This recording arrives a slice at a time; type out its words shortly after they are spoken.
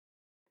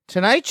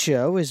Tonight's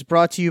show is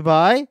brought to you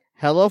by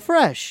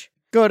HelloFresh.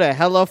 Go to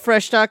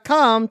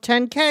HelloFresh.com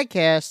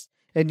 10CADcast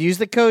and use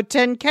the code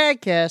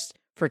 10CADcast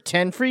for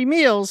 10 free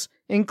meals,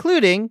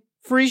 including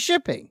free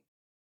shipping.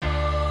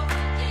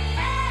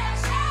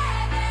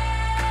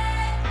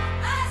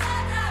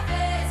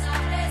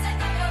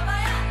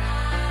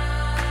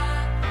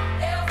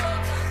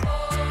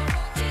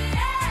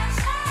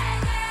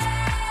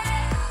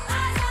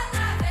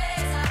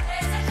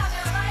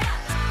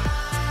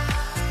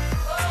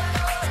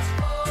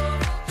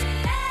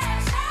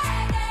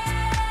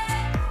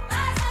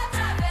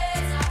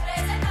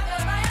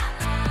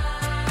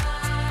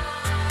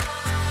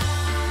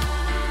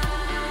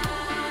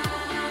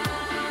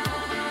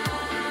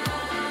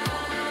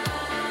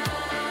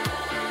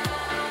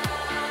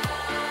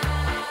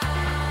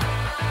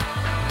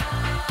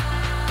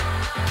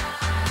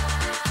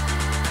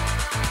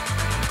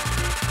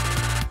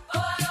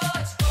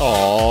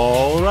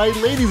 All right,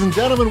 ladies and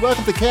gentlemen,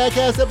 welcome to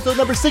CADcast episode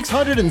number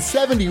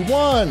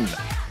 671.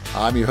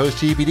 I'm your host,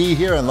 GPD,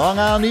 here in Long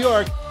Island, New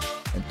York.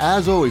 And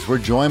as always, we're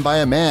joined by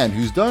a man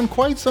who's done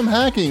quite some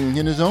hacking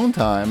in his own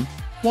time,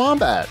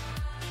 Wombat.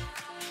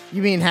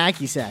 You mean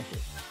hacky sacking?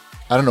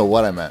 I don't know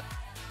what I meant.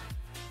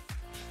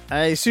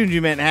 I assumed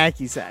you meant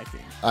hacky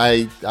sacking.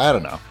 I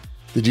don't know.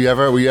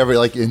 Were you ever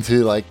like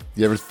into, like,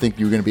 you ever think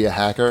you were going to be a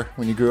hacker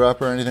when you grew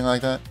up or anything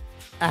like that?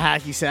 A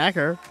hacky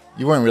sacker?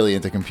 You weren't really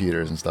into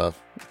computers and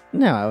stuff.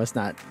 No, I was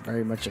not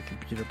very much a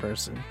computer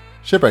person.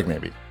 Shipwreck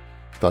maybe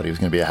thought he was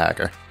going to be a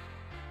hacker.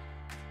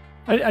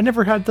 I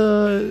never had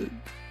the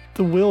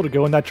will to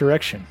go in that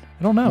direction.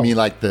 I don't know. I mean,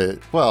 like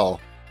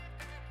what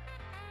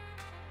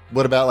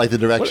about like the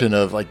direction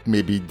of like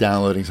maybe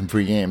downloading some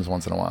free games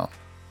once in a while?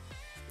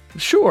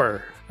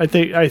 Sure. I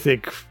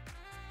think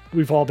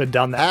we've all been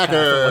down that path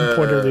at one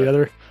point or the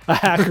other. A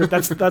hacker.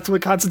 That's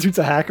what constitutes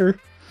a hacker.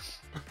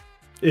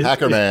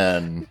 Hacker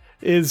man.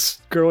 Is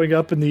growing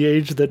up in the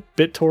age that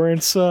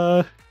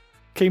BitTorrents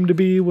came to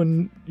be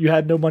when you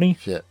had no money.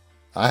 Shit.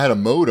 I had a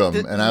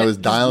modem and I was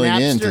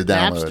dialing in to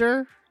download.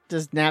 Napster?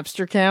 Does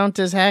Napster count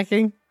as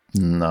hacking?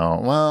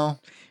 No. Well,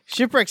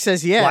 Shipwreck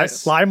says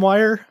yes.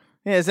 LimeWire?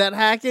 Yeah, is that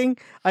hacking?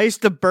 I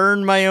used to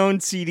burn my own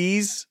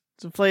CDs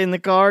to play in the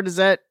car. Does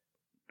that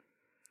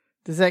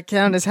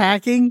count as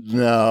hacking?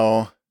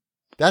 No.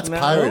 That's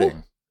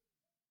pirating.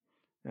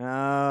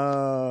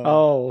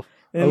 Oh.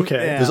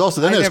 Okay. Yeah,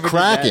 there's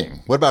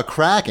cracking. What about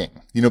cracking?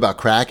 You know about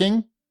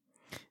cracking?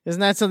 Isn't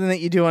that something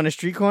that you do on a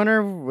street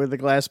corner with a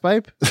glass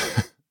pipe?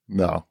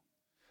 No.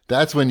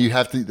 That's when you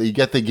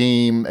get the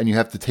game and you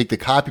have to take the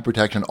copy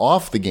protection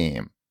off the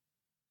game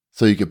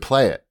so you could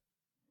play it.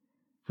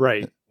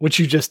 Right. Which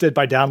you just did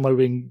by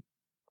downloading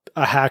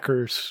a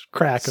hacker's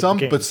crack of the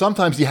game. But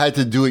sometimes you had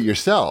to do it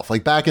yourself.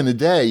 Like back in the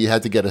day, you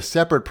had to get a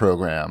separate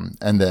program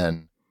and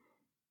then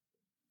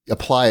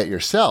apply it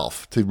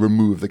yourself to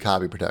remove the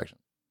copy protection.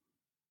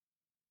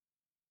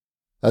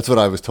 That's what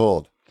I was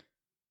told.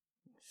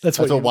 That's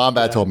what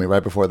Wombat told me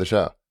right before the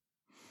show.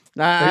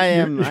 I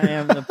am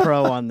the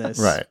pro on this.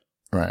 Right.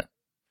 Are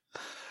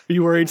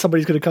you worried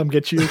somebody's going to come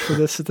get you for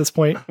this at this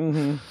point?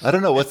 Mm-hmm. I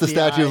don't know. What's the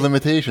statute of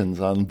limitations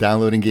on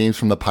downloading games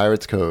from the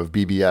Pirates Cove,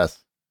 BBS?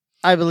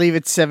 I believe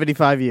it's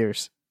 75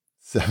 years.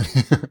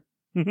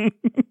 You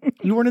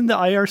weren't in the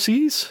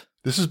IRCs?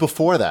 This was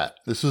before that.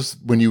 This was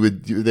when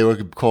they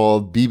were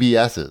called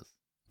BBSs,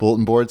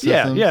 bulletin board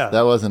systems. Yeah.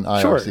 That wasn't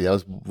IRC. Sure. That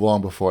was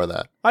long before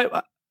that.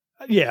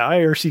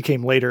 IRC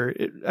came later.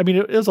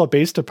 It was all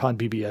based upon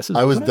BBS.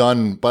 I was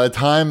done. By the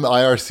time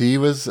IRC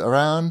was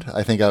around,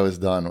 I think I was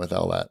done with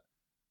all that.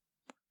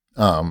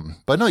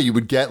 But no, you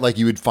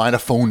would find a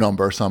phone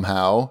number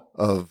somehow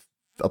of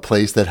a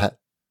place that had.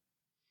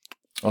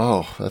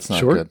 Oh, that's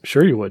not good.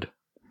 Sure you would.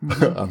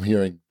 I'm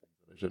hearing.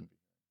 I shouldn't.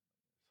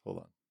 Hold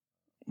on.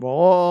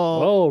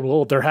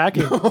 Whoa, they're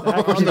hacking.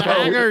 The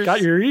hackers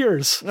got your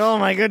ears. Oh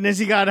my goodness,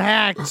 he got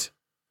hacked.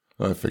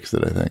 I fixed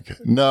it, I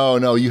think.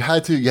 No, you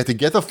had to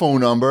get the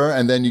phone number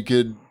and then you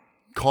could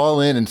call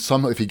in and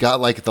if you got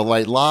like the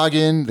right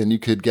login, then you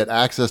could get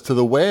access to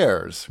the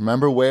wares.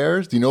 Remember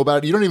wares? You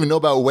don't even know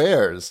about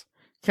wares.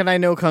 Can I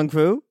know Kung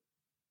Fu?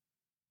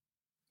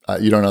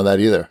 You don't know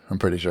that either, I'm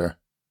pretty sure.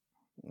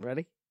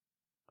 Ready?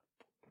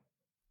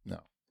 No.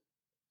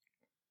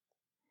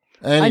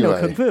 Anyway, I know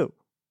Kung Fu.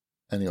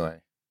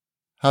 Anyway,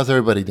 how's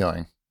everybody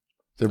doing?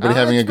 Is everybody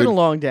having a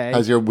long day?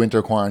 How's your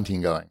winter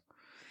quarantine going?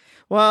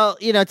 Well,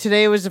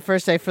 today was the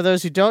first day. For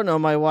those who don't know,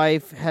 my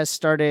wife has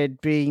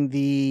started being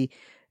the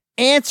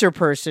answer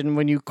person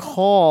when you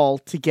call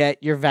to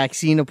get your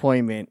vaccine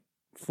appointment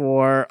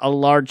for a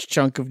large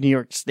chunk of New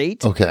York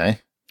State. Okay.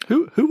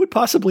 Who would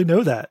possibly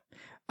know that?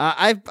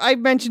 I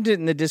mentioned it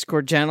in the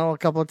Discord channel a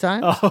couple of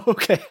times. Oh,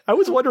 okay. I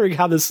was wondering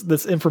how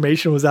this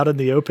information was out in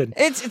the open.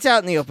 It's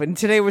out in the open.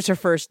 Today was her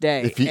first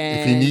day. If you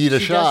need a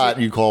shot,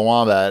 you call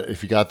Wombat.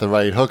 If you got the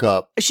right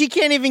hookup, she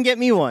can't even get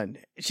me one.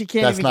 She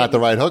can't. That's not the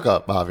right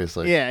hookup,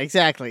 obviously. Yeah,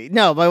 exactly.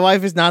 No, my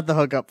wife is not the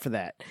hookup for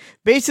that.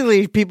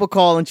 Basically, people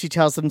call and she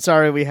tells them,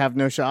 "Sorry, we have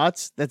no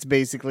shots." That's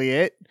basically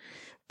it.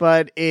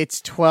 But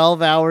it's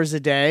 12 hours a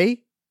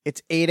day.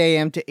 It's 8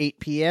 a.m. to 8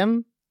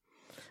 p.m.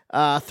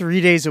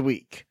 3 days a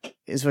week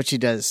is what she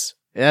does.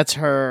 That's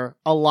her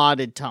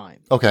allotted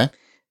time. Okay.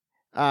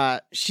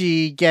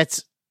 She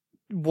gets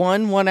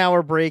 1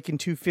 hour break and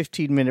 2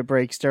 15-minute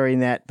breaks during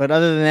that. But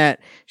other than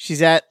that,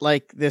 she's at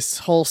like this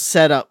whole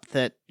setup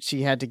that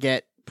she had to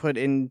get put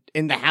in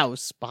the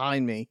house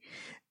behind me.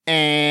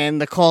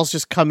 And the calls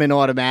just come in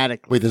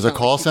automatically. Wait, there's a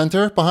call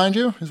center behind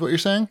you, is what you're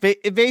saying?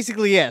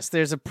 Basically, yes.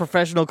 There's a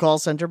professional call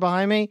center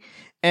behind me,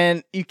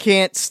 and you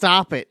can't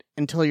stop it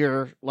until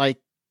you're like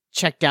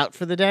checked out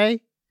for the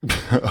day.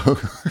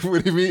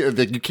 What do you mean?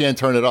 Like, you can't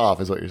turn it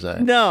off, is what you're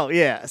saying? No,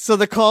 yeah. So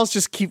the calls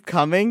just keep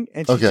coming,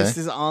 and she Okay. just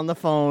is on the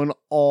phone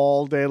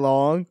all day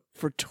long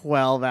for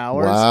 12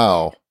 hours.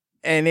 Wow.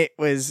 And it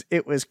was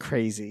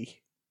crazy.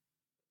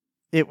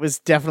 It was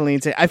definitely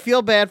insane. I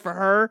feel bad for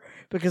her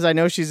because I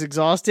know she's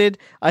exhausted.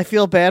 I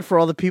feel bad for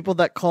all the people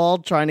that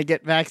called trying to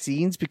get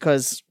vaccines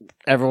because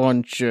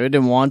everyone should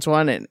and wants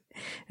one. And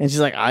she's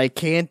like, I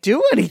can't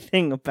do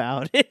anything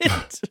about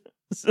it.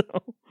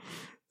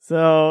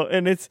 So,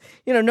 and it's,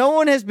 no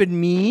one has been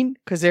mean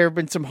because there have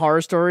been some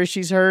horror stories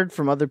she's heard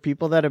from other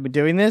people that have been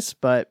doing this,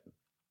 but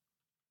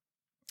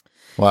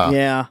Wow.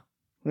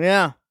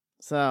 Yeah.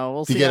 So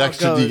we'll see. Do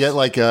you get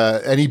like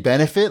any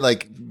benefit?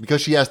 Like,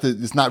 because she has to,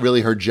 it's not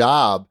really her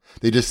job.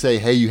 They just say,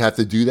 hey, you have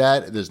to do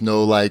that. There's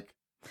no like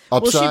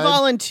upside. Well, she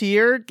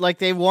volunteered. Like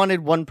they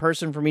wanted one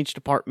person from each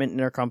department in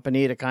their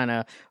company to kind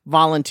of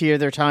volunteer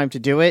their time to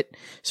do it.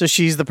 So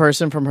she's the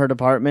person from her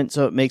department.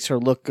 So it makes her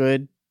look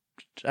good,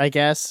 I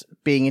guess,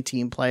 being a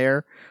team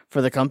player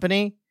for the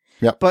company.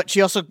 Yep. But she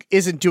also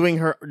isn't doing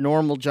her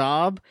normal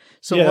job.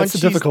 So yeah, that's the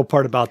difficult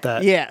part about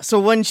that. Yeah. So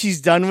when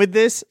she's done with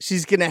this,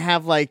 she's going to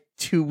have like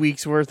 2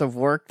 weeks worth of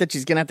work that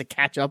she's going to have to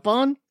catch up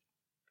on.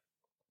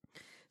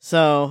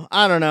 So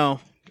I don't know.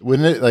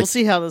 Wouldn't it? Like, we'll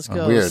see how this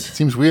goes. Weird. It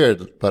seems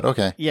weird, but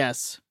okay.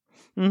 Yes.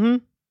 Mm-hmm.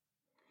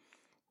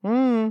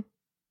 Yeah.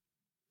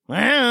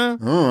 I don't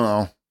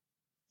know.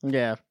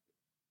 Yeah.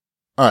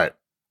 All right.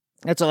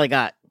 That's all I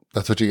got.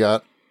 That's what you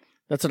got?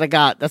 That's what I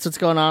got. That's what's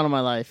going on in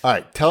my life. All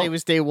right. Today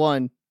was day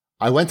one.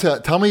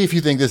 Tell me if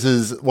you think this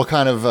is, what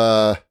kind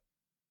of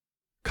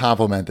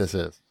compliment this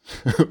is,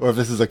 or if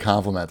this is a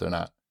compliment or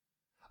not.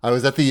 I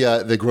was at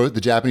the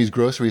Japanese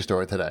grocery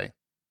store today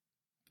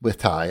with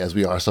Ty, as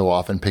we are so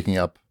often, picking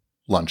up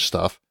lunch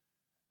stuff.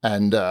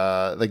 And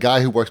the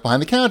guy who works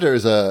behind the counter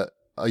is a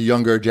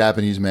younger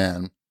Japanese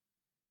man.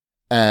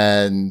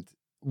 And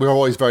we're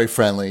always very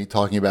friendly,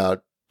 talking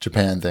about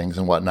Japan things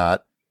and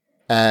whatnot.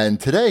 And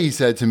today he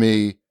said to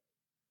me,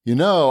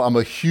 I'm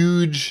a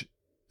huge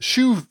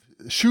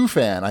shoe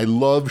fan. I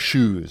love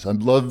shoes. I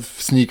love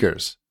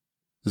sneakers,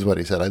 is what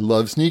he said. I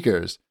love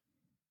sneakers.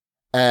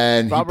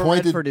 And Robert he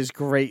pointed. Redford is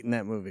great in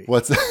that movie.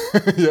 What's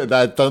yeah,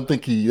 I don't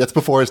think that's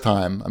before his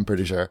time, I'm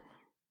pretty sure.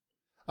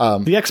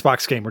 The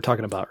Xbox game we're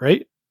talking about,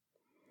 right?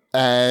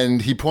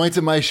 And he points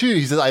at my shoe.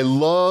 He says,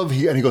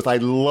 and he goes, I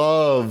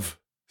love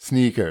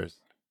sneakers.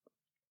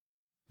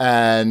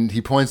 And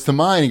he points to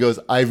mine. He goes,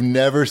 I've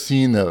never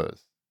seen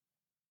those.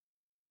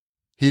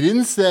 He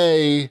didn't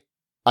say,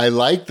 I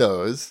like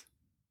those.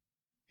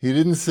 He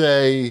didn't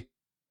say,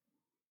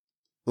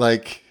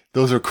 like,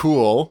 those are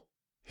cool.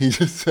 He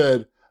just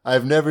said,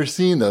 I've never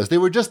seen those. They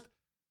were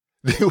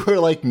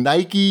like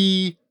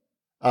Nike,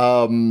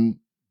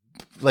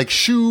 like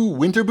shoe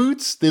winter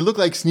boots. They look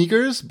like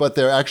sneakers, but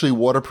they're actually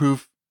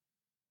waterproof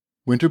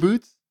winter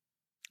boots.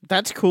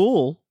 That's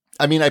cool.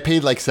 I mean, I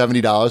paid like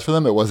 $70 for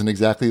them. It wasn't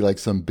exactly like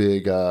some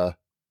big, oh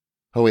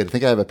wait, I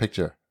think I have a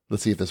picture.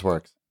 Let's see if this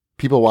works.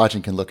 People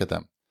watching can look at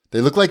them.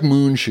 They look like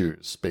moon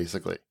shoes,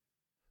 basically.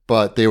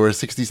 But they were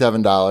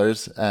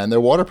 $67 and they're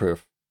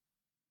waterproof.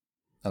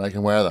 And I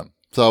can wear them.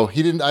 So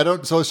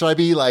so should I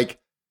be like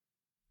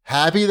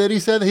happy that he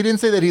said that? He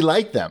didn't say that he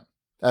liked them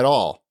at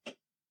all.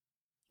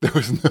 There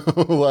was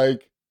no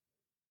like,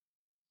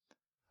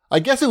 I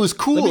guess it was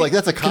cool. Like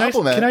that's a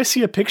compliment. Can I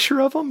see a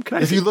picture of them?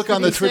 If you look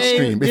on the Twitch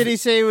stream. Did he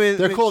say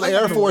they're called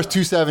Air Force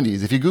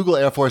 270s. If you Google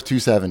Air Force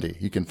 270,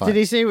 you can find. Did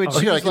he say with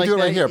shoes here, I can like do it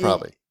right that? here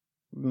probably.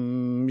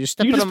 You're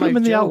stepping You just on put them my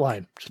in the joke.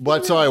 outline.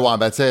 What? Sorry,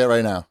 Wombat. Say it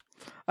right now.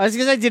 I was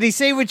gonna say, did he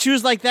say with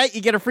shoes like that you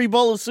get a free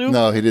bowl of soup?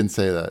 No, he didn't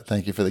say that.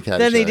 Thank you for the cat.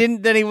 Then he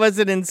didn't. Then he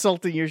wasn't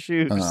insulting your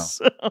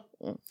shoes.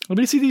 Let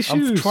me see these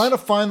shoes. I'm trying to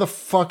find the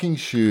fucking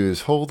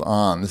shoes. Hold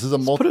on. This is a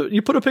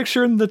You put a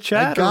picture in the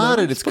chat. I got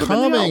it. It's Just put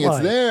 'em in the coming. It's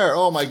outline. there.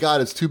 Oh my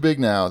god, it's too big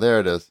now. There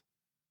it is.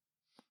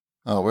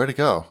 Oh, where'd it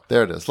go?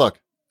 There it is. Look.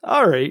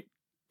 All right.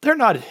 They're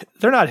not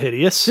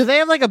hideous. Do they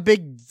have like a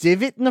big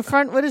divot in the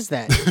front? What is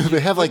that? They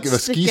have like a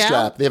Stick ski out?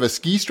 strap. They have a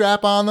ski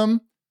strap on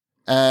them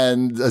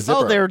and a zipper.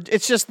 Oh,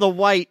 it's just the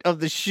white of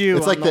the shoe.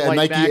 It's like on the the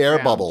white Nike Air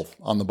background. Bubble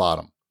on the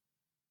bottom.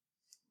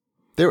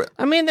 They're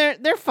I mean, they're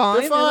fine.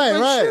 They're fine, They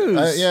look like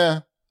right? shoes.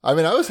 Yeah. I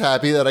mean, I was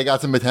happy that I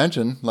got some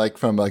attention, like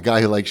from a guy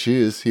who likes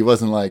shoes. He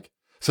wasn't like.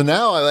 So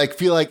now I like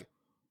feel like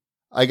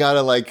I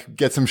gotta like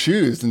get some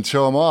shoes and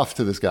show them off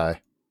to this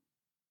guy.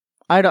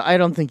 I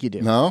don't think you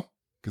do. No,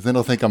 Because then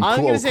they'll think I'm I'm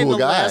cool, gonna say cool the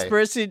guy. last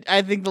person.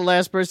 I think the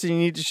last person you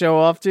need to show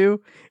off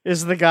to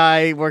is the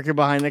guy working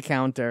behind the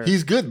counter.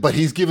 He's good, but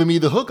he's giving me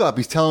the hookup.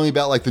 He's telling me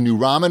about like the new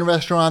ramen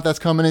restaurant that's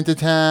coming into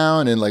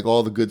town and like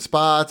all the good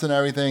spots and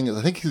everything.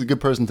 I think he's a good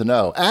person to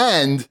know.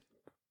 And,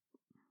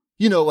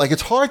 you know, like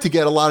it's hard to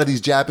get a lot of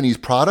these Japanese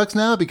products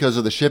now because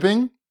of the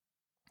shipping.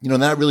 You know,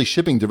 not really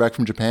shipping direct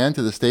from Japan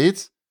to the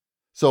States.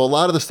 So a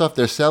lot of the stuff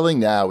they're selling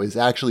now is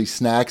actually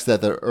snacks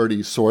that they're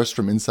already sourced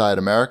from inside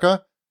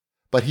America.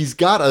 But he's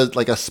got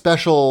a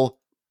special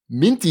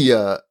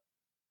Mintia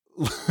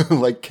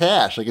like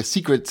cache, like a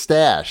secret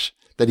stash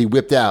that he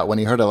whipped out when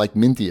he heard I like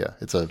Mintia.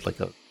 It's like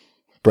a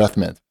breath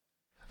mint.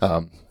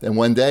 And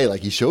one day,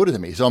 like he showed it to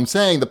me. So I'm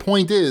saying the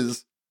point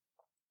is,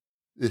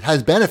 it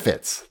has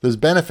benefits. There's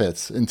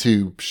benefits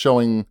into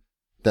showing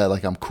that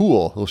like I'm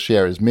cool. He'll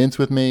share his mints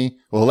with me,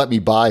 or he'll let me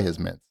buy his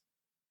mints,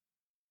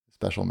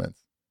 special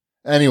mints.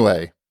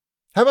 Anyway,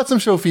 how about some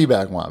show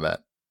feedback, Wombat?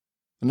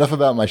 Enough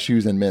about my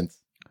shoes and mints.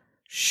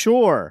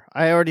 Sure.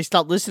 I already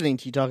stopped listening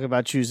to you talk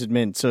about shoes and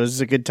mint, so this is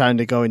a good time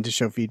to go into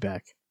show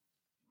feedback.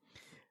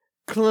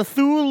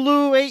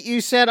 Cthulhu8,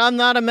 you said, I'm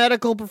not a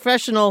medical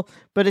professional,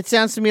 but it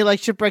sounds to me like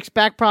Shipwreck's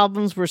back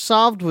problems were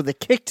solved with a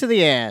kick to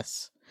the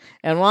ass.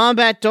 And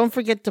Wombat, don't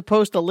forget to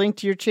post a link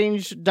to your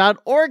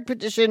change.org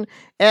petition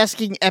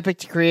asking Epic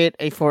to create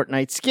a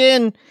Fortnite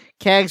skin.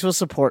 Cags will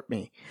support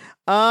me.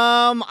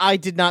 I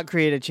did not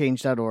create a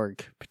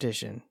change.org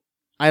petition.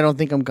 I don't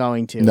think I'm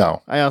going to.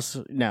 No.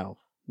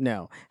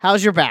 No.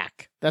 How's your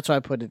back? That's why I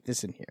put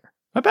this in here.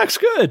 My back's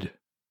good.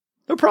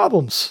 No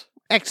problems.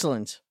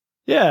 Excellent.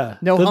 Yeah.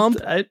 No hump?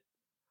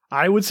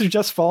 I would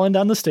suggest falling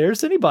down the stairs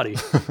to anybody.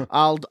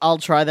 I'll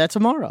try that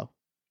tomorrow.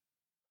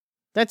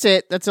 That's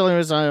it. That's the only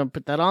reason I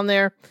put that on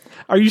there.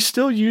 Are you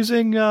still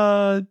using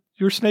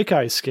your Snake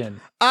Eyes skin?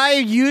 I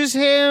use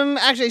him.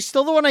 Actually,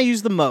 still the one I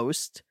use the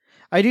most.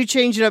 I do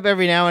change it up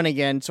every now and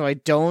again, so I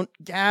don't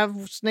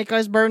have Snake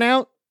Eyes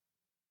burnout.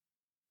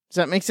 Does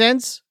that make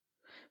sense?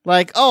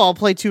 Like, I'll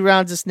play 2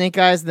 rounds of Snake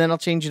Eyes, and then I'll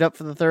change it up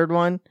for the third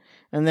one,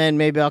 and then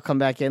maybe I'll come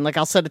back in. Like,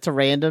 I'll set it to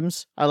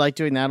randoms. I like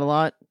doing that a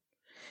lot.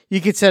 You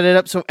could set it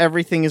up so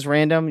everything is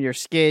random. Your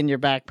skin, your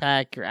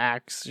backpack, your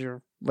axe,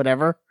 your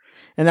whatever.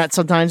 And that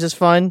sometimes is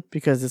fun,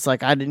 because it's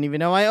like, I didn't even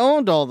know I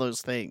owned all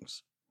those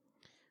things.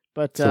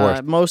 But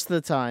most of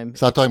the time...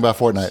 Stop talking about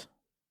Fortnite.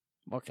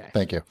 Okay.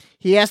 Thank you.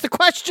 He asked a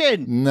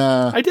question!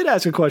 Nah. I did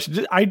ask a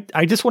question.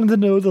 I just wanted to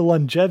know the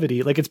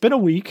longevity. Like, it's been a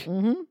week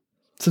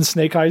since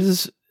Snake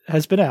Eyes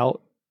has been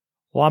out.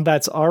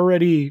 Wombat's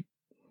already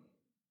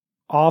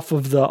off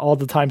of the all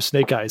the time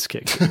Snake Eyes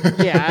kick.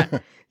 Yeah.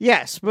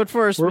 Yes, but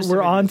first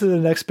we're on to the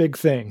next big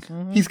thing.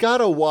 He's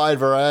got a wide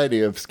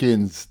variety of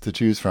skins to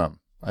choose from,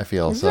 I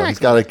feel. Exactly. So he's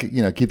got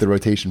to, keep the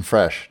rotation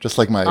fresh, just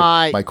like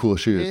my cool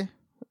shoes.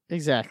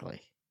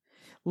 Exactly.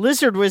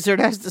 Lizard Wizard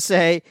has to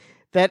say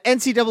that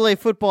NCAA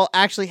football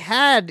actually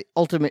had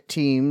ultimate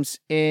teams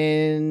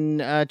in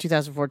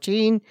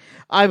 2014.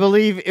 I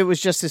believe it was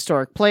just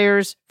historic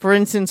players. For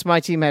instance, my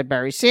team had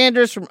Barry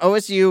Sanders from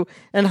OSU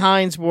and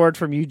Hines Ward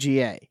from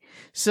UGA.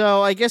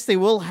 So I guess they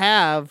will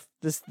have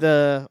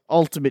the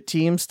ultimate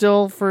team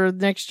still for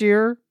next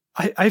year.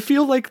 I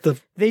feel like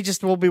they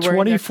just will be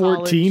wearing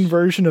 2014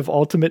 version of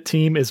Ultimate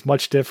Team is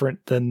much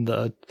different than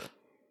the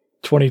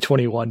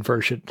 2021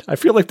 version. I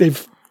feel like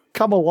they've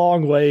come a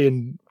long way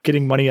in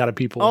getting money out of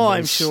people.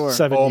 I'm sure.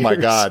 7 years. My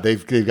God,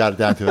 they've got it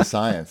down to a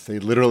science. They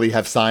literally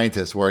have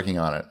scientists working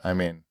on it. I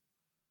mean,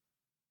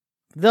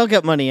 they'll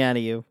get money out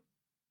of you.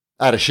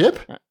 Out of ship?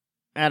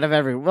 Out of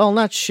well,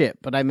 not ship,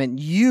 but I meant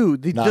you,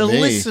 the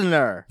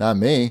listener. Not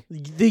me.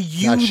 The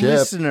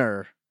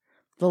listener.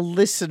 The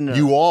listener.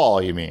 You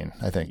all, you mean,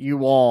 I think.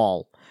 You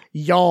all.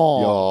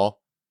 Y'all.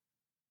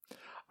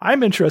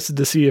 I'm interested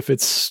to see if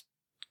it's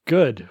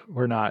good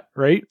or not,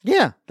 right?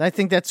 Yeah, I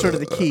think that's sort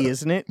of the key,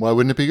 isn't it? Why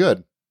wouldn't it be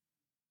good?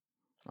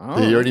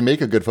 They already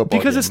make a good football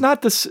because game. It's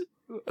not this.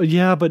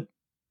 Yeah, but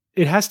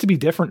it has to be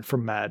different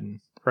from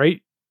Madden,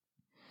 right?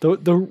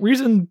 The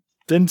reason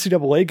the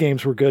NCAA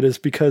games were good is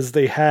because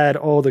they had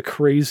all the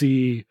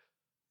crazy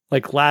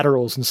like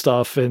laterals and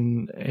stuff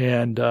and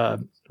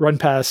run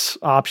pass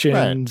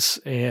options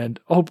and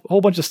a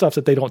whole bunch of stuff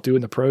that they don't do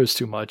in the pros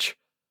too much.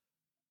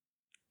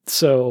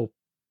 So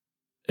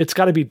it's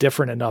got to be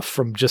different enough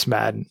from just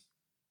Madden.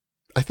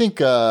 I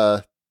think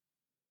it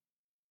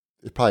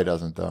probably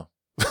doesn't though.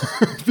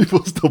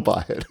 People still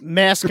buy it.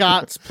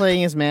 Mascots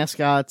playing as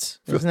mascots.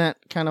 Isn't that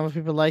kind of what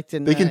people liked?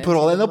 They can put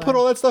all that. They'll put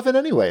all that stuff in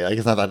anyway. Like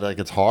it's not that like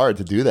it's hard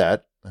to do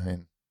that. I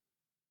mean,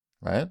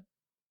 right?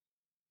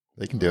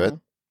 They can do it.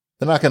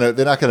 They're not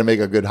gonna make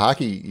a good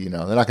hockey.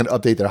 They're not gonna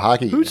update their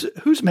hockey.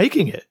 Who's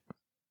making it?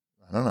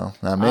 I don't know.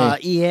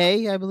 Not me.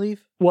 EA, I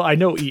believe. Well, I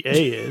know EA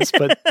is,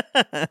 but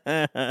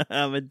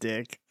I'm a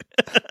dick.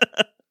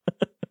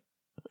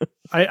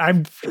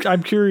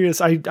 I'm curious.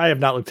 I have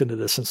not looked into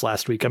this since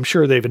last week. I'm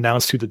sure they've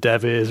announced who the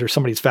dev is, or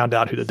somebody's found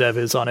out who the dev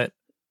is on it.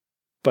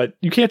 But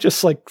you can't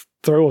just like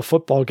throw a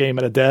football game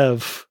at a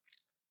dev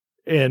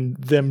and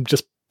them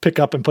just pick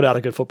up and put out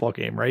a good football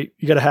game, right?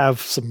 You got to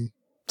have some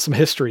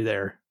history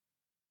there.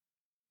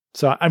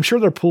 So I'm sure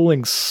they're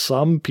pulling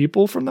some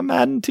people from the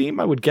Madden team,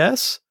 I would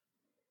guess.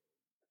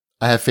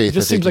 I have faith. It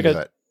just that they seems can like do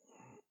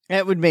a- it.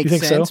 It would make You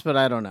think sense, so? but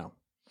I don't know.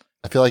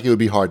 I feel like it would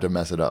be hard to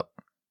mess it up.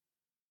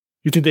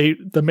 You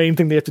think the main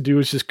thing they have to do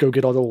is just go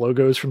get all the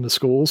logos from the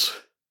schools?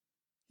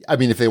 I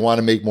mean, if they want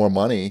to make more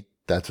money,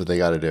 that's what they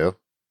got to do.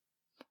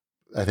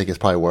 I think it's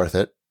probably worth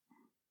it.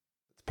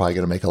 It's probably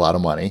going to make a lot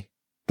of money.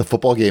 The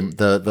football game,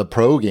 the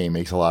pro game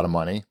makes a lot of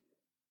money.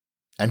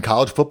 And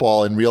college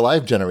football in real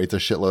life generates a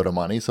shitload of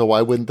money. So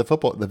why wouldn't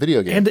the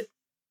video game? And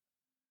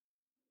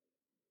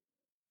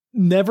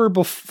never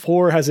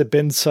before has it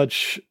been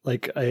such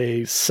like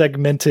a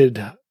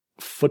segmented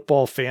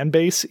football fan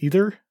base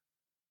either,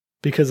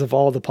 because of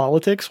all the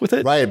politics with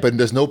it. Right, but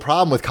there's no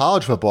problem with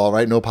college football,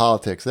 right? No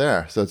politics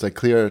there. So it's like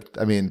clear,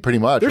 I mean, pretty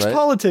much, There's right?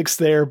 politics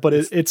there, but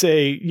it's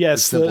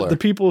it's simpler. the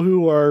people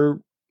who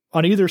are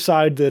on either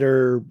side that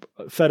are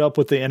fed up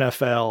with the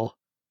NFL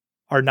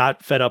are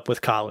not fed up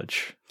with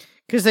college.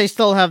 Because they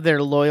still have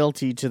their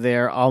loyalty to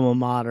their alma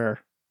mater,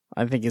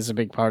 I think is a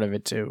big part of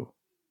it too.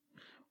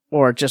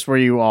 Or just where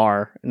you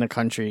are in the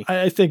country.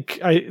 I think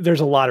there's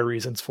a lot of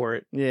reasons for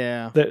it.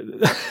 Yeah.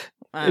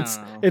 I It's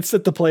don't know. it's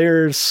that the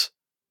players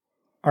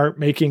aren't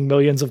making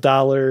millions of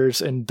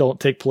dollars and don't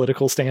take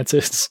political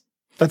stances.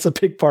 That's a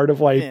big part of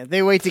why. Yeah,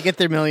 they wait to get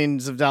their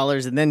millions of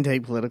dollars and then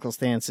take political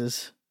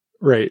stances.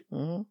 Right.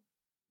 Mhm.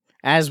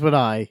 As would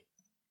I.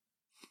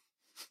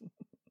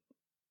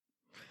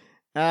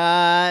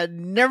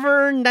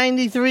 Never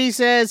 93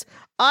 says,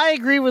 I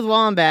agree with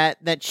Wombat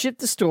that ship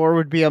to store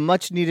would be a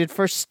much needed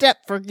first step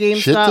for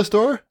GameStop. Shit to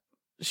store?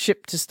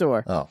 Ship to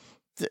store. Oh.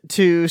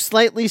 To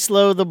slightly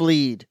slow the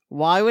bleed.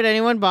 Why would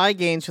anyone buy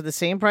games for the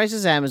same price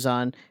as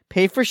Amazon,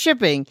 pay for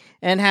shipping,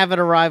 and have it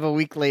arrive a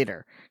week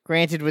later?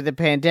 Granted, with the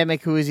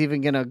pandemic, who is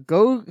even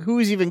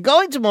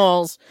going to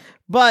malls?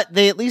 But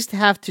they at least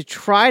have to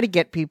try to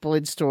get people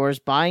in stores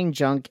buying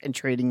junk and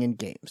trading in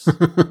games.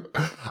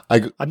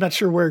 I'm not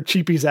sure where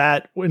Cheapy's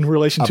at in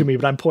relation to me,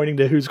 but I'm pointing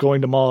to who's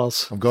going to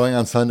malls. I'm going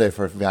on Sunday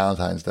for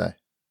Valentine's Day.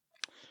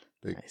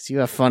 Nice. You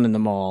have fun in the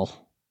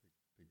mall.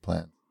 Big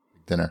plan.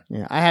 Big dinner.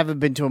 Yeah, I haven't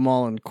been to a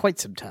mall in quite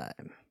some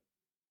time.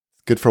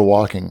 Good for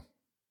walking.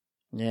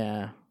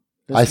 Yeah.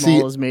 I This see-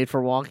 mall is made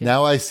for walking.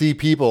 Now I see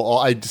people,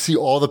 I see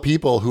all the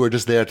people who are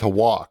just there to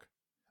walk.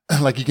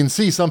 Like you can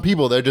see some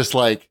people, they're just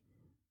like,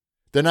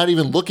 they're not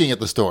even looking at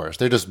the stores.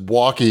 They're just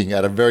walking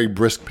at a very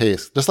brisk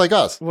pace, just like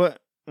us. What?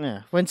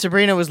 Yeah. When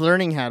Sabrina was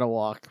learning how to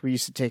walk, we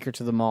used to take her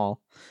to the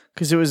mall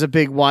because it was a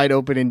big, wide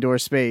open indoor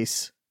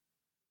space,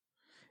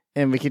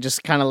 and we could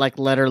just kind of like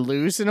let her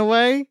loose in a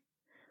way.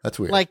 That's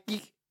weird. Like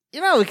we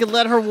could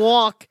let her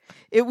walk.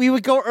 We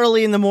would go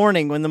early in the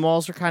morning when the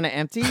malls were kind of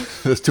empty.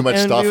 There's too much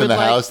and stuff we in the would,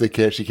 like-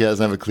 house. She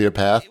doesn't have a clear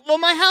path. Well,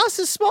 my house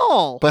is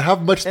small. But how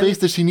much space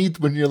does she need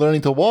when you're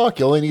learning to walk?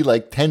 You only need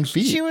like 10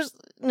 feet.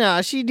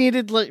 She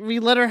needed, we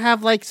let her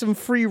have like some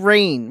free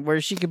reign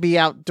where she could be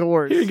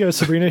outdoors. Here you go,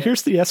 Sabrina.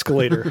 Here's the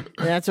escalator.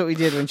 And that's what we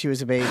did when she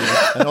was a baby.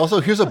 And also,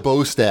 here's a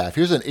bow staff.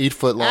 Here's an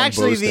 8-foot long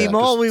Actually, bow the staff.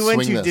 mall Just we went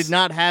swing to this. did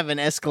not have an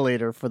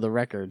escalator, for the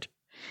record.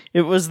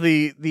 It was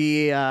the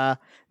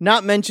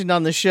not mentioned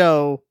on the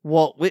show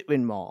Walt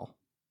Whitman Mall.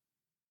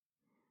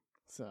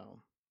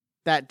 So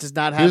that does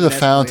not have Here's an a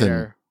fountain.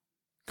 escalator.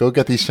 Go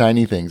get these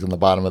shiny things on the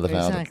bottom of the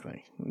fountain.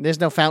 Exactly. There's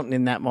no fountain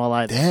in that mall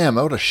either. Damn,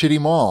 what a shitty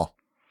mall.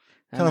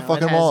 I What kind of know,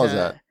 fucking it has mall is a-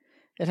 that?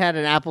 It had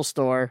an Apple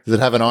store. Does it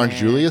have an Orange Yeah.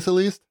 Julius at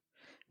least?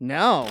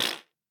 No.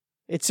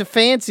 It's a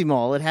fancy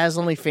mall. It has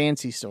only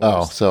fancy stores.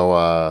 Oh,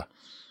 so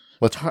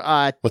what's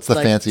the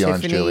fancy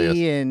Orange Tiffany Julius?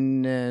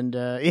 and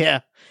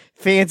yeah,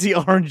 fancy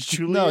Orange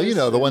Julius. No, you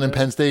know, the one in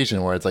Penn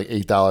Station where it's like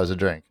 $8 a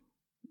drink.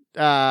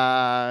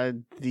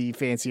 The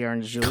fancy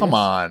Orange Julius. Come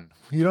on.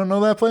 You don't know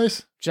that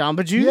place?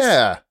 Jamba Juice.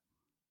 Yeah.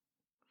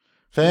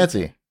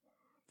 Fancy.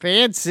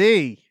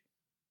 Fancy.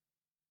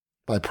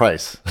 By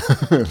price.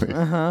 Is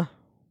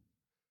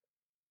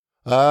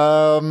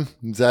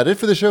Is that it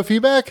for the show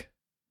feedback?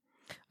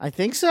 I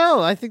think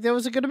so. I think that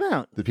was a good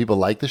amount. Did people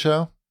like the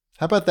show?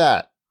 How about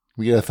that?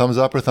 We get a thumbs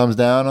up or thumbs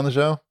down on the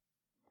show?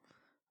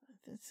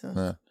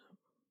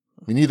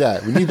 We need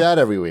that. We need that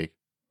every week.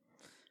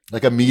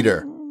 Like a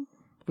meter.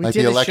 We Like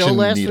did the a show election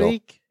last needle.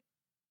 week.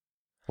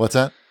 What's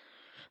that?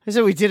 I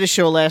said we did a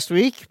show last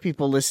week.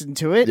 People listened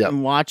to it Yep.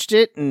 and watched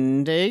it,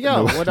 and there you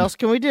go. No- What else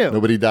can we do?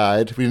 Nobody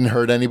died. We didn't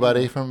hurt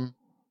anybody from...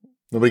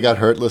 Nobody got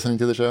hurt listening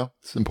to the show.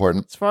 It's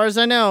important. As far as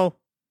I know.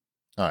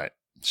 All right.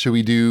 Should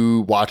we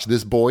do Watch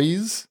This,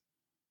 Boys?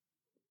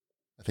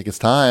 I think it's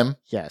time.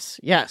 Yes.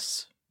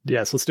 Yes,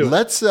 let's do it.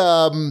 Let's do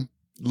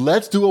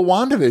a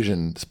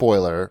WandaVision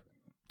spoiler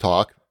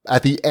talk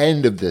at the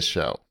end of this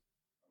show.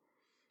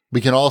 We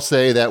can all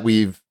say that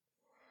we're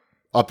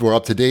up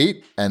to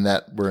date and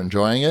that we're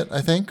enjoying it,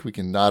 I think. We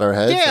can nod our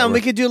heads. Yeah, that and we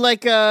we're- could do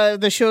like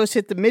the show's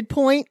hit the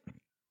midpoint.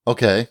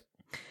 Okay.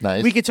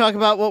 Nice. We could talk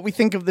about what we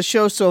think of the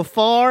show so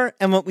far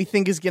and what we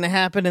think is going to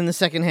happen in the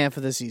second half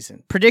of the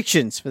season.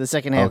 Predictions for the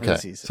second half of the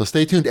season. So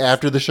stay tuned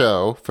after the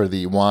show for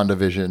the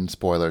WandaVision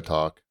spoiler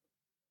talk.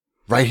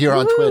 Right here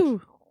on Twitch.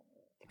 Woo!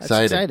 That's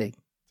Exciting.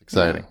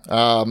 exciting.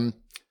 Exciting.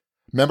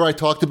 Remember I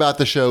talked about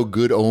the show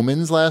Good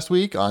Omens last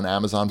week on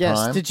Amazon Yes.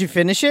 Prime? Did you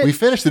finish it? We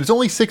finished it. It's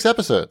only 6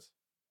 episodes.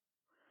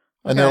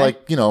 And they're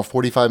Okay. like,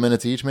 45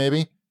 minutes each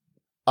maybe.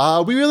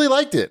 We really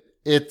liked it.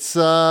 It's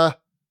not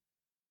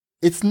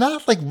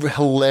like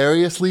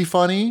hilariously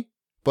funny,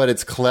 but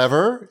it's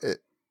clever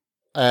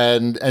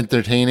and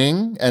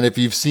entertaining. And if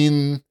you've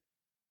seen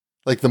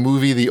like the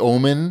movie The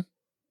Omen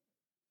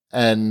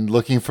and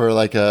looking for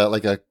like a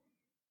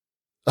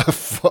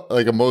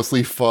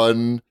mostly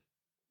fun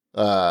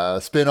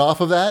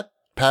spin-off of that,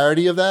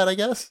 parody of that, I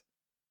guess,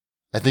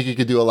 I think you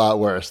could do a lot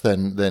worse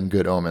than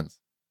Good Omens.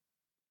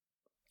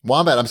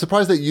 Wombat, I'm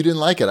surprised that you didn't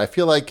like it. I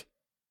feel like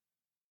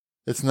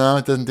it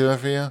doesn't do it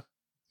for you.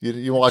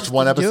 You watched just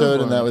one didn't do it episode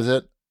for and that me. was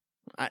it?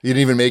 You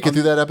didn't even make it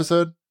through that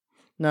episode?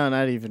 No,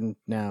 not even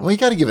now. Well, you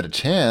got to give it a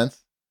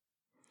chance.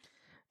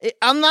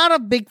 I'm not a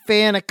big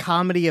fan of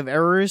comedy of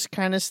errors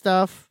kind of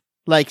stuff,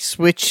 like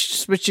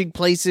switching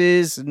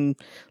places and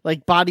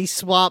like body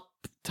swap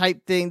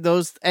type thing.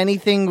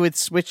 Anything with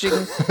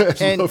switching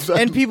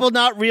and people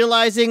not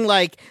realizing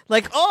like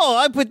oh,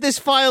 I put this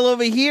file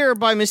over here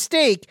by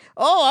mistake.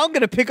 Oh, I'm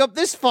gonna pick up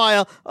this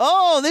file.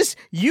 Oh,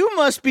 you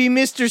must be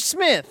Mr.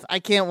 Smith. I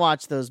can't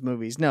watch those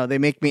movies. No, they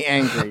make me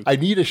angry. I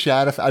need a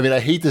Shadowfan. I mean,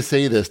 I hate to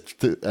say this,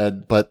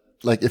 but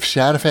like if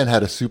Shadowfan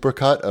had a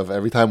supercut of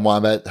every time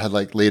Wombat had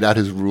like laid out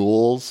his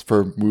rules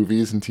for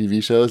movies and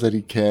TV shows that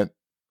he can't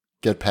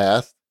get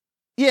past.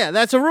 Yeah,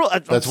 that's a rule.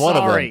 That's one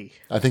of them.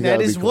 I think that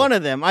would is be cool. one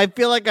of them. I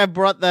feel like I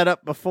brought that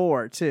up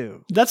before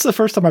too. That's the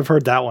first time I've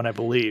heard that one, I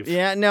believe.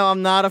 Yeah, no,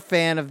 I'm not a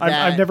fan of that.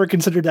 I've never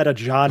considered that a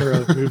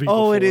genre of movie.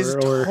 Oh, before, it is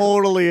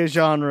totally a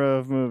genre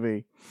of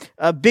movie.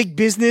 Big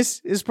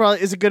Business is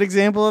a good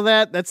example of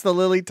that. That's the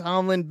Lily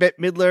Tomlin, Bette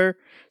Midler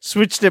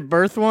switched at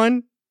birth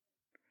one.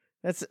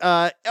 That's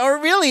or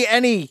really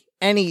any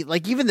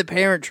like even The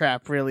Parent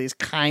Trap really is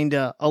kind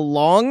of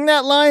along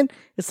that line.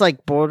 It's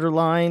like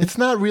borderline. It's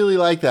not really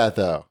like that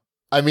though.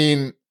 I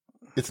mean,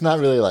 it's not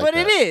really like but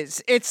that. it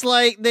is. It's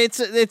like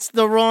it's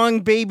the wrong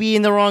baby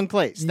in the wrong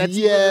place. That's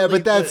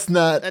but that's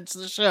not. That's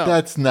the show.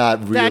 That's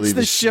not really. That's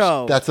the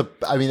show. That's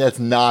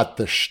not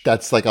the.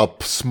 That's like a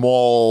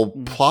small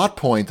plot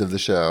point of the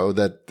show.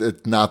 That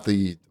it's not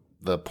the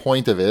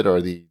point of it, or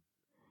the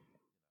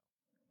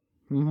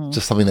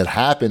just something that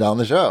happened on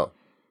the show.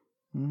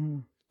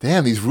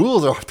 Damn, these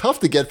rules are tough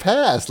to get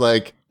past.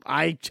 Like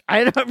I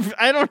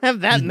don't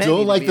have that you many.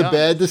 don't like to be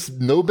the honest.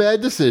 no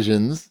bad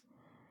decisions.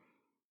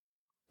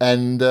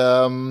 And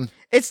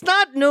it's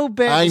not no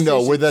bad. I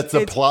know where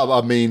decisions. that's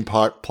a main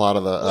plot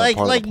of the like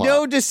part of the plot.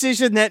 no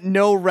decision that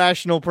no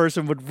rational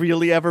person would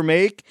really ever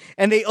make,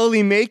 and they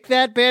only make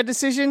that bad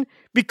decision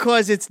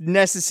because it's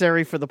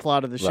necessary for the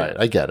plot of the show. Right,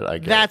 I get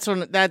it.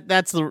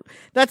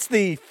 That's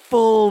the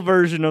full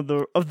version of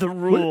the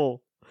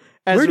rule.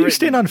 Where do you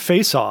stand on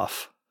Face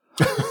Off?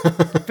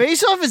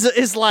 Face Off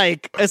is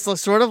like it's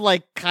sort of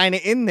like kind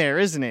of in there,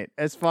 isn't it?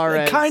 As far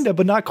as Kind of,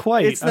 but not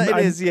quite. it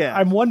is. Yeah,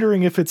 I'm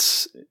wondering if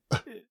it's.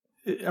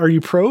 Are you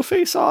pro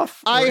Face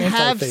Off? I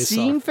have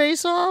seen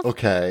Face Off.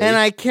 Okay, and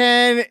I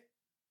can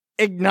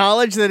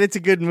acknowledge that it's a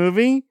good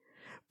movie,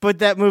 but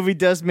that movie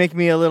does give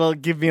me a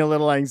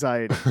little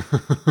anxiety.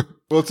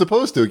 Well, it's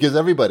supposed to. It gives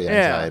everybody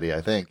anxiety,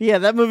 I think. Yeah,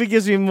 that movie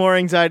gives me more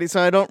anxiety,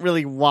 so I don't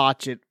really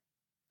watch it.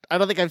 I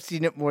don't think I've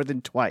seen it more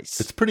than twice.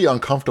 It's pretty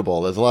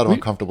uncomfortable. There's a lot of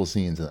uncomfortable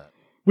scenes in that.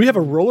 We have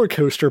a roller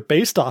coaster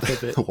based off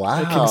of it.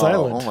 Wow. At Kings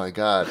Island. Oh my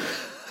God.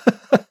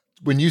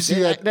 When you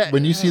see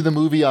when you see the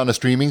movie on a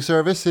streaming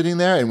service sitting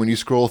there, and when you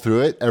scroll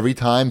through it, every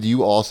time do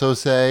you also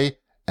say,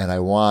 "And I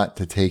want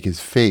to take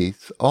his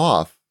face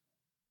off"?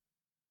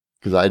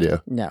 Because I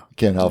do. No,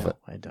 Can't help it.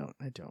 I don't.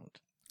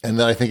 And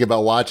then I think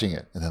about watching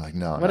it, and then like,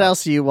 no. What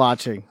else are you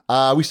watching?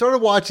 We started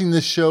watching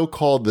this show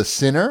called The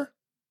Sinner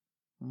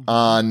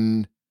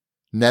on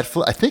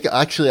Netflix. I think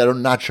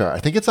I'm not sure. I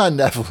think it's on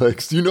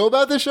Netflix. Do you know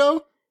about this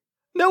show?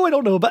 No, I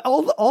don't know. But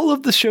all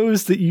of the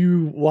shows that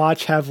you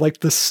watch have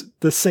like the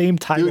same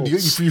titles.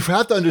 Dude, you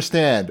have to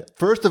understand.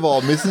 First of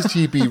all, Mrs.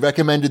 Cheapy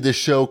recommended this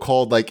show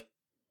called like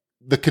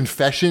The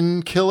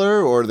Confession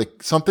Killer, or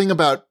something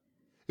about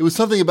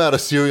a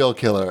serial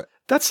killer.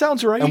 That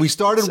sounds right. And we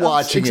started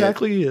watching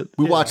exactly it.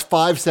 We watched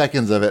 5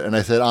 seconds of it, and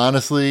I said,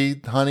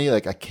 honestly, honey,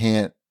 like I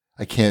can't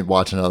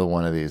watch another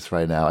one of these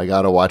right now. I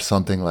got to watch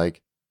something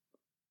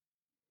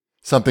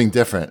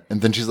different.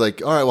 And then she's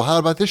like, all right, well, how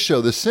about this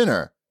show, The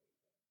Sinner?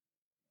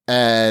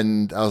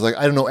 And I was like,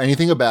 I don't know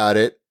anything about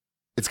it.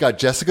 It's got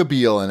Jessica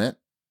Biel in it.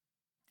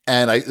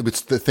 And the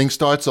thing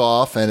starts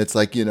off, and it's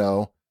like,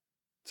 so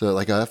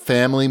like a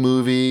family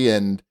movie,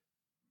 and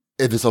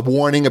there's a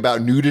warning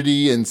about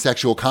nudity and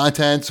sexual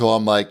content. So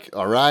I'm like,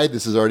 all right,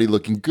 this is already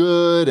looking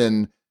good.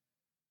 And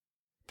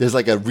there's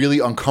like a really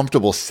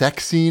uncomfortable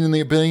sex scene in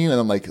the beginning.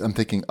 And I'm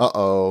thinking,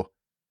 uh-oh.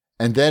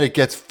 And then it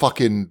gets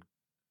fucking,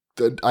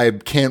 there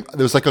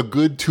was like a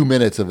good 2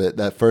 minutes of it,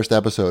 that first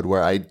episode,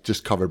 where I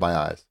just covered my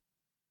eyes.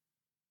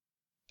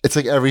 It's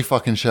like every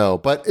fucking show,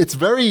 but it's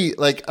very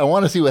like, I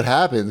want to see what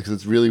happens because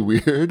it's really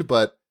weird,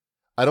 but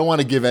I don't want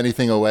to give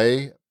anything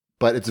away,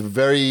 but it's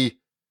very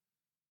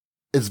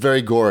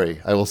gory.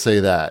 I will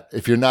say that.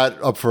 If you're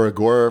not up for a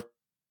gore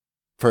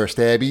for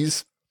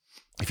stabbies.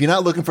 If you're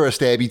not looking for a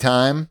stabby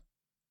time,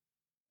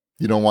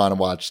 you don't want to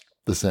watch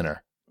The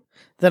Sinner.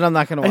 Then I'm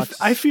not going to watch.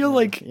 I feel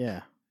like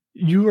yeah.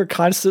 you are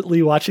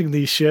constantly watching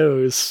these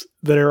shows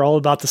that are all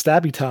about the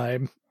stabby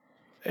time,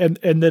 and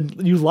then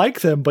you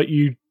like them, but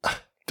you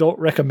don't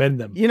recommend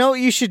them. You know what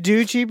you should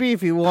do, Chibi,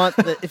 if you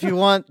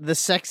want the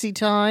sexy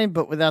time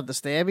but without the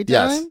stabby time?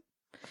 Yes.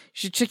 You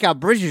should check out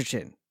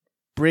Bridgerton.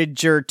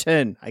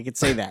 Bridgerton. I could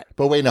say that.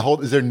 But wait, now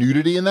is there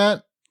nudity in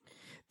that?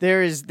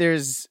 There is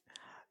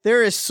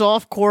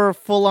softcore,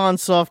 full-on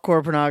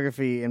softcore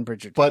pornography in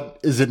Bridgerton. But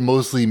is it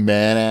mostly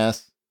man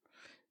ass?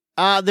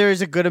 There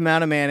is a good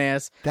amount of man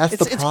ass. That's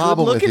the problem It's good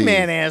with looking these.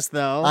 man ass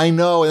though. I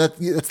know, and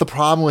that's the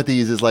problem with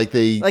these is like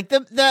they. Like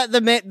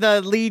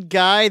the lead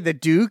guy, the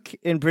Duke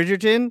in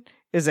Bridgerton,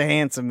 is a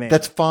handsome man.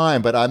 That's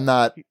fine, but I'm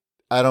not.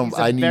 I don't. He's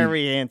a I need.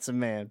 very handsome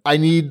man. I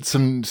need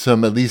some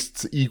at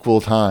least equal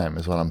time,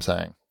 is what I'm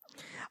saying.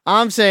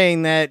 I'm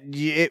saying that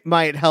it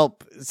might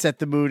help set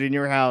the mood in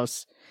your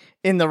house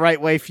in the right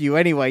way for you.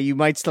 Anyway, you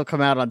might still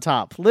come out on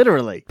top,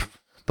 literally.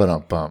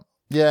 Bump.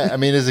 Yeah, I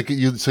mean, is it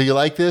you? So you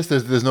like this?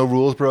 There's no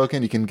rules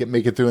broken. You can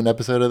make it through an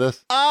episode of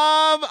this.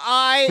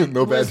 I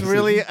No bad was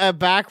really decisions. a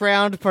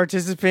background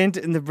participant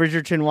in the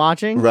Bridgerton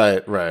watching.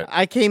 Right.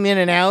 I came in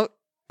and out.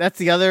 That's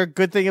the other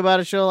good thing about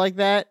a show like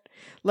that.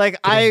 Like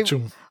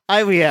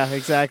yeah,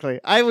 exactly.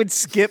 I would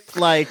skip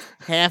like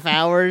half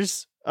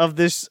hours of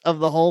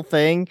the whole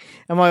thing,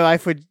 and my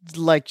wife would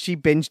she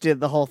binged it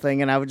the whole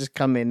thing, and I would just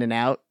come in and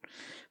out.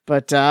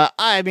 But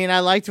I mean, I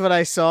liked what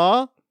I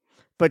saw,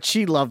 but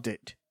she loved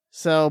it.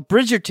 So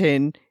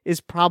Bridgerton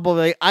is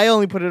probably, I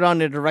only put it on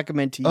there to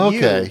recommend to you.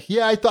 Okay.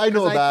 Yeah, I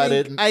know about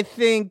it. I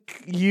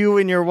think you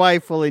and your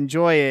wife will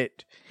enjoy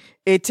it.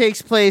 It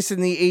takes place in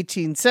the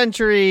 18th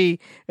century.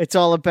 It's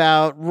all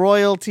about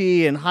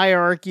royalty and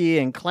hierarchy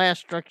and class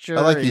structure.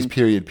 I like these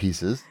period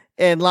pieces.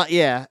 And lots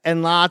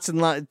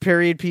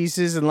period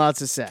pieces and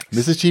lots of sex.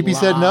 Mrs. Cheapy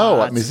said no.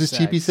 Lots of Mrs.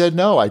 Cheapy sex. said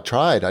no. I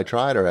tried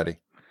already.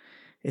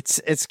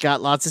 It's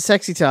got lots of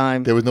sexy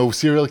time. There was no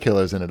serial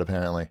killers in it,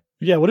 apparently.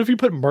 Yeah, what if you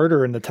put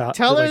murder in the top?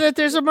 Tell her that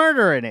there's a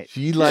murder in it.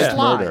 She likes Just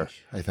lie. murder,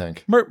 I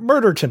think.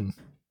 Murderton.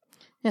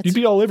 It's You'd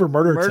be all over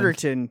Murderton.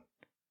 Murderton.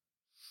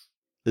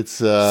 It's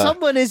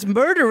Someone is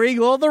murdering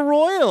all the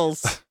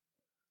royals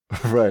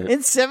right. in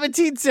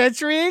 17th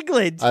century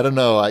England. I don't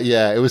know.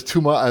 Yeah, it was too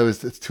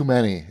much. It's too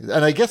many.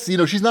 And I guess,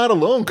 she's not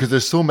alone because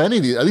there's so many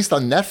of these, at least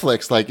on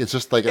Netflix, like it's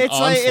just like an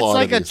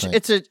onslaught of these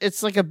things.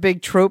 It's like a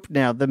big trope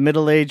now, the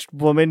middle-aged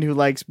woman who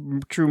likes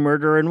true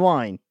murder and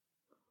wine.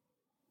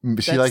 She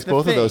That's likes the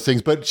both thing. of those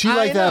things, but she I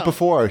liked that know.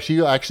 before.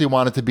 She actually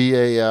wanted to be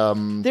a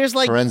There's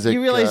like forensic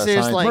you realize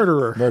there's science like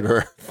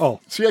Murderer. Oh,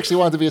 She actually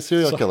wanted to be a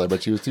serial killer,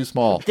 but she was too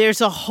small. there's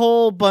a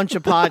whole bunch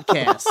of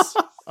podcasts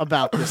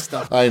about this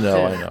stuff. I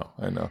know.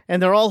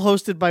 And they're all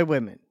hosted by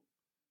women.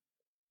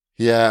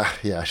 Yeah.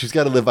 She's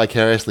got to live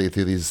vicariously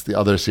through the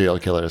other serial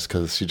killers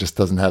because she just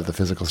doesn't have the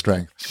physical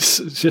strength.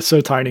 it's just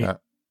so tiny. Yeah.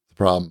 The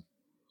problem.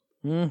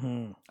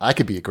 Mm-hmm. I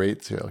could be a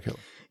great serial killer.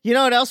 You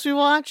know what else we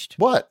watched?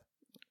 What?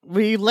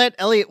 We let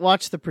Elliot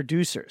watch The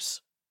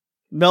Producers.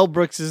 Mel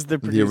Brooks is the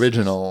producer. The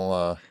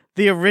original.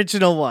 The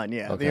original one,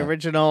 yeah. Okay. The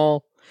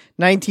original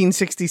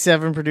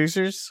 1967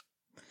 Producers.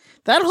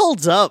 That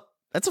holds up.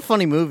 That's a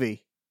funny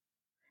movie.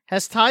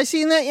 Has Ty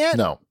seen that yet?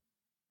 No.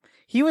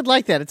 He would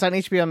like that. It's on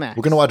HBO Max.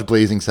 We're going to watch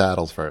Blazing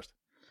Saddles first.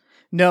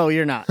 No,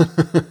 you're not.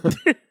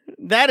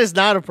 That is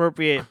not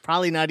appropriate.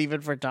 Probably not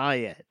even for Ty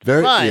yet.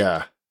 Very, But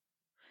yeah.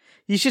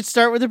 you should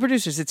start with The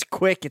Producers. It's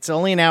quick. It's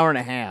only an hour and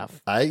a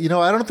half. I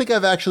don't think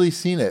I've actually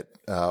seen it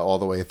all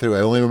the way through. I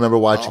only remember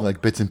watching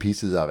like bits and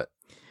pieces of it.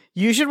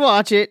 You should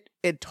watch it.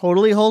 It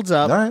totally holds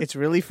up. All right. It's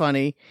really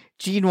funny.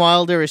 Gene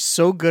Wilder is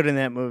so good in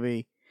that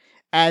movie,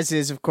 as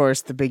is, of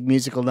course, the big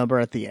musical number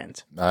at the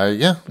end.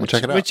 Yeah, we'll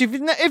check it out. Which,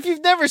 if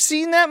you've never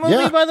seen that movie,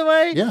 Yeah. by the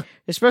way, Yeah.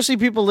 especially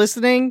people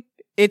listening,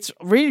 it's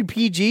rated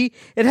PG.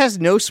 It has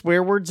no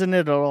swear words in it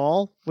at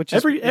all. Which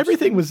is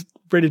Everything was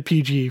rated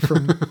PG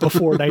from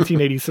before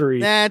 1983.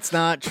 That's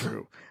not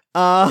true.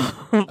 I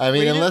mean,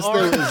 rated unless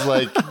R-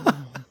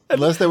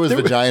 there was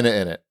vagina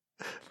in it.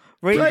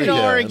 rated Pubic R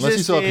hair. existed. Unless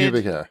you saw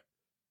pubic hair.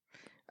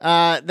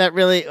 That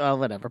really,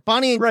 whatever.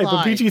 Bonnie and Right,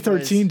 Clyde but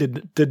PG-13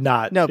 was- did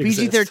not. No,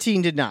 exist.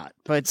 PG-13 did not.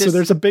 But this, So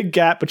there's a big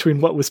gap between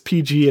what was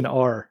PG and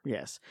R.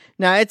 yes.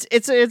 Now it's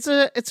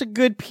a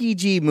good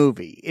PG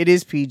movie. It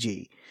is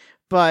PG,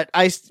 but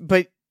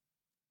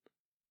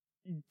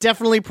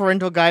definitely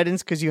parental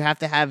guidance because you have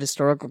to have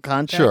historical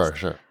context.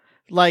 Sure.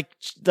 Like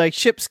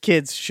Ship's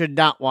kids should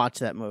not watch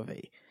that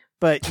movie,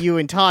 but you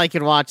and Ty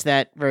can watch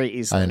that very I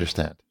easily.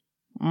 understand.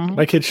 Mhm.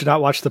 My kids should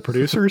not watch The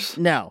Producers.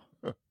 No,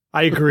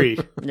 I agree.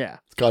 yeah,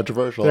 It's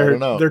controversial. I don't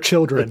know. They're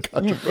children.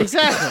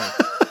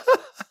 exactly.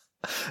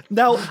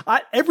 Now,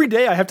 every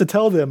day I have to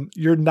tell them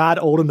you're not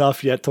old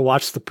enough yet to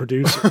watch The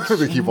Producers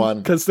We keep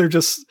on. because they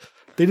just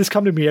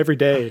come to me every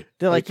day.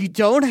 They're like, you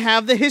don't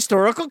have the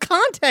historical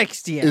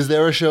context yet. Is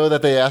there a show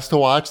that they asked to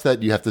watch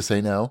that you have to say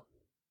no?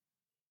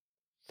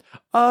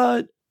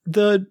 I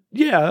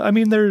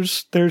mean,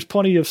 there's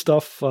plenty of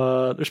stuff.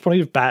 There's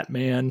plenty of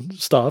Batman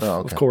stuff, Oh,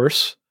 okay. of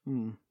course.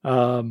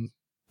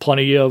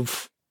 Plenty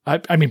of,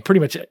 I mean, pretty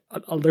much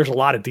there's a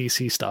lot of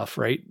DC stuff,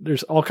 right?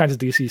 There's all kinds of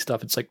DC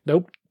stuff. It's like,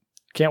 nope,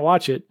 can't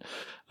watch it.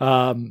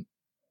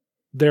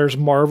 There's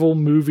Marvel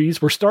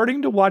movies. We're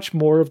starting to watch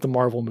more of the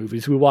Marvel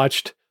movies. We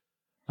watched,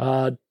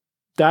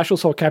 Dashel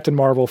saw Captain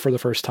Marvel for the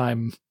first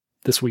time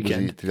this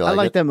weekend. Did you I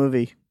like it? that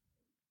movie.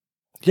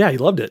 Yeah, he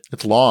loved it.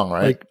 It's long,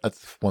 right? Like-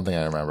 That's one thing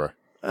I remember.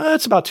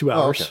 It's about 2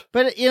 hours. okay.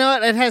 But you know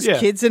what? It has Yeah.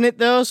 kids in it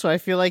though, so I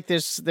feel like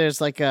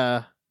there's like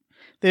a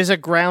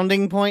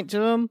grounding point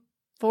to him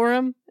for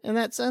him in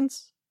that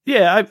sense.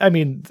 Yeah, I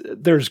mean,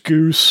 there's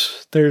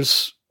Goose.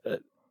 There's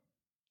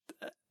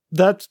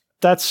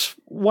that's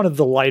one of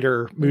the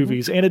lighter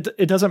movies, and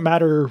it doesn't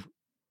matter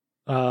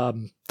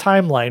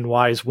timeline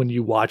wise when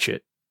you watch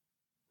it,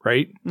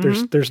 right?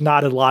 There's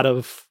not a lot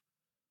of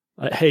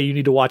hey, you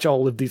need to watch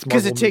all of these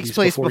Because Marvel it takes movies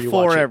place you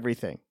before watch it.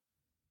 everything.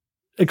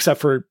 Except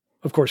for,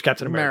 of course,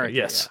 Captain America.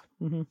 Yes.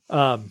 Yeah.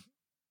 Mm-hmm.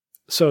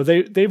 So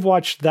they've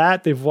watched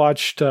that. They've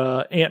watched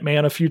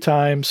Ant-Man a few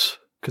times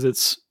because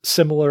it's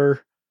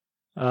similar.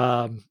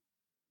 So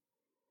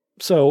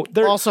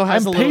there Also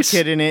has a little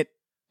kid in it.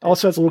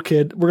 Also has a little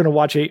kid. We're gonna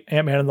watch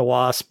Ant-Man and the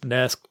Wasp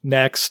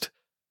next.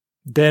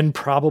 Then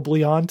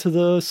probably on to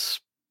the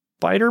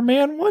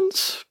Spider-Man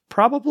ones,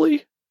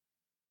 probably.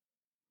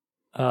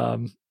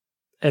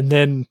 And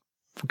then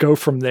go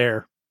from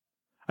there.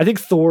 I think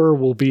Thor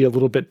will be a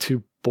little bit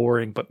too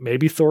boring, but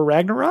maybe Thor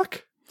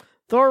Ragnarok?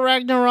 Thor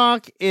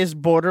Ragnarok is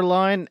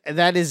borderline.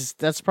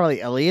 That's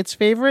probably Elliot's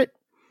favorite,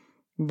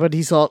 but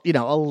he's a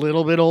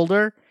little bit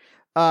older.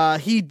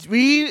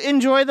 We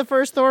enjoy the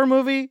first Thor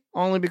movie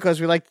only because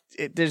we like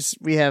it.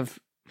 We have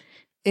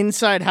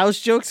inside house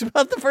jokes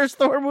about the first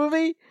Thor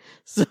movie,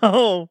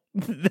 so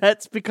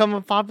that's become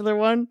a popular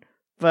one.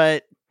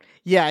 But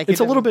yeah, it's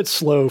a little bit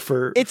slow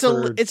for. It's a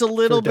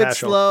little bit Dashel.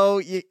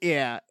 slow.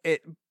 Yeah,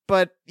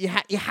 but you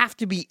have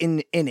to be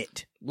in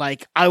it.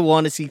 Like, I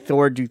want to see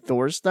Thor do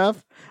Thor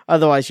stuff.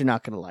 Otherwise, you're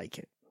not going to like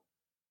it.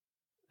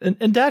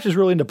 And Dash is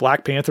really into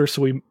Black Panther,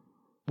 so we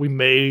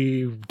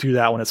may do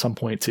that one at some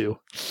point too.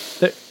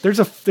 There's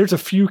a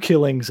few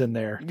killings in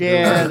there.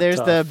 Yeah, there's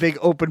tough. the big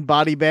open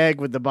body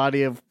bag with the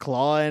body of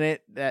Claw in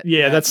it.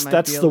 That's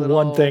the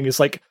one thing. Is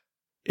like,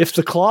 if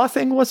the Claw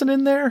thing wasn't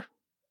in there,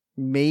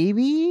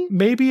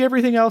 maybe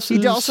everything else.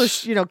 He also,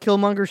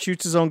 Killmonger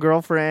shoots his own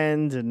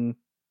girlfriend, and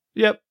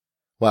yep.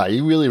 Wow,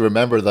 you really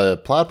remember the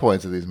plot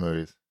points of these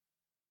movies.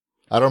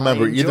 I don't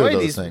remember either of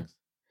those things.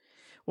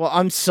 Well,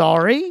 I'm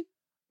sorry.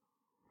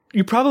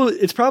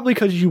 It's probably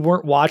because you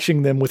weren't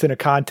watching them within a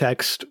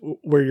context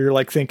where you're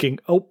like thinking,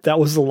 oh, that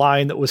was the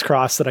line that was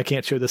crossed that I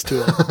can't show this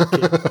to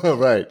a kid.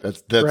 Right.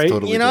 That's Right?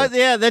 totally What? good.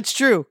 Yeah, that's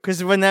true.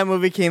 Because when that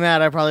movie came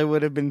out, I probably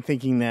would have been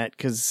thinking that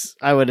because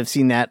I would have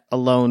seen that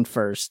alone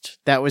first.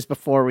 That was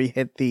before we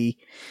hit the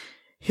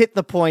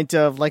point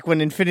of like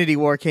when Infinity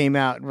War came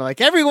out, and we're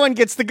like, everyone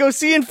gets to go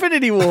see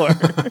Infinity War.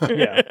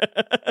 Yeah.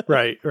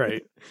 Right.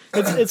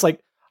 It's like,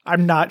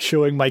 I'm not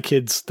showing my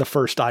kids the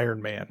first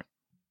Iron Man.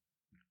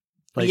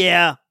 Like,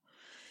 yeah.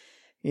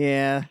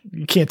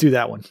 You can't do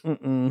that one.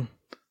 Mm-mm.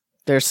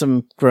 There's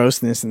some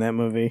grossness in that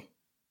movie.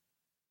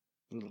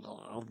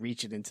 I'll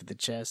reach it into the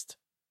chest.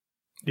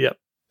 Yep.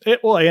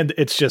 And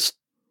it's just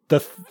the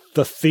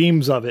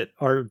themes of it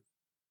are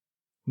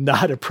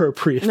not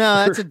appropriate.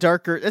 No, that's a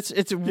darker.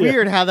 It's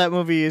weird how that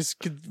movie is.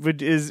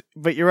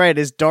 But you're right.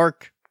 Is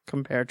dark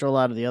compared to a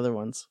lot of the other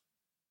ones.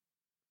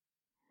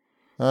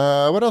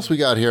 What else we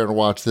got here in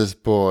Watch This,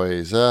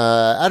 boys?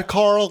 At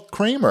Carl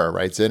Kramer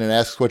writes in and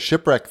asks what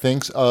Shipwreck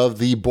thinks of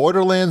the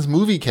Borderlands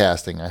movie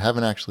casting. I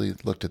haven't actually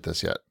looked at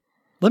this yet.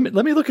 Let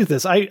me look at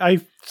this. I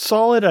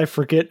saw it. I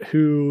forget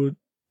who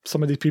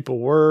some of these people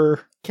were.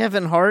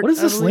 Kevin Hart. What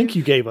is this link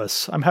you gave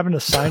us? I'm having to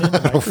sign in to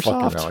I don't fucking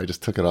Microsoft. know. I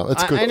just took it off.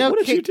 It's good. I know.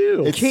 What did you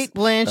do? Kate I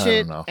don't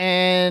Blanchett know.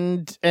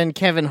 and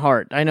Kevin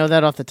Hart. I know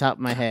that off the top of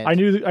my head. I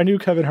knew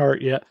Kevin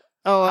Hart. Yeah.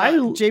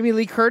 Oh, Jamie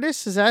Lee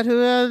Curtis? Is that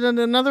who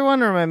another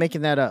one, or am I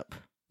making that up?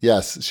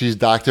 Yes, she's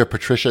Dr.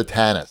 Patricia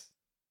Tanis,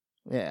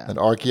 Yeah. an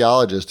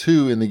archaeologist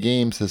who, in the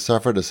games, has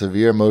suffered a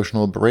severe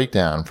emotional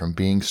breakdown from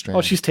being stranded.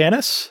 Oh, she's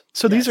Tanis.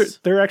 So Yes.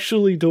 they're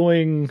actually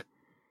doing.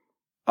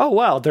 Oh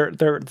wow, they're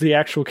the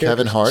actual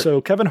characters. Kevin Hart.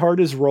 So Kevin Hart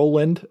is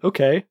Roland.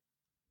 Okay,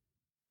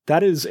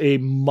 that is a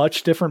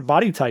much different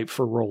body type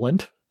for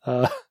Roland.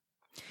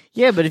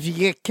 Yeah, but if you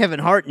get Kevin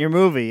Hart in your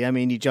movie, I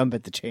mean, you jump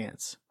at the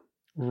chance.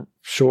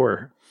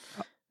 Sure.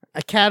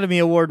 Academy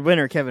Award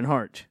winner Kevin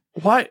Hart.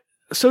 Why?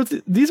 So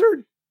these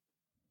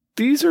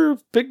are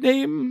big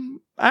name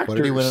actors. What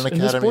did he win an in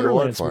this Academy Award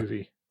Borderlands for?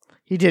 movie?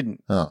 He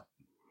didn't. Oh.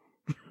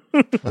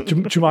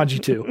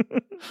 Jumanji 2.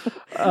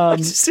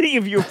 Just seeing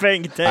if you were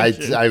paying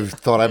attention. I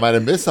thought I might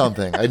have missed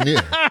something. I knew.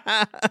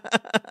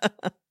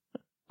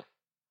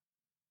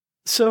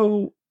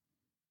 So,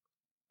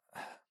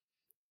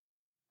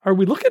 are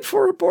we looking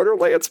for a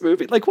Borderlands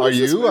movie? Like, what Are is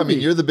this you? I movie?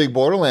 mean, you're the big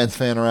Borderlands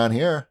fan around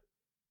here.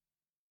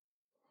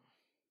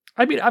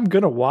 I mean, I'm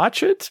gonna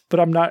watch it, but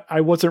I'm not.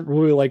 I wasn't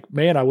really like,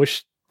 man, I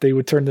wish they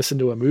would turn this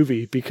into a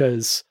movie,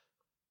 because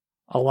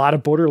a lot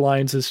of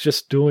Borderlands is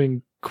just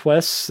doing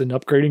quests and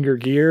upgrading your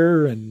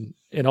gear and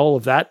and all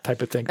of that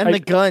type of thing. And the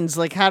guns,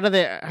 like how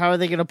are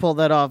they going to pull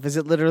that off? Is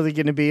it literally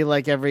going to be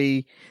like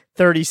every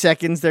 30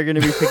 seconds they're going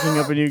to be picking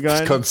up a new gun?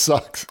 This gun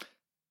sucks.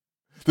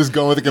 This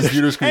gun with a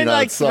computer screen and on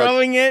like it sucks.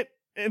 throwing it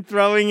and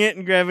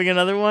grabbing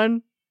another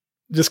one.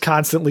 Just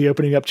constantly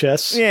opening up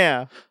chests.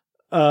 Yeah.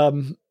 I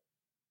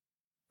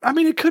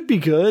mean, it could be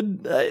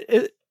good.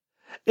 It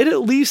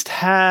at least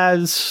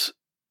has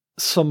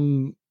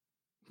some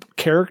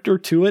character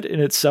to it in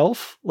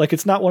itself. Like,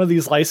 it's not one of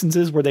these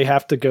licenses where they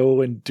have to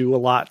go and do a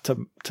lot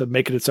to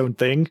make it its own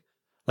thing.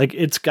 Like,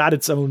 it's got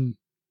its own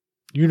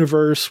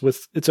universe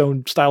with its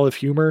own style of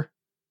humor.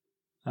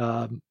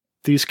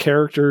 These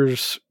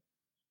characters,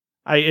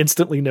 I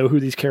instantly know who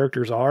these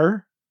characters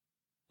are.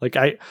 Like,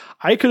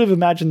 I could have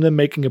imagined them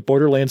making a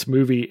Borderlands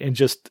movie and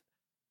just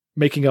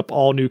making up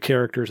all new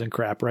characters and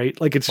crap, right?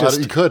 Like, it's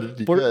just you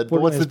could. But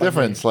what's the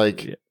difference?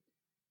 Like,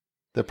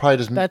 they're probably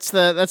just that's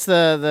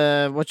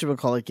the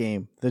whatchamacallit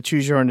game, the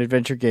choose your own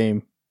adventure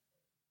game.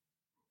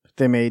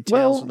 They made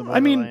Tales from the Borderland.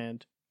 I mean,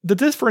 the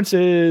difference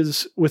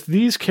is with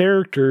these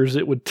characters,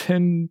 it would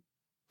tend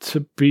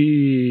to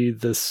be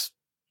this.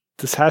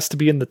 This has to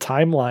be in the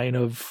timeline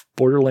of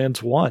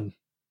Borderlands 1,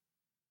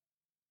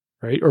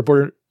 right?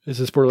 Or is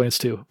this Borderlands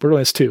 2?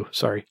 Borderlands 2.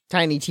 Sorry,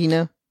 Tiny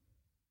Tina.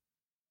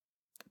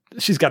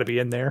 She's got to be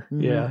in there.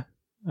 Mm-hmm. Yeah,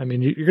 I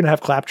mean, you're gonna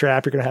have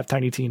Claptrap. You're gonna have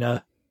Tiny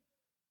Tina.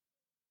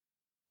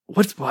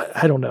 What?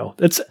 I don't know.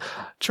 It's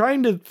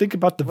trying to think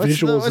about the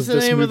visuals. What's of the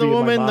this name of the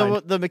movie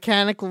woman? The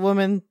mechanical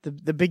woman,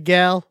 the big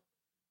gal.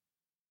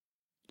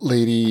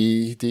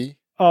 Lady D.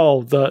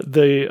 Oh,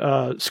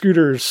 the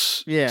Scooter's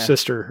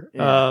sister.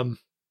 Yeah.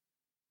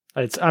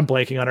 I'm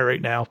blanking on it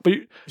right now. But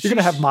you're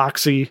gonna have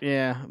Moxie.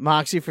 Yeah,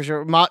 Moxie for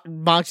sure.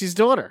 Moxie's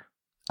daughter.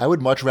 I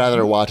would much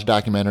rather watch a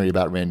documentary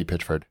about Randy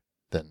Pitchford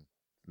than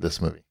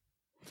this movie.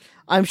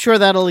 I'm sure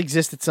that'll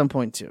exist at some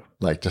point too.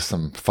 Like just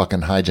some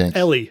fucking hijinks.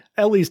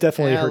 Ellie's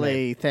definitely her name.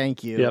 Ellie,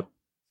 thank you. Yep.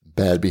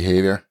 Bad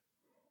behavior.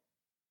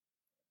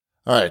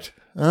 All right.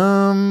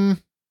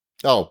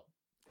 Oh,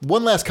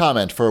 one last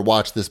comment for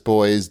Watch This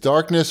Boys.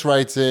 Darkness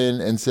writes in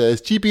and says,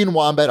 Cheapy and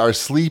Wombat are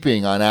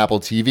sleeping on Apple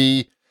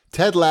TV.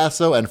 Ted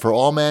Lasso and For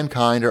All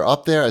Mankind are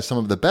up there as some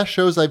of the best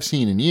shows I've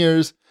seen in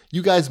years.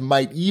 You guys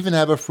might even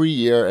have a free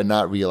year and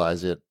not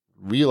realize it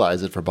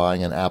for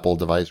buying an Apple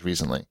device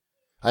recently.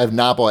 I have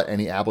not bought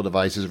any Apple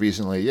devices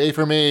recently. Yay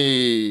for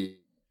me.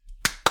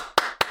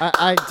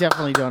 I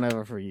definitely don't have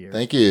a free year.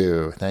 Thank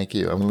you.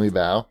 I'm going to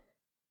bow.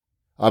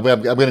 I'm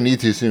going to need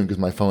to soon because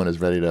my phone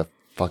is ready to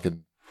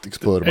fucking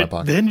explode in my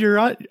pocket. Then you're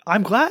on.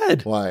 I'm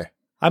glad. Why?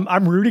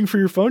 I'm rooting for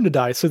your phone to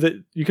die so that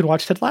you can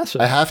watch Ted Lasso.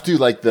 I have to,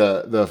 like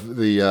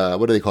the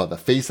what do they call it? The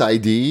Face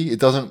ID. It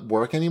doesn't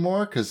work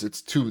anymore because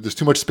there's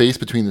too much space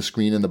between the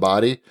screen and the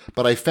body.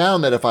 But I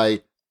found that if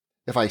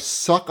I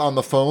suck on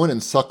the phone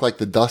and suck like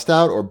the dust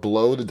out or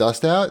blow the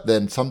dust out,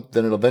 then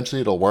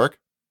it'll work.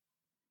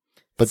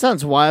 But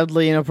sounds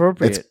wildly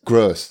inappropriate. It's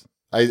gross.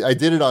 I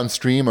did it on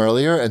stream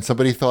earlier and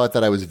somebody thought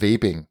that I was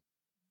vaping.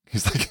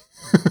 He's like,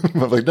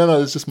 I'm like,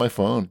 no, it's just my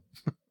phone.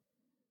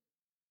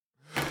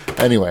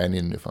 Anyway, I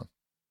need a new phone.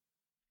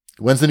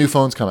 When's the new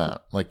phones come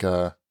out? Like,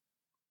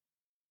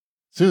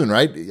 soon,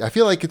 right? I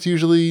feel like it's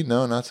usually,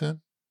 no, not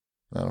soon.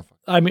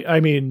 I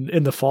mean,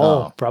 in the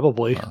fall,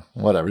 probably.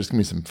 Whatever. Just give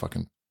me some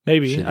fucking.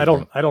 Maybe. I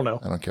don't know.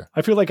 I don't care.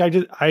 I feel like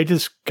I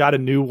just got a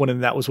new one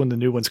and that was when the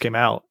new ones came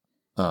out.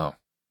 Oh,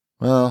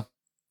 well,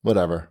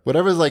 whatever.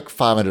 Whatever's like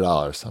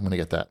 $500. I'm going to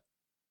get that.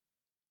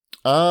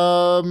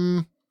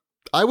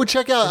 I would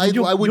check out.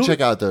 I would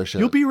check out those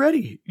shows. You'll be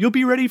ready. You'll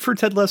be ready for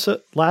Ted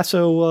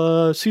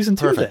Lasso season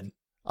 2. Perfect. Then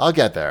I'll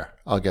get there.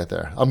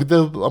 I'm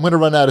going to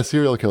run out of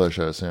serial killer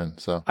shows soon.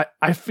 So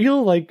I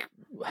feel like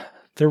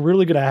they're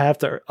really going to have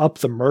to up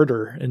the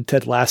murder in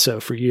Ted Lasso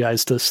for you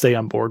guys to stay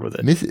on board with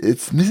it.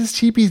 It's Mrs.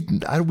 Cheapy.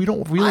 We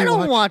don't really. I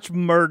don't watch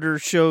murder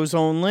shows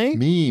only.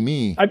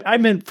 Me. I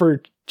meant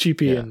for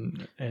Cheapy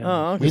and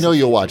okay. We know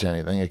you'll watch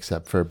anything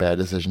except for bad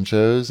decision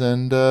shows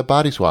and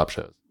body swap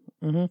shows.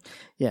 Mm-hmm.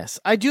 Yes,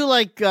 I do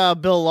like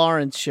Bill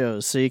Lawrence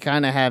shows, so you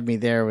kind of have me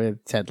there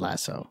with Ted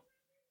Lasso.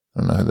 I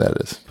don't know who that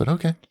is, but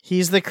okay.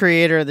 He's the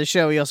creator of the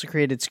show. He also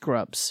created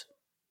Scrubs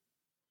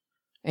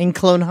and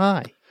Clone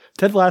High.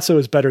 Ted Lasso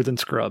is better than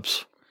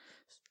Scrubs,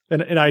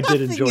 and I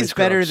did enjoy Scrubs. It's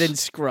better than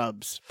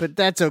Scrubs, but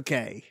that's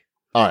okay.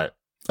 All right,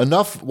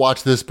 enough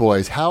Watch This,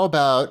 boys. How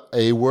about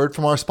a word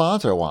from our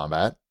sponsor,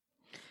 Wombat?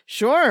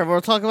 Sure, we'll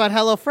talk about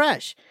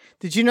HelloFresh.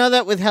 Did you know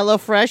that with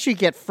HelloFresh, you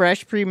get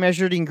fresh,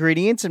 pre-measured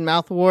ingredients and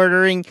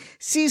mouth-watering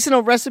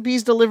seasonal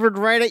recipes delivered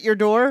right at your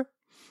door?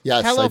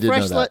 Yes, I did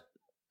know that.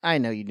 I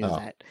know you knew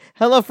that.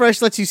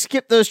 HelloFresh lets you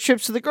skip those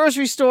trips to the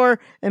grocery store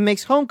and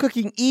makes home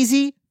cooking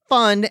easy,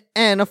 fun,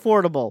 and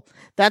affordable.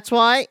 That's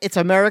why it's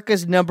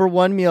America's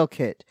 #1 meal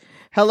kit.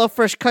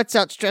 HelloFresh cuts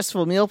out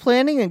stressful meal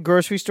planning and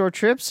grocery store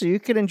trips so you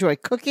can enjoy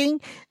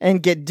cooking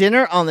and get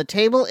dinner on the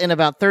table in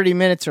about 30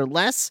 minutes or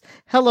less.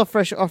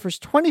 HelloFresh offers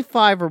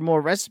 25 or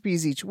more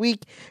recipes each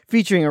week,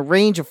 featuring a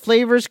range of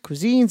flavors,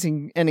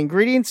 cuisines, and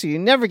ingredients so you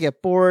never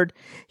get bored.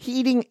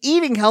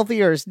 Eating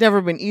healthier has never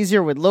been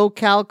easier with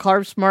low-cal,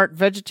 carb-smart,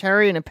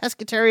 vegetarian, and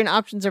pescatarian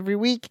options every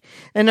week.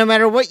 And no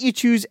matter what you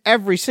choose,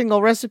 every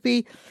single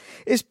recipe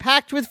is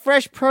packed with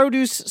fresh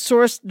produce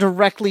sourced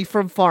directly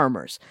from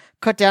farmers.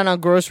 Cut down on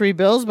grocery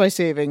bills by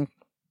saving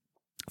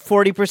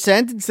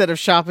 40% instead of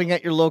shopping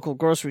at your local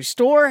grocery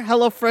store.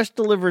 HelloFresh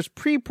delivers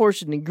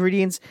pre-portioned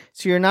ingredients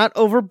so you're not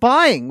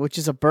overbuying, which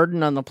is a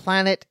burden on the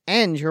planet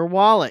and your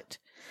wallet.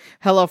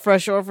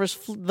 HelloFresh offers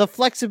the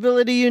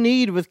flexibility you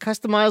need with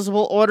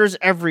customizable orders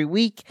every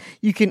week.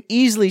 You can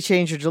easily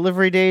change your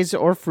delivery days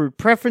or food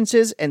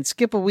preferences and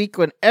skip a week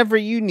whenever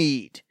you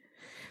need.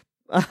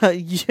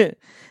 Yeah.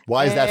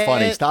 Why is that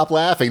funny? Stop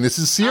laughing. This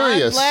is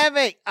serious. I'm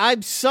laughing.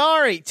 I'm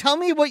sorry. Tell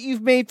me what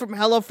you've made from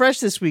HelloFresh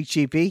this week,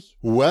 Cheapy.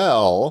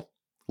 Well,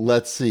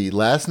 let's see.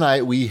 Last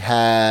night we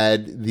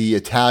had the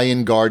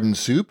Italian garden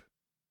soup,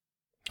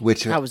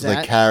 which was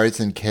like carrots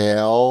and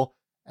kale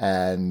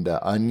and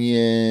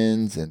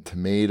onions and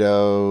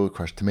tomato.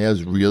 Crushed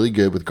tomatoes, really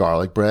good with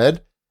garlic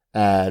bread.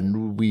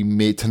 And we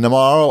made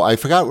tomorrow. I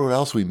forgot what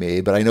else we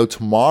made, but I know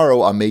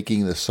tomorrow I'm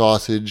making the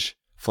sausage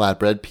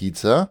flatbread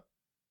pizza.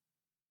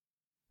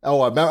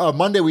 Oh, on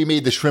Monday we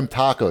made the shrimp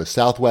tacos,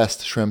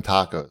 Southwest shrimp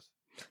tacos.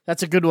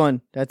 That's a good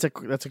one. That's a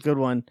good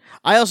one.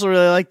 I also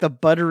really like the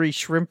buttery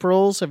shrimp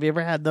rolls. Have you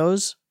ever had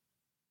those?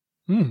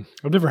 I've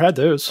never had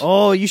those.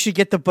 Oh, you should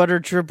get the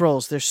buttered shrimp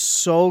rolls. They're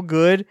so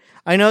good.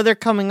 I know they're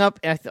coming up.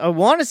 I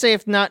want to say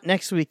if not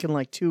next week, in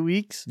like 2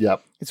 weeks.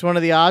 Yep. It's one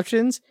of the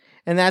options.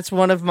 And that's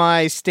one of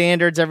my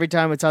standards. Every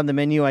time it's on the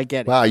menu, I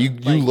get it. Wow, you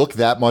look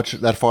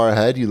that far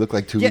ahead? You look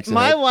like 2 weeks ahead?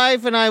 My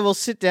wife and I will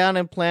sit down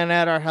and plan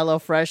out our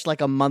HelloFresh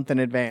like a month in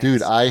advance.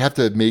 Dude, I have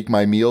to make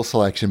my meal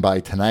selection by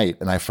tonight,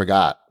 and I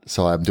forgot.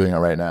 So I'm doing it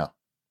right now.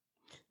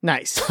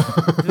 Nice.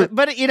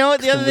 But you know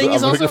what? The other thing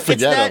is also...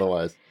 forget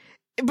otherwise.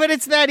 But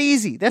it's that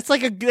easy. That's a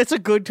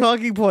good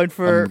talking point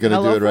for I'm gonna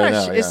do it right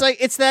now. Yeah.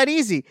 It's that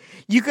easy.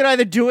 You could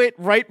either do it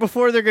right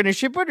before they're going to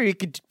ship it, or you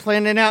could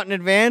plan it out in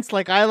advance,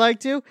 like I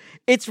like to.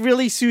 It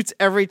really suits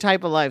every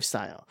type of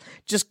lifestyle.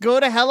 Just go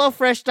to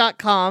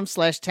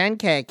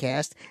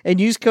hellofresh.com/10cadcast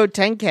and use code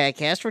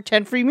 10cadcast for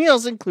 10 free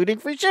meals, including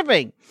free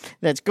shipping.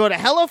 That's go to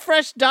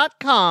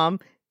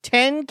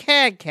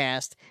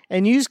hellofresh.com/10cadcast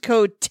and use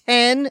code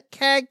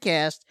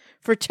 10cadcast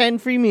for 10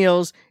 free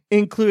meals,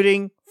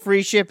 including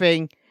free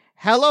shipping.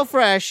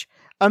 HelloFresh,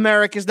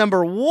 America's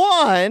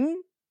 #1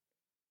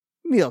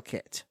 meal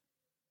kit.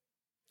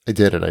 I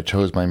did it. I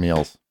chose my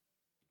meals.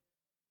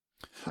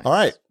 Nice. All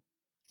right.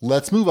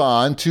 Let's move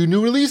on to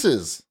new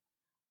releases.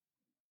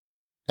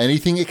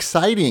 Anything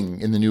exciting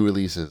in the new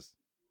releases?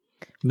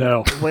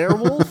 No.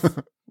 Werewolf?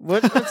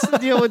 What's the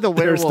deal with the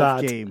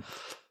werewolf game?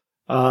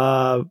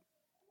 I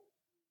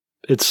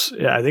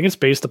think it's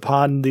based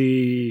upon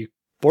the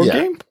board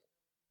game.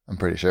 I'm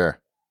pretty sure.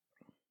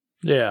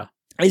 Yeah.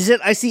 Is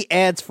it? I see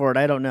ads for it.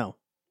 I don't know.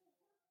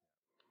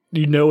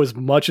 You know as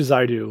much as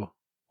I do,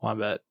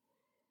 Wombat.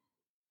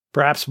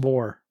 Perhaps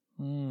more.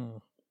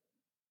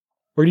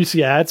 Where do you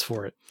see ads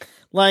for it?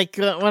 Like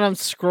when I'm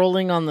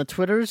scrolling on the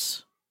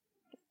Twitters.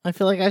 I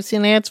feel like I've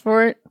seen ads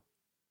for it.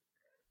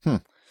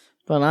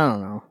 But I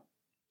don't know.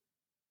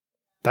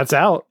 That's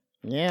out.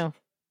 Yeah.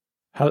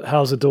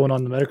 How's it doing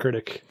on the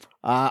Metacritic?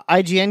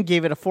 IGN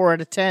gave it a 4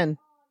 out of 10.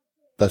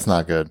 That's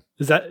not good.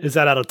 Is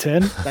that out of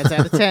 10? That's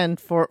out of 10.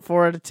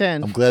 4 out of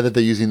 10. I'm glad that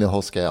they're using the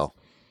whole scale.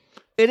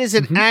 It is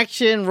an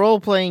action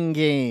role-playing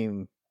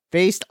game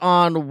based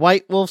on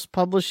White Wolf's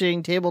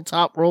publishing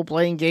tabletop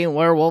role-playing game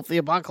Werewolf the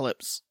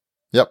Apocalypse.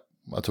 Yep,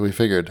 that's what we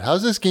figured.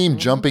 How's this game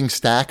Jumping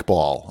Stack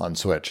Ball on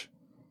Switch?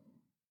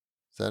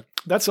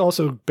 That's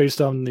also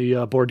based on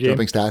the board game.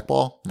 Jumping Stack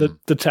Ball?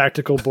 The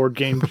tactical board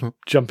game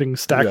Jumping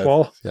Stack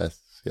Ball. Yes.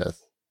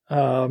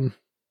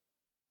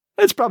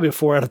 It's probably a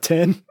 4 out of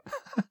 10.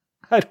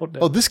 I don't know.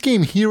 Oh, this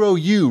game, Hero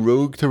U,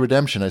 Rogue to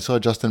Redemption. I saw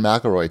Justin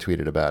McElroy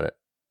tweeted about it.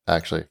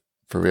 Actually,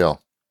 for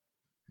real.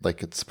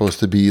 Like, it's supposed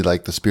to be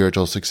like the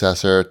spiritual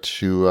successor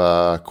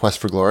to Quest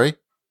for Glory.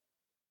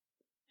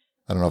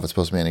 I don't know if it's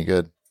supposed to be any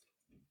good.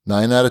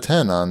 9 out of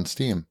 10 on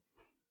Steam.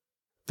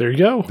 There you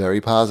go. Very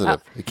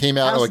positive. It came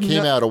out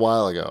a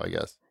while ago, I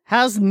guess.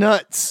 How's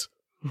Nuts?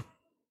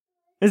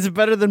 Is it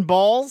better than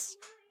Balls?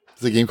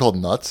 Is the game called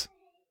Nuts?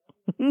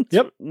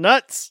 Yep.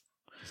 Nuts.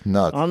 It's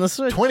Nuts. On the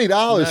Switch.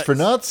 $20 for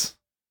Nuts?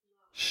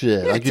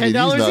 Shit, yeah, I give you these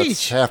nuts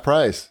each. half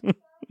price. All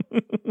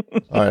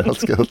right,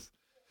 let's go.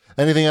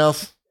 Anything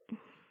else?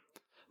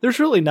 There's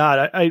really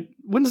not.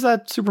 When does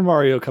that Super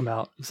Mario come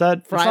out? Is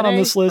that Friday? It's not on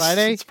this list?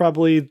 Friday? It's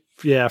probably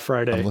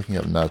Friday. I'm looking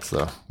up Nuts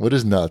though. What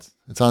is Nuts?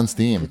 It's on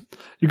Steam.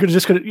 You're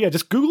just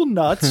Google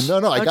Nuts. No,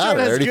 I got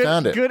it. I already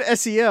found it. Good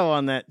SEO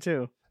on that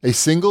too. A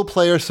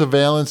single-player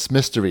surveillance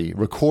mystery.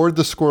 Record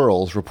the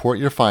squirrels, report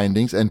your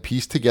findings, and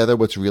piece together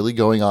what's really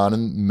going on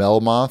in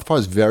Melmoth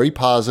Forest. Very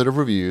positive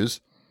reviews.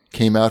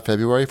 came out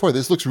February 4th.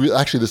 This looks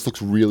this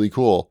looks really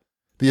cool.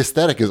 The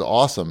aesthetic is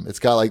awesome. It's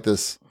got like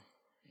this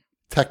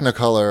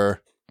Technicolor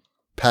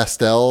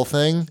pastel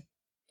thing.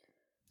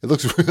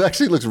 It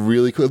actually looks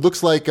really cool. It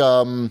looks like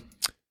Obra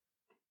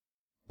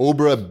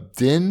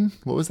Dinn.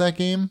 What was that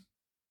game?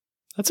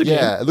 That's a game.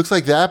 Yeah, it looks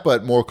like that,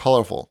 but more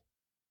colorful.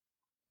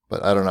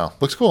 But I don't know.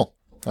 Looks cool.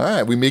 All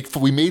right, we made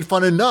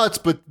fun of nuts,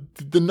 but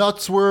the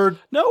nuts were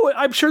No,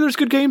 I'm sure there's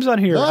good games on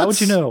here. Nuts. How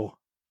would you know?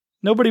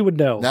 Nobody would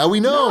know. now we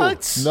know.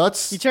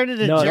 Nuts. You turned it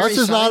into Nuts. Jerry Nuts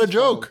is not a Seinfeld.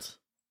 joke.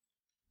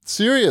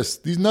 Serious.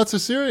 These nuts are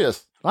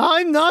serious.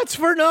 I'm nuts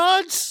for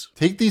nuts.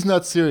 Take these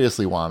nuts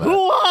seriously, Wombat. Who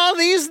are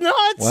these nuts?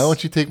 Why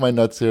don't you take my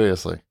nuts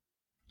seriously?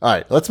 All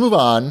right, let's move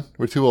on.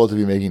 We're too old to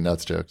be making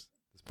nuts jokes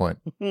at this point.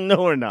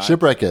 No, we're not.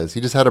 Shipwreck is.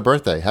 He just had a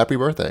birthday. Happy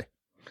birthday.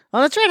 Oh,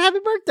 that's right. Happy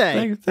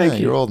birthday. Thank Yeah,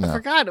 you. You're old I now.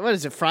 forgot. What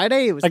is it?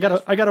 Friday? It was I got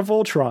a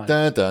Voltron.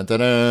 Dun, dun, dun,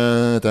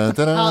 dun, dun,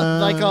 dun,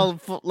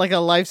 dun. like a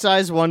life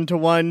size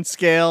 1-to-1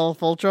 scale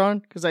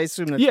Voltron. Because I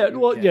assume that's Yeah, what you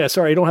well, get. yeah.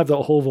 Sorry, I don't have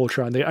the whole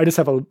Voltron. I just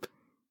have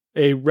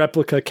a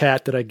replica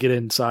cat that I get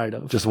inside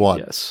of. Just one.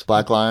 Yes,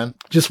 Black Lion.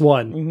 just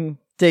one. Mhm.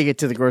 Take it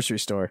to the grocery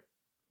store.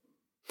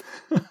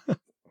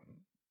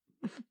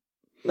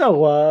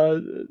 No,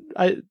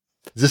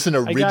 Is this an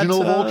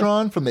original got,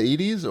 Voltron from the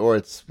 80s, or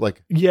it's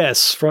like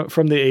yes, from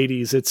the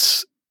 80s.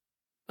 It's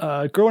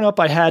growing up.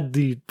 I had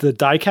the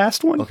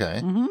diecast one.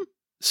 okay? Mm-hmm.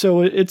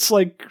 So it's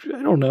like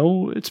I don't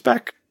know. It's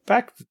back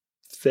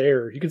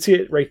there. You can see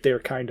it right there,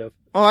 kind of.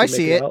 Oh, I Make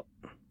see it. out.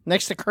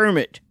 Next to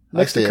Kermit.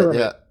 Next I to see it, Kermit.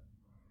 yeah.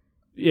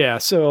 Yeah.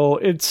 So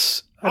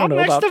it's I don't know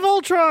next about. to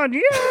Voltron.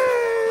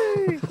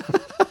 Yay!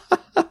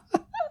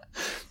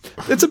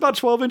 It's about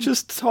 12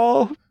 inches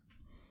tall.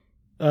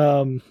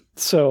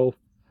 So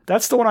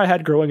that's the one I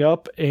had growing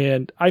up,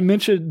 and I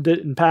mentioned it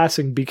in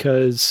passing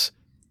because,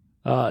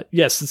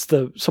 yes, it's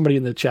somebody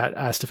in the chat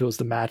asked if it was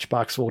the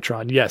Matchbox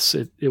Voltron. Yes,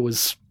 it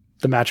was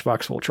the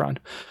Matchbox Voltron.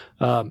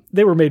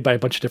 They were made by a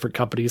bunch of different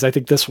companies. I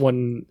think this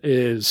one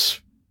is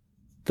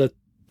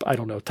I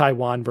don't know,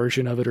 Taiwan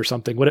version of it or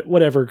something.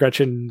 Whatever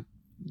Gretchen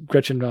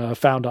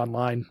found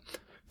online,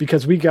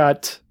 because we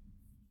got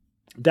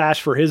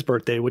Dash for his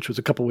birthday, which was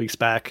a couple weeks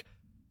back.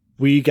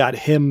 We got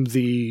him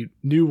the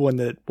new one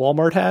that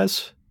Walmart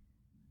has,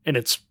 and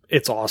it's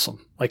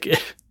awesome. Like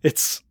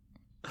it's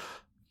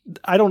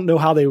I don't know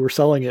how they were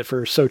selling it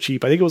for so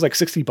cheap. I think it was like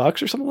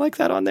 $60 or something like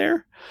that on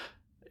there.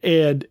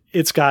 And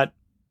it's got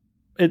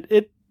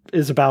it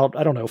is about,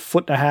 I don't know,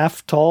 1.5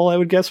 feet tall, I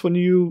would guess, when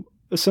you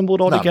assemble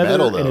it all Not together.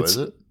 metal And though, it's is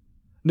it?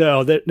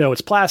 no,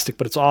 it's plastic,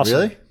 but it's awesome.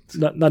 Really?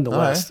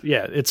 Nonetheless,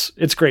 yeah, it's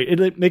great.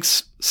 It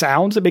makes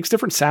sounds. It makes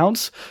different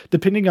sounds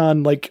depending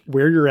on like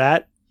where you're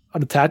at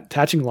on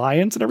attaching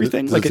lions and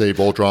everything. Does Like it say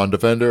Voltron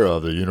Defender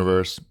of the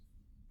Universe?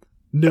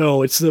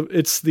 no, it's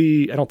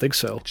the. I don't think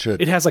so. It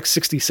should. It has like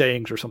 60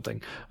 sayings or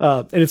something,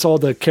 and it's all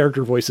the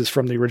character voices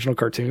from the original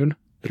cartoon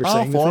that are Oh,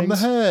 saying form the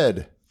things.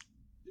 head.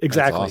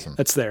 Exactly, That's awesome.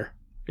 that's there.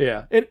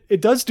 Yeah, it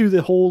does do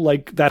the whole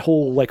that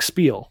whole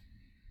spiel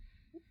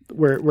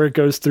where it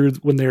goes through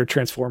when they're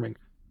transforming.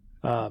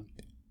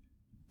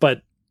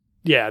 But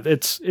yeah,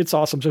 it's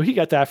awesome. So he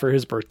got that for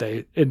his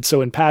birthday. And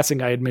so in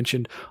passing, I had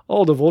mentioned, the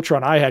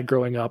Voltron I had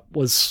growing up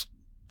was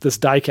this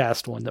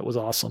diecast one that was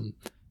awesome.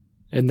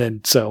 And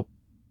then so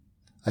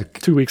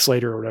 2 weeks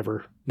later or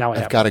whatever, now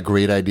I've got a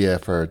great idea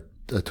for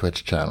a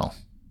Twitch channel.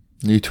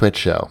 New Twitch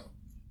show.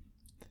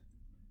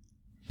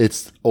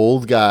 It's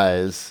old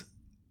guys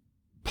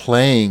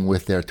playing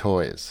with their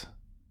toys.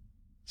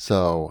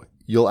 So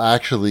you'll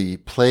actually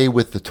play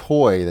with the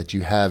toy that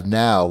you have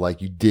now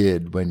like you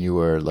did when you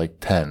were like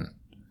 10.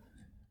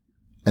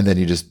 And then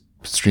you just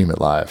stream it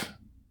live.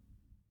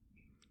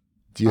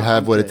 Do you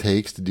have what it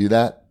takes to do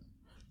that?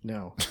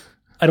 No.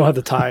 I don't have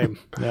the time.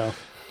 No.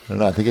 I don't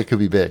know. I think it could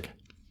be big.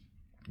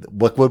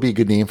 What would be a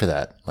good name for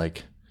that?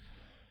 Like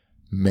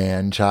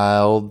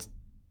man-child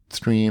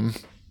stream?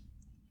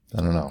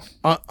 I don't know.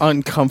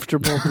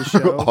 Uncomfortable to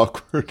show.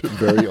 Awkward.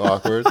 Very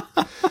awkward.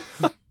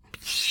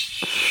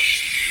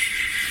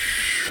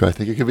 I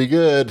think it could be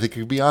good. I think it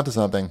could be onto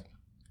something.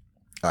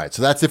 All right.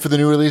 So that's it for the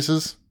new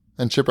releases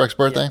and Shipwreck's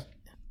birthday.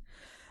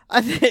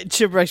 I think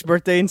Shipwreck's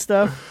birthday and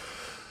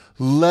stuff.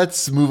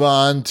 Let's move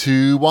on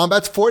to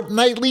Wombat's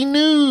Fortnightly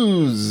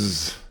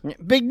News.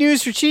 Big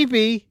news for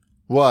Cheapy.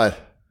 What?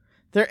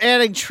 They're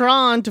adding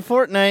Tron to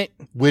Fortnite.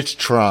 Which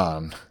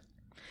Tron?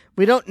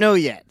 We don't know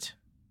yet.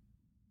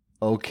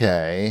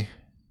 Okay.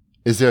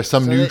 Is there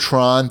some new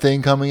Tron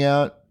thing coming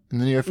out in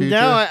the near future?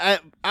 No,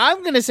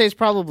 I'm going to say it's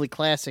probably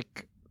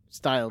classic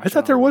style. I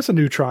thought there was a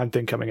new Tron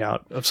thing coming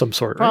out of some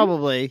sort. Right?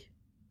 Probably.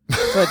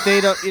 But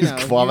they don't,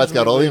 Wombat's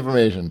got all the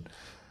information.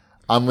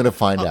 I'm going to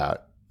find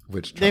out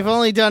which Tron. They've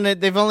only done it.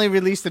 They've only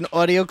released an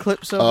audio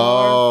clip so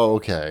far. Oh,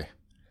 okay.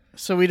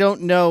 So we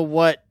don't know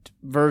what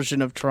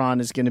version of Tron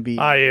is going to be.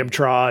 I am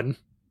Tron.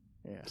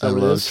 Yeah. I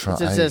love Tron.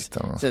 It says, I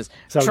don't know. it says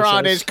that what it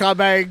Tron says? is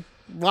coming.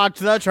 Watch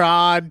the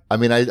Tron. I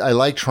mean, I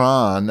like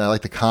Tron. I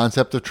like the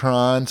concept of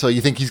Tron. So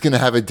you think he's going to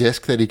have a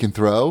disc that he can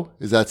throw?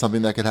 Is that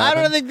something that could happen?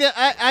 I don't think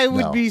that I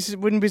would No.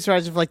 wouldn't be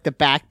surprised if like the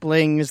back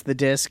bling is the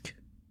disc.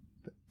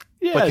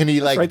 Yeah, But can he,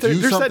 that's like, right. do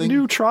There's something? that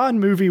new Tron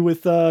movie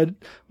with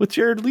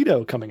Jared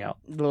Leto coming out.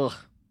 Ugh.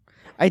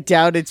 I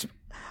doubt it's.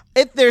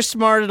 If they're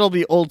smart, it'll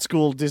be old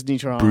school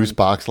Disneytron. Bruce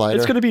Boxleiter.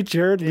 It's going to be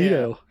Jared Yeah.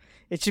 Leto.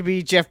 It should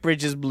be Jeff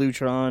Bridges' Blue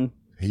Tron.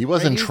 He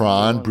wasn't He's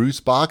Tron. the- Bruce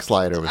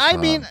Boxleiter was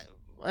Tron.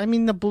 I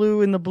mean the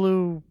blue and the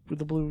blue with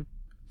the blue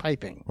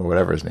piping. Or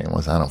whatever his name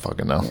was. I don't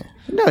fucking know.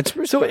 No, it's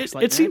Bruce. So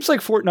it seems like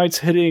Fortnite's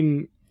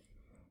hitting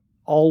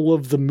all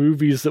of the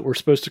movies that were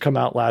supposed to come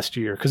out last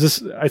year,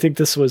 because I think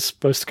this was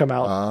supposed to come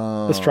out.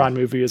 Oh. This Tron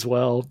movie as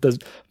well.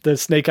 The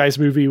Snake Eyes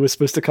movie was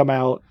supposed to come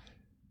out.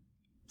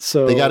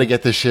 So They got to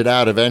get this shit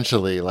out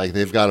eventually. Like,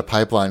 they've got a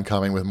pipeline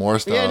coming with more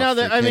stuff. Yeah, no,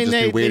 they I can't mean, just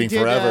they be waiting did,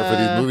 forever for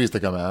these movies to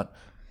come out.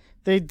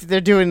 They're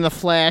doing the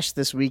Flash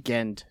this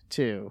weekend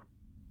too.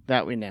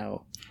 That we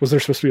know. Was there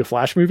supposed to be a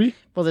Flash movie?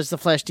 Well, there's the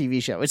Flash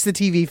TV show. It's the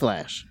TV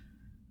Flash.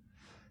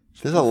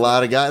 There's a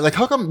lot of guys. Like,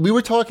 how come we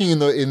were talking in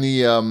the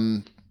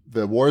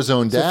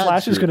Warzone So Dads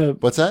Flash is group. gonna-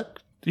 What's that?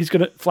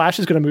 Flash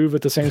is gonna move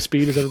at the same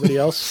speed as everybody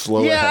else.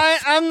 Slow Yeah,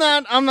 ass.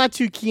 I'm not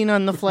too keen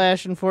on the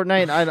Flash in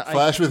Fortnite.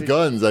 Flash with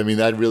guns. I mean,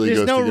 that really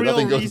There's goes no together. real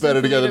Nothing goes reason better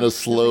for me together than to a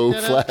slow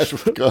pick that up. Flash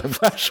with guns.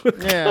 Flash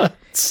with Yeah.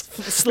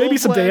 guns. Maybe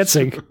some Flash.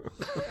 dancing.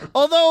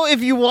 Although,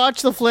 if you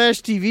watch the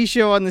Flash TV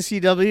show on the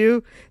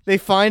CW, they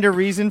find a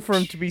reason for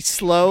him to be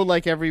slow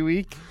like every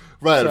week.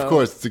 Right, of So-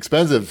 course. It's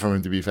expensive for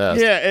him to be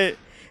fast. Yeah,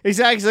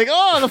 exactly. It's like,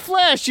 oh, the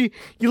Flash, you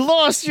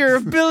lost your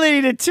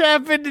ability to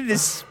tap into the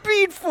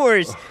Speed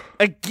Force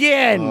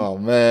again. Oh,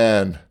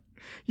 man.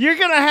 You're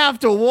gonna have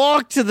to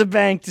walk to the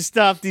bank to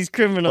stop these Oh,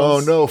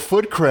 criminals. no.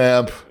 Foot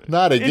cramp.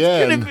 Not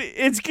again.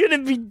 It's gonna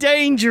be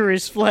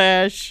dangerous,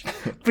 Flash,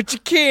 but you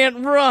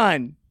can't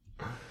run,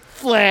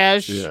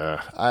 Flash.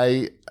 Yeah.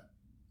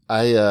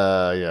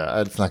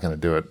 Yeah, it's not going to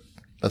do it.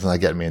 That's not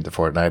getting me into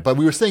Fortnite. But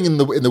we were saying in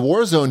the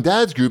Warzone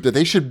Dads group that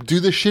they should do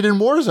this shit in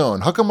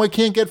Warzone. How come I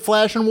can't get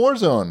Flash in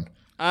Warzone?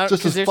 Just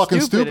 'Cause as they're fucking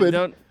and stupid.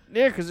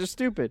 Yeah, because they're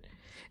stupid.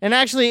 And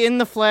actually, in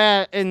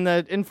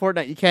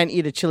Fortnite, you can't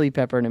eat a chili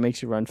pepper, and it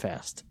makes you run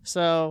fast.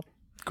 So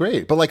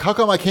Great. But, like, how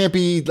come I can't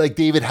be like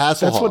David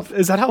Hasselhoff?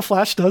 Is that how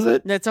Flash does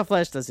it? that's how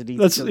Flash does it. He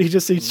He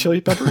just eats chili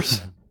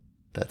peppers.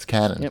 That's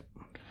canon. Yep.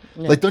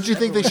 Like, don't you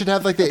think they should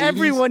have like the 80s?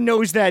 Everyone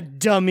knows that,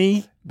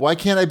 dummy. Why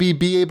can't I be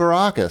B.A.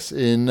 Baracus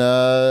in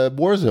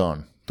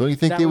Warzone? Don't you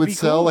think That they would would be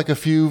sell cool. like a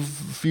few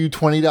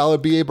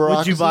 $20 B.A. Baracus?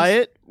 Would you buy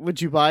it?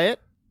 Would you buy it?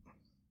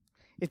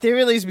 If they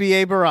release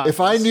B.A. Baracus. If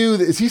I knew,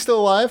 is he still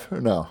alive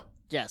or no?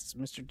 Yes,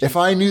 Mr. If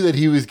I knew that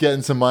he was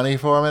getting some money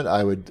from it,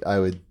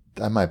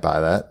 I might buy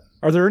that.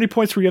 Are there any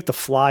points where you have to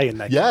fly in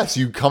that? Yes,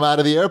 you come out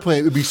of the airplane.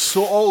 It would be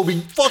it'd be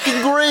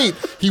fucking great.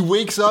 He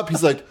wakes up,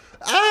 he's like,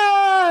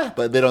 ah!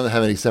 But they don't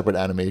have any separate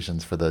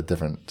animations for the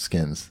different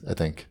skins, I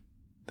think.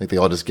 They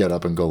all just get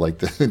up and go like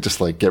this, just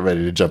like get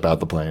ready to jump out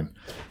the plane,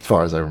 as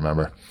far as I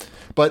remember.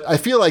 But I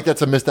feel like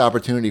that's a missed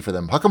opportunity for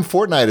them. How come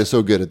Fortnite is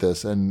so good at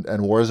this and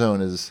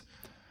Warzone is...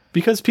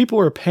 Because people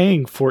are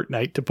paying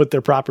Fortnite to put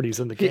their properties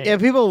in the game. Yeah,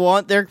 people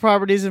want their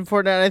properties in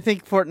Fortnite. I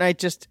think Fortnite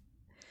just.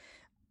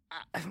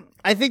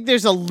 I think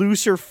there's a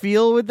looser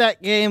feel with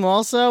that game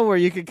also, where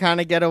you could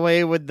kind of get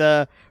away with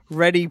the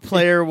Ready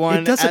Player One.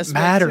 It doesn't aspect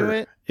matter. to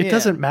it. It Yeah.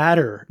 doesn't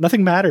matter.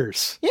 Nothing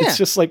matters. Yeah. It's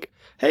just like,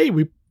 hey,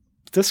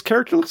 this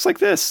character looks like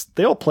this.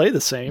 They all play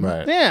the same.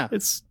 Right. Yeah.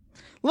 It's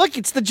Look,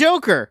 it's the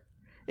Joker.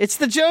 It's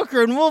the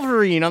Joker and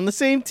Wolverine on the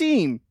same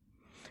team,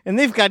 and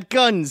they've got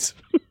guns.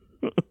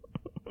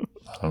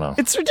 I don't know.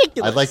 It's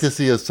ridiculous. I'd like to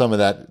see some of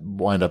that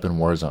wind up in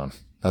Warzone.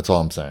 That's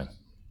all I'm saying.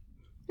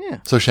 Yeah.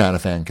 So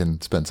Shanafan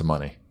can spend some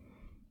money.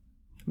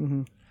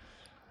 Mm-hmm.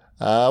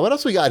 What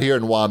else we got here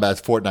in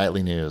Wombat's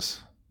Fortnightly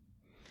news?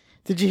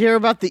 Did you hear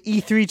about the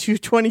E3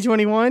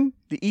 2021?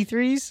 The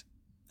E3s?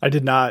 I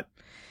did not.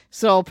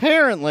 So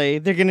apparently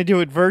they're going to do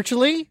it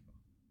virtually.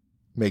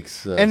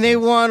 Makes And they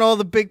sense. want all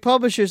the big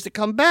publishers to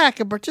come back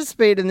and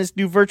participate in this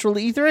new virtual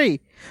E3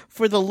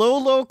 for the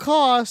low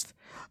cost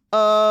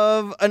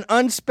of an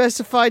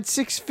unspecified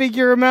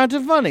 6-figure amount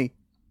of money.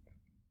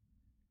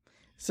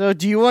 So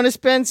do you want to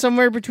spend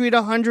somewhere between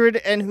 100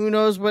 and who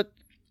knows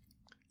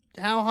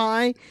how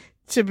high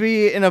to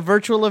be in a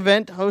virtual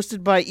event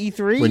hosted by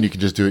E3? when you can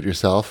just do it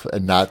yourself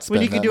and not spend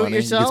When you can that do it money.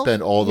 yourself? You can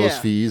spend all those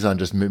Yeah. fees on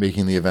just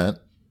making the event.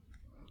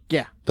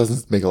 Yeah.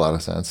 Doesn't make a lot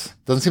of sense.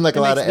 Doesn't seem like It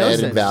a lot of makes no added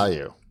sense.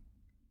 value.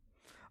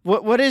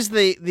 What is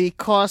the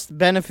cost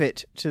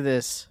benefit to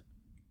this?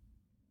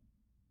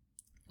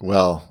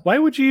 Well, Why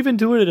would you even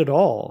do it at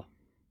all?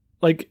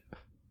 Like,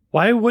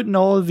 why wouldn't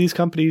all of these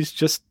companies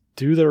just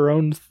do their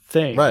own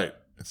thing? right.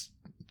 It's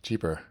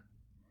cheaper.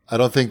 I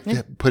don't think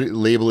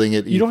labeling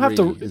it You don't have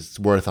E3 to- is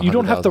worth $100,000. You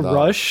don't have to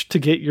rush to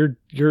get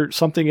your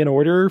something in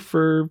order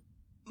for.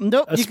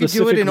 Nope, A you could do it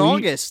specific in week?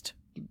 August.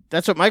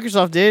 That's what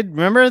Microsoft did.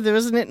 Remember, there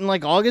wasn't it in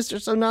like August or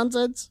some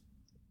nonsense?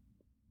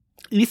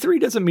 E3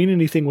 doesn't mean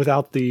anything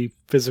without the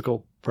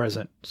physical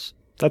presence.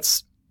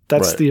 That's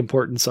Right. the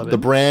importance of it. The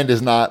brand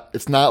is not,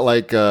 it's not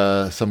like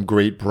some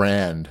great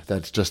brand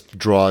that just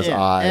draws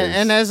eyes.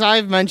 And as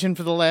I've mentioned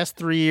for the last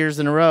 3 years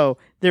in a row,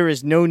 there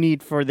is no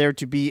need for there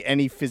to be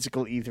any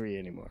physical E3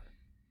 anymore.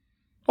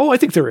 Oh, I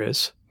think there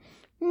is.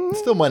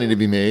 Still money to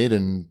be made,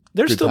 and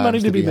there's good still money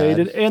times to be made,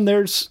 had. and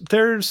there's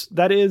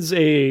that is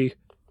a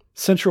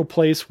central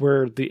place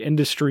where the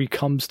industry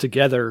comes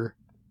together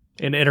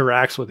and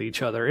interacts with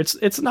each other.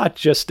 It's not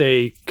just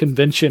a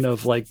convention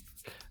of like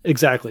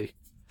exactly.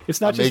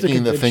 It's not just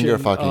making a the finger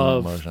convention fucking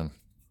of, motion,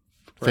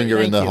 finger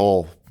in Thank the you.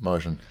 hole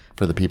motion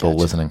for the people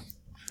listening.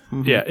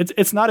 Yeah,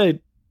 it's not a.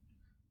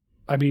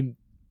 I mean,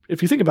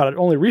 if you think about it,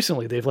 only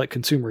recently they've let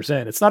consumers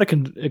in. It's not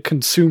a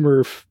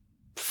consumer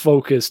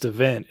focused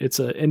event. It's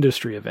an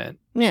industry event.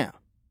 Yeah.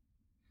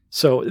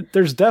 So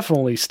there's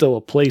definitely still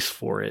a place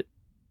for it.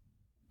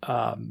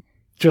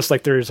 Just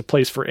like there is a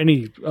place for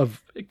any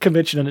of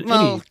convention and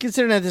Well, any.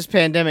 considering that this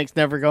pandemic's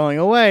never going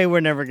away, we're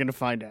never going to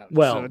find out.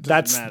 Well, so it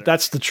doesn't matter.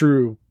 that's the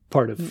true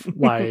part of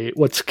why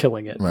what's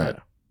killing it. Right.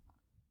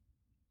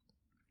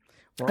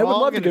 We're I would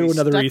all love to gonna go to be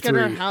another stuck in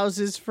our E3.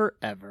 houses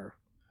forever.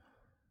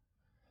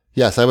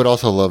 Yes, I would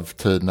also love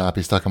to not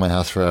be stuck in my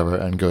house forever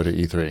and go to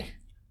E3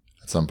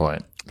 at some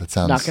point. That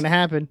sounds Not going to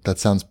happen. That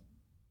sounds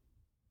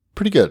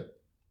pretty good.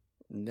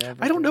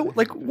 Never I don't know. gonna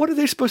Like, happen. what are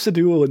they supposed to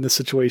do in this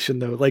situation,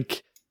 though?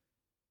 Like,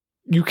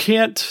 you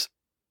can't.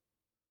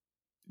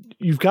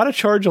 You've got to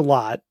charge a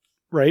lot,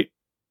 right?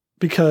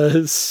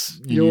 Because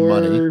You need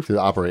money to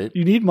operate.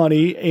 You need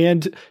money,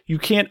 and you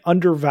can't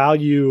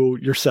undervalue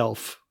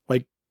yourself,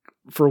 like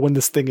for when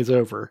this thing is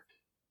over,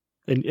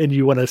 and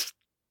you want to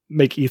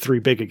make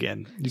E3 big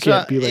again. You So,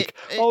 can't be like,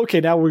 oh, okay,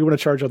 now we want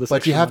to charge all this.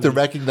 But you extra have to money.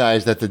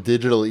 recognize that the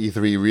digital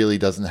E3 really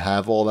doesn't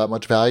have all that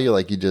much value,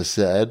 like you just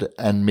said,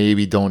 and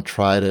maybe don't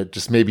try to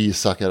just maybe you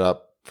suck it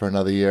up for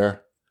another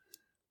year,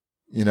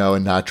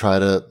 and not try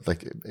to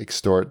like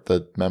extort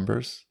the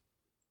members.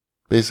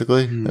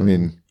 Basically, I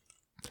mean,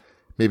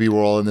 maybe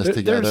we're all in this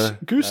together.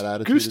 Goose That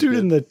attitude Goose is Dude good.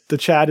 in the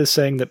chat is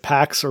saying that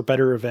PAX are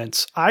better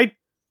events. I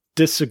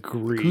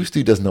disagree. Goose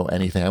Dude doesn't know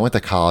anything. I went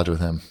to college with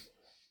him.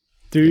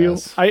 Do you?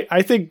 Yes.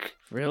 I think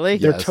Really?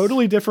 they're Yes.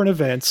 totally different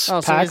events. Oh,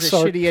 so PAX it's a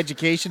are shitty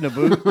education to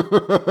boot.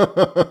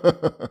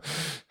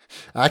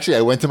 Actually,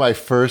 I went to my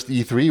first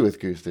E3 with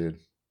Goose Dude,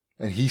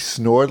 and he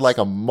snored like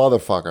a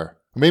motherfucker.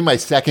 I made my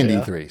second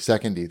Yeah.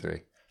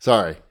 E3.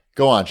 Sorry.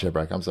 Go on,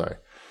 Shipwreck. I'm sorry.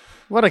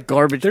 What a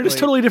garbage. they're just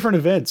plate. totally different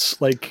events.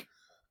 Like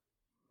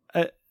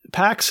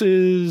PAX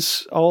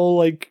is all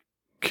like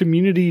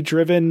community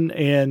driven,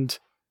 and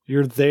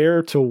you're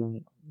there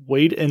to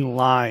wait in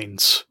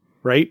lines,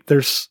 right?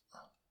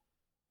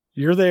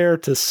 You're there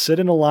to sit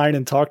in a line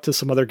and talk to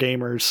some other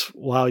gamers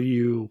while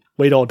you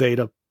wait all day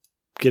to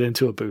get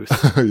into a booth.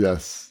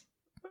 Yes.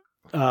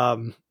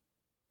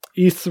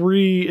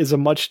 E3 is a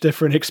much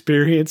different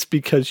experience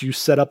because you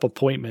set up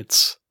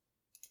appointments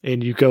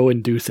and you go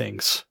and do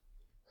things.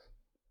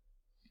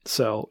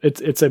 So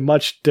it's a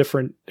much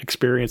different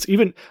experience.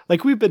 Even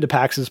like we've been to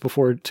PAXs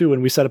before too,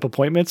 and we set up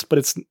appointments, but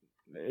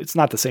it's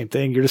not the same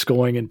thing. You're just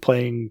going and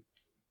playing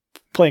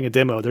a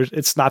demo.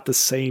 It's not the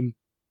same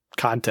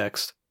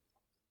context.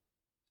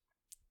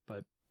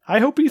 But I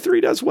hope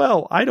E3 does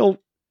well.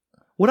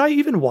 Would I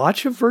even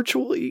watch a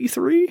virtual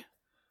E3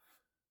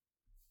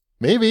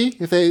 Maybe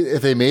if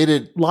they made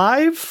it.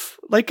 live?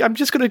 Like I'm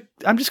just gonna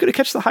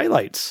catch the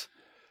highlights.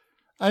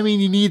 I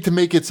mean, you need to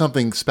make it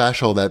something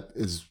special that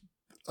is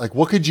like,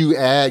 what could you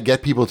add?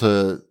 Get people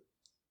to.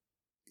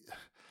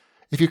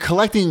 If you're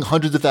collecting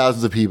hundreds of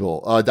thousands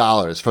of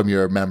dollars from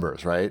your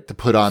members, right, to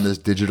put on this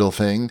digital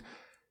thing,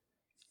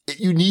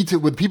 you need to,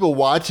 with people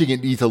watching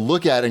it, need to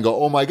look at it and go,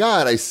 oh my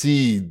God, I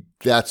see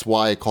that's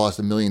why it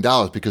cost $1 million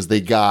because they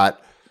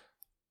got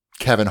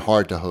Kevin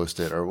Hart to host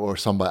it or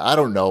somebody. I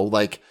don't know.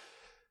 Like,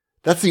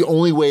 that's the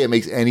only way it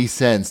makes any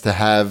sense to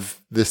have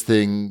this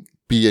thing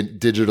be a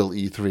digital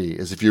E3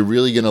 is if you're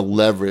really going to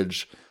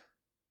leverage,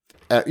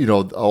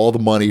 all the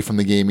money from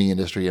the gaming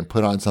industry and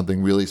put on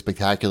something really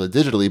spectacular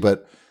digitally.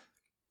 But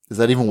is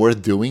that even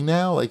worth doing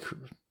now? Like,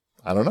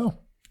 I don't know.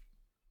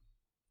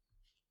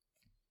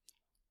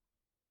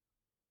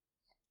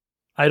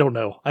 I don't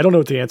know. I don't know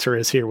what the answer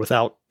is here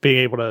without being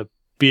able to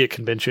be at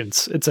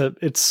conventions.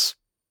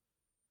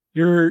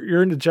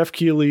 You're into Jeff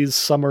Keighley's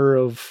summer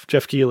of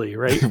Jeff Keighley,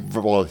 right?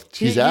 Well,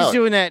 he's out. He's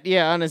doing that,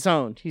 on his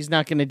own. He's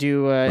not going to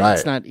do. Right.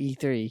 It's not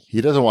E3. He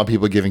doesn't want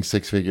people giving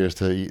six figures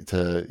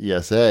to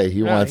ESA.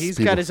 He No, wants. he's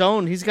people, got his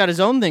own. He's got his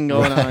own thing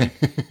going on,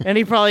 and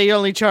he probably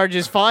only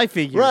charges 5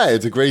 figures. Right.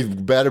 It's a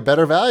great,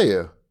 better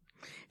value.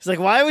 He's like,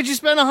 why would you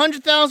spend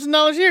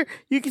 $100,000 here?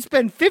 You can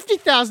spend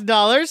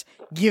 $50,000.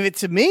 Give it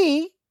to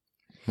me,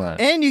 Right.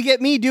 and you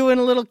get me doing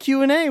a little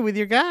Q&A with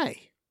your guy.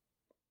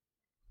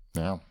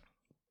 Yeah.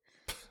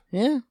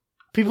 Yeah.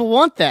 People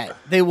want that.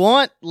 They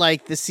want,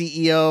 like, the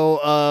CEO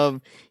of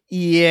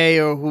EA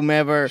or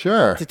whomever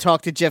Sure. to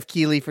talk to Jeff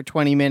Keighley for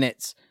 20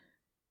 minutes.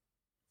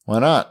 Why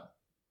not?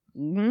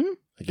 Hmm.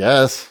 I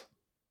guess.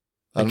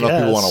 I don't know if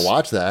people want guess. to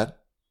watch that.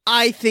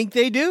 I think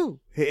they do,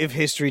 if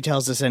history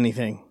tells us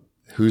anything.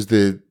 Who's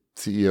the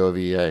CEO of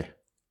EA?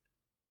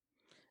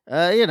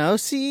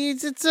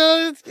 It's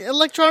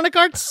Electronic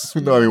Arts.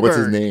 No, I mean, what's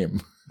his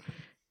name?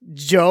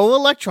 Joe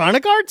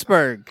Electronic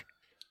Artsberg.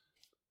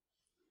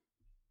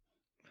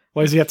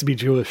 Why does he have to be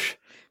Jewish?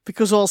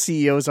 Because all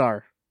CEOs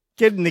are.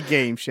 Get in the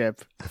game,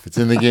 Ship. If it's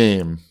in the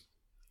game,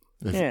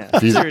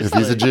 If he's a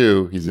seriously.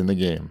 Jew, he's in the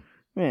game.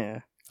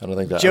 Yeah. I don't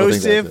think that.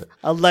 Joseph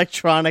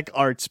Electronic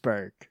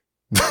Artsberg.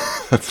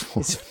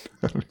 That's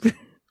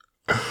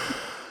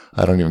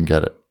I don't even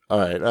get it. All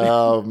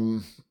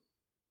right.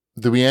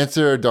 Did we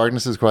answer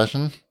Darkness's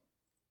question?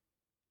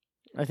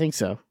 I think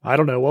so. I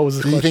don't know. What was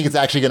the Do you question? think it's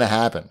actually going to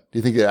happen? Do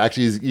you think it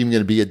actually is even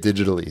going to be a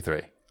digital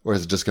E3? Or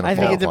is it just going to I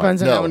fall think it apart?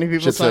 depends on No, how many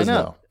people shit sign says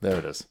up. No. There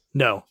it is.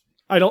 No.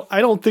 I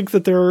don't think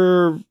that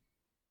they're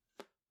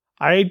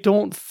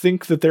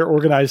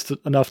organized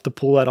enough to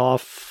pull that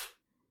off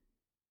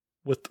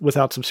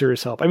without some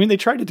serious help. I mean, they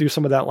tried to do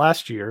some of that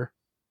last year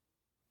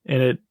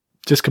and it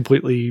just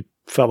completely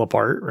fell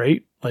apart,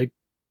 right? Like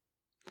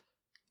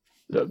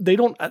they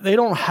don't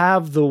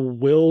have the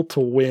will to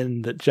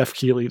win that Jeff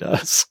Keighley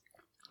does.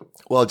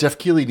 Well, Jeff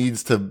Keighley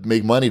needs to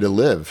make money to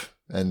live.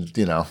 And,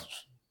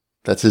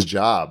 that's his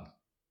job.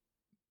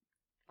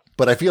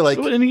 But I feel like...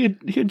 And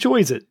he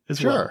enjoys it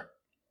as well. Sure.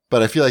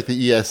 But I feel like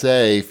the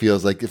ESA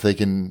feels like if they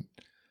can,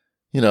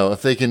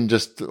 if they can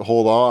just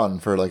hold on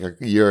for like a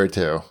year or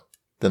two,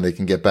 then they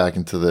can get back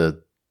into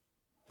the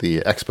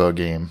Expo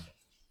game.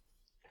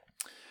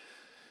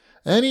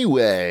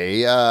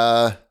 Anyway,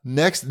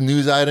 next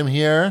news item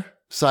here.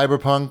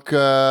 Cyberpunk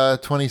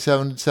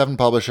 2077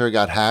 publisher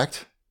got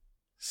hacked.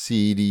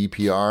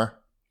 CDPR.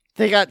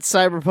 They got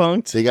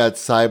cyberpunked. They got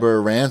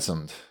cyber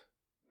ransomed.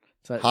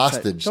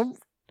 Hostage Don't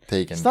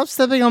taken. stop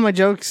stepping on my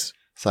jokes.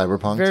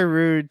 Cyberpunk. Very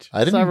rude.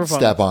 I didn't Cyberpunk.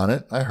 step on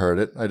it. I heard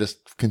it. I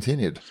just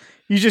continued.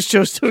 You just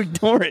chose to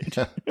ignore it.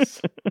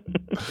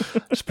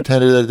 Just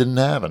pretended that it didn't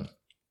happen.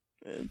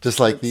 Just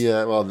like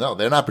no,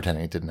 they're not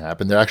pretending it didn't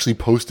happen. They're actually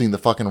posting the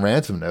fucking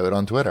ransom note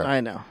on Twitter.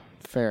 I know.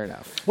 Fair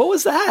enough. What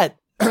was that?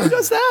 Who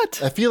does that?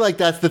 I feel like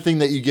that's the thing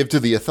that you give to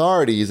the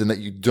authorities and that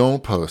you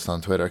don't post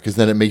on Twitter because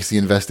then it makes the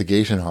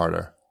investigation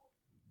harder.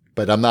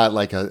 But I'm not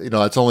like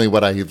it's only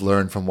what I've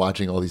learned from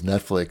watching all these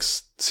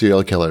Netflix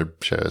serial killer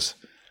shows.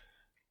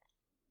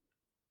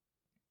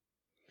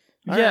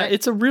 All Yeah, right.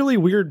 it's a really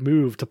weird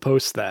move to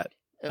post that.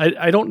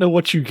 I don't know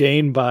what you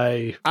gain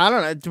by... I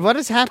don't know. What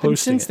has happened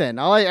Posting since it. then?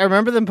 I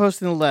remember them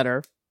posting the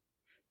letter.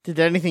 Did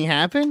anything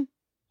happen?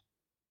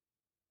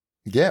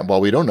 Yeah, well,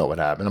 we don't know what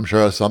happened. I'm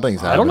sure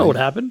something's happening. I don't know what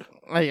happened.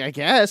 I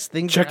guess.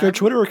 Things Check are their happening.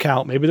 Twitter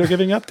account. Maybe they're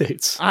giving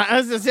updates. I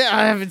was gonna say,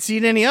 I haven't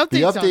seen any updates.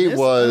 The on update this.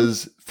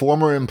 was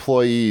former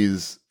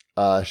employees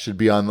should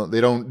be on.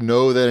 They don't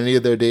know that any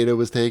of their data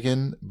was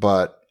taken,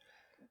 but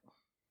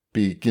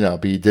be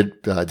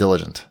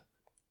diligent.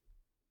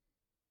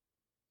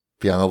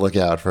 Be on the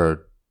lookout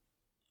for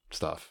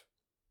stuff.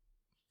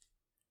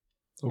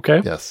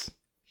 Okay. Yes,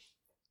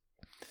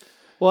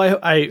 Well, it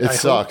I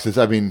sucks.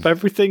 hope It's,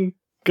 everything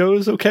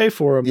goes okay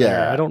for him. Yeah,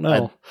 there. I don't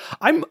know.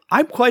 I'm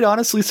quite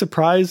honestly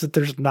surprised that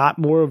there's not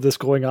more of this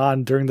going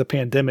on during the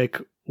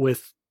pandemic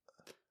with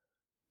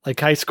like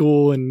high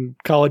school and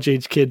college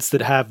age kids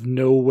that have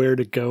nowhere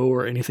to go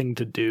or anything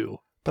to do.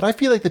 but I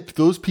feel like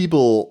those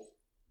people,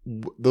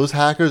 those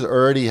hackers,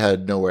 already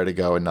had nowhere to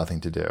go and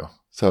nothing to do.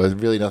 So it's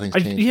really nothing's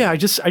changed. I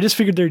just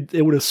figured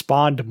it would have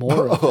spawned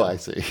more. of Oh, them. I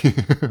see.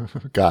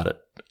 Got it.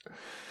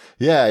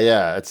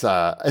 Yeah.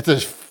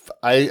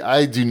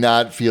 I do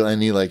not feel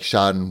any like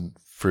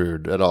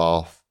schadenfreude at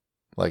all.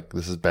 Like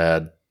this is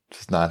bad.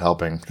 This is not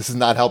helping. This is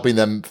not helping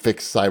them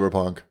fix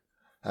Cyberpunk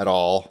at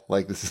all.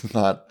 Like this is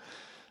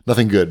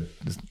nothing good.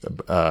 It's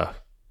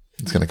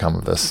going to come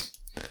of this.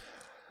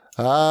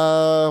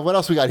 What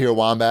else we got here,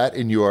 Wombat,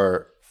 in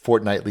your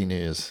fortnightly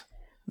news?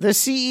 the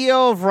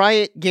CEO of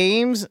Riot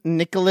Games,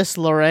 Nicholas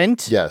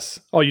Laurent. Yes.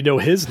 Oh, you know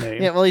his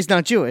name. Yeah, well, he's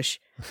not Jewish.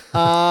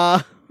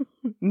 Not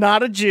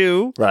a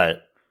Jew. Right.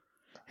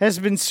 Has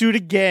been sued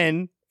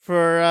again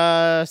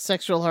for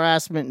sexual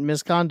harassment and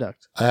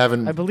misconduct. I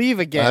believe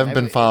again. I haven't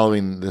been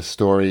following this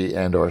story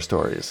and/or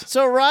stories.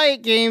 So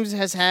Riot Games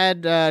has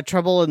had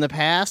trouble in the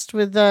past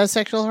with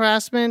sexual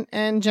harassment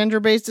and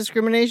gender-based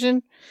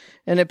discrimination,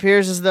 and it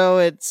appears as though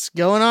it's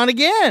going on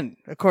again,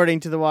 according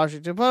to the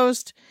Washington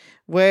Post,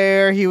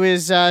 where he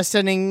was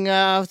sending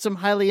some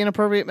highly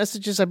inappropriate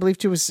messages, I believe,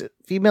 to his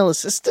female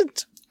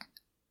assistant.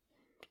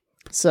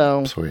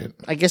 So Sweet.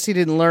 I guess he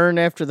didn't learn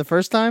after the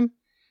first time.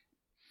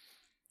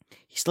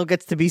 He still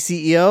gets to be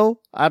CEO.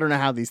 I don't know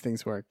how these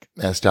things work.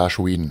 That's Josh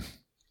Whedon.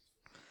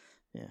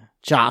 Yeah,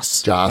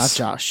 Joss, not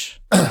Josh.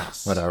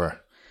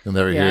 Whatever. You'll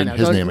never Yeah, I hear know.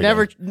 his Don't- name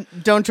never, again.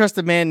 Don't trust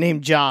a man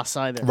named Joss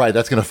either. Right.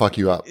 That's going to fuck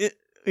you up.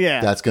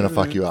 Yeah, That's going to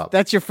fuck you up.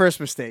 That's your first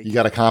mistake. You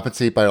got to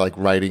compensate by like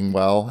writing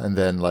well and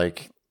then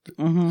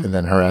Mm-hmm. and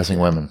then harassing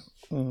women.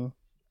 Mhm.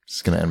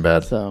 It's going to end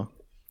bad. So,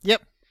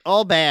 yep,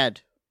 all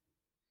bad.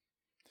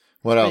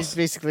 What That's else?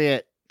 basically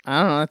it.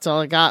 I don't know. That's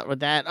all I got with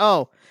that.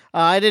 Oh,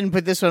 I didn't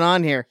put this one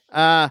on here.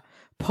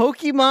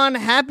 Pokemon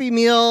Happy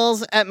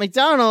Meals at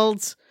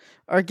McDonald's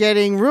are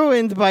getting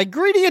ruined by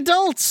greedy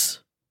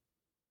adults.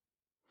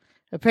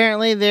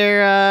 Apparently,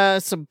 there are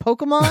some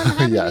Pokemon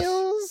Happy Yes.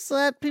 Meals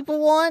that people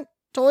want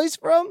toys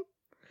from,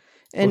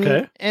 and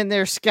Okay. and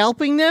they're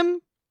scalping them.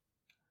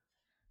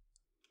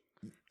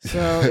 So,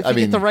 if I you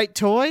mean, get the right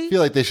toy, I feel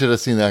like they should have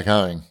seen that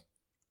coming.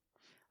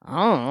 I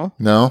don't know.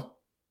 No?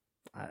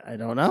 I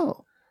don't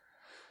know.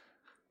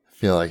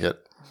 Feel like it.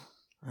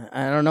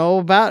 I don't know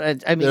about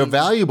it. I mean, They're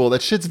valuable.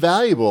 That shit's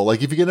valuable.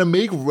 Like, if you're going to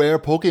make rare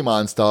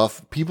Pokemon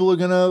stuff, people are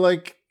going to,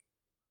 like,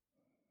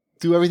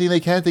 do everything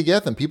they can to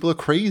get them. People are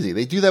crazy.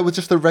 They do that with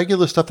just the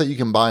regular stuff that you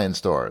can buy in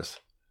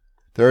stores.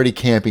 They're already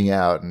camping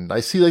out. And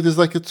I see, like, there's,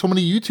 like, so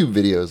many YouTube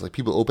videos, like,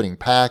 people opening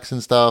packs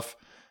and stuff.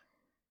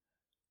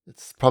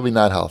 It's probably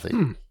not healthy.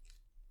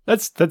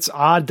 That's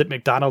odd that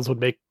McDonald's would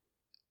make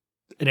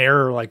an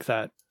error like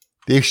that.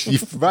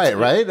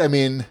 Right? I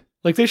mean...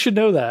 Like, they should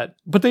know that.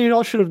 But they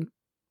all should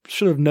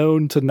have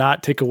known to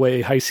not take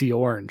away High C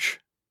Orange.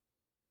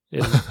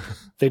 And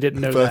they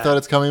didn't know but that. I thought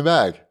it's coming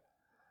back.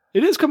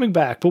 It is coming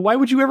back, but why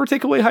would you ever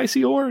take away High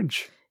C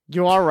Orange?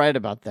 You are right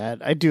about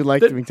that. I do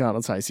like the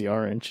McDonald's High C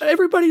Orange.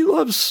 Everybody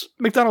loves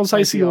McDonald's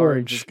High C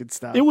Orange. Is good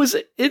stuff.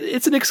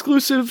 It's an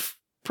exclusive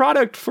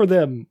product for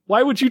them.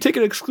 Why would you take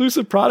an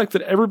exclusive product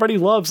that everybody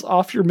loves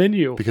off your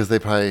menu? Because they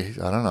probably,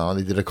 I don't know,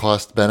 they did a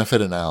cost-benefit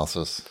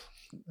analysis.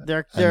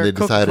 Their they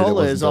decided it Coca-Cola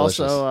wasn't is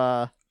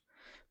also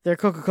their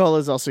Coca-Cola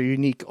is also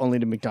unique only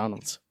to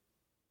McDonald's.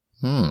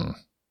 Yeah,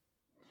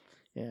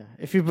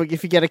 if you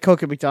get a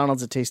Coke at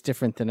McDonald's, it tastes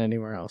different than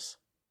anywhere else.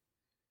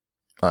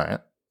 All right,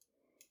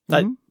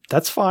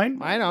 that's fine.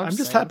 I know. I'm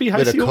just happy High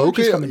Wait, C a Orange Coke?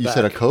 is coming You back.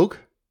 said a Coke?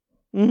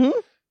 Mm-hmm.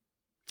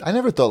 I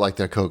never thought like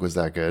their Coke was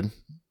that good.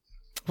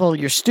 Well,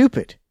 you're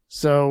stupid.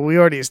 So we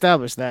already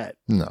established that.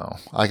 No,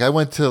 like I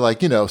went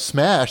to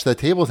Smash. That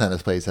table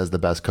tennis place has the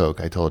best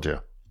Coke. I told you.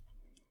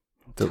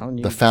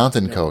 The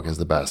fountain Coke is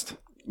the best.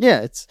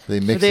 Yeah, they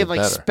have like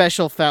better.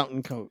 special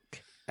fountain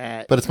Coke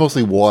but it's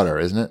mostly water,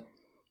 isn't it?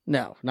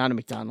 No, not at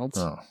McDonald's.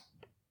 Oh,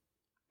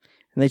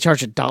 and they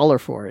charge $1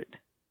 for it.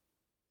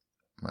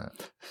 right.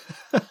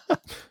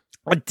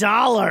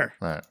 $1.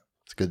 Right,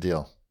 it's a good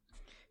deal.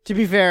 To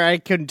be fair, I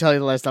couldn't tell you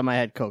the last time I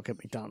had Coke at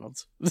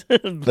McDonald's.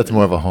 That's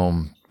more of a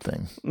home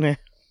thing. Yeah.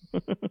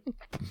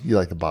 You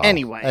like the bottle.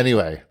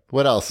 Anyway,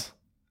 what else?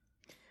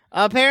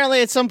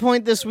 Apparently, at some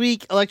point this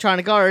week,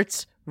 Electronic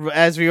Arts,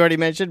 as we already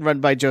mentioned, run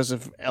by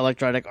Joseph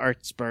Electronic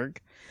Artsberg,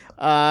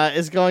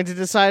 is going to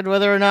decide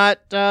whether or not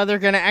they're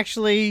going to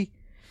actually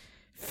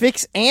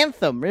fix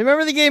Anthem.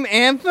 Remember the game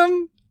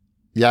Anthem?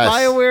 Yes.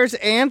 BioWare's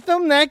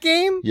Anthem, that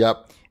game?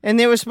 Yep. And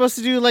they were supposed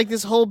to do like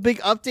this whole big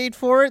update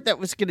for it that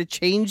was going to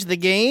change the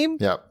game.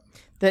 Yep.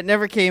 That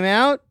never came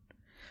out.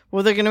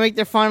 Well, they're going to make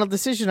their final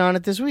decision on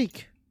it this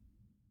week.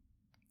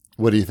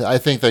 What do you think? I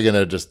think they're going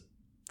to just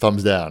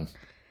thumbs down.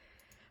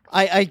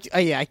 I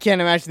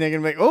can't imagine they're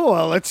going to be like, oh,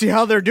 well, let's see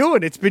how they're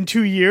doing. It's been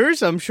 2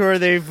 years. I'm sure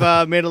they've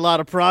made a lot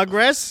of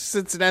progress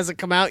since it hasn't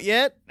come out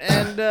yet.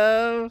 And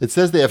it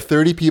says they have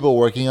 30 people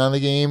working on the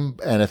game,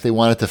 and if they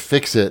wanted to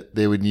fix it,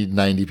 they would need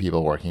 90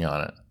 people working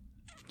on it.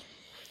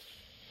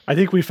 I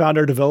think we found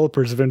our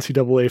developers of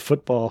NCAA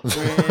football.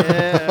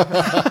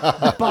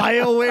 Yeah.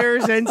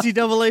 BioWare's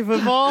NCAA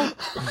football?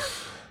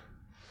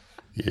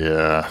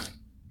 Yeah.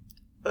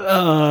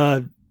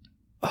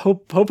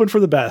 Hoping for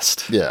the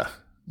best. Yeah.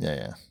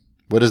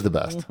 What is the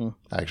best,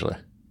 actually,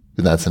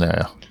 in that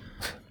scenario?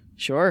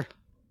 Sure.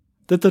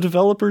 That the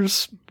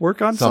developers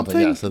work on something?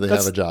 Yeah, so they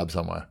have a job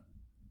somewhere.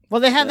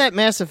 Well, they have that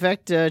Mass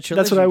Effect trilogy.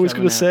 That's what I was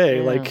going to say.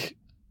 Yeah. Like,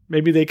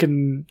 maybe they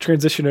can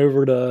transition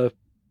over to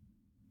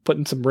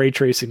putting some ray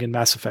tracing in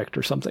Mass Effect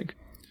or something.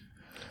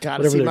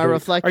 Gotta see my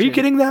reflection. Are you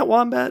getting that,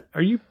 Wombat?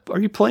 Are you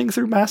playing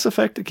through Mass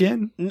Effect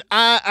again?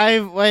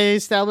 I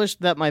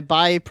established that my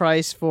buy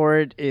price for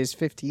it is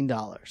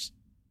 $15.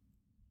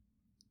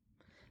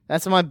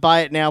 That's my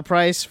buy it now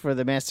price for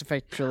the Mass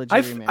Effect trilogy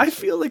remaster. I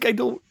feel like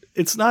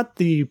it's not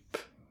the...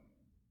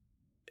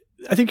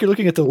 I think you're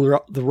looking at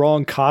the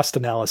wrong cost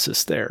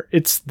analysis there.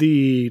 It's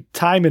the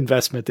time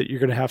investment that you're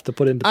going to have to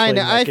put into playing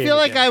that game. I feel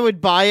like again. I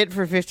would buy it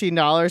for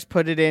 $15,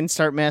 put it in,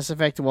 start Mass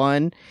Effect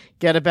 1,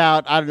 get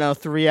about,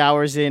 3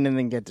 hours in, and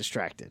then get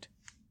distracted.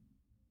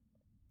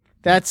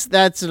 That's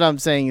what I'm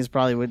saying is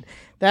probably what...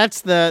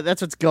 That's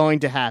what's going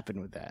to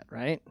happen with that,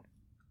 right?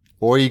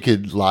 Or you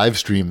could live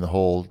stream the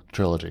whole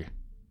trilogy.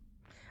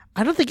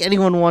 I don't think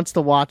anyone wants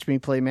to watch me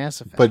play Mass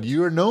Effect. But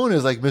you're known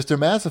as like Mr.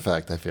 Mass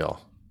Effect, I feel.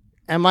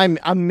 I'm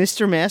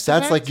Mr. Mass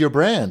Effect? That's like your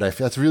brand.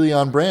 That's really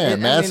on brand.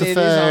 Mass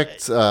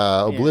Effect,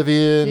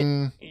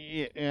 Oblivion,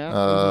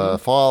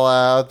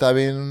 Fallout. I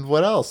mean,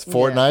 what else?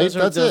 Fortnite.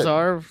 That's it.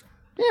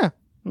 Yeah.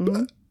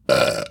 Mm-hmm.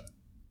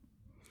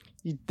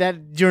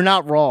 You're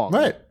not wrong.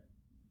 Right.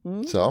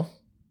 Mm-hmm. So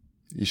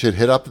you should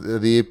hit up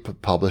the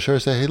publisher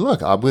and say, hey,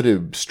 look, I'm going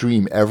to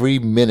stream every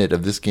minute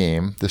of this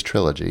game, this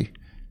trilogy,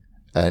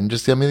 and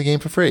just give me the game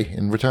for free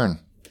in return.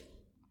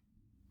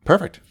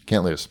 Perfect.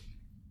 Can't lose.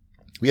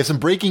 We have some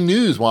breaking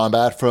news,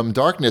 Wombat, from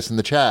Darkness in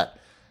the chat.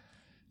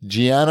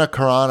 Gianna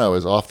Carano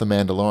is off The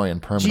Mandalorian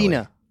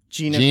permanently.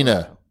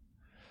 Gina.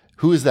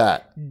 Who is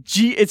that?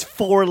 It's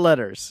 4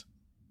 letters.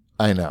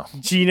 I know.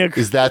 Gina.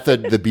 Is that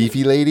the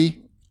beefy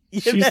lady?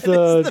 Yeah, she's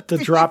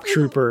the drop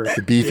trooper.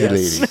 The beefy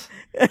lady.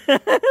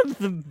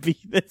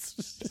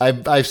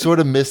 I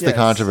sort of missed the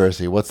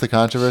controversy. What's the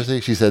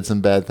controversy? She said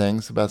some bad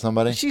things about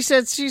somebody? She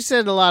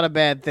said a lot of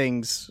bad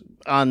things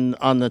on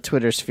the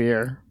Twitter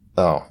sphere.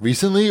 Oh,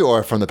 recently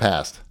or from the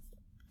past?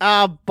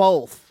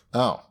 Both.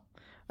 Oh.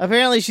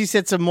 Apparently, she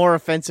said some more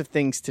offensive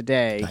things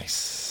today.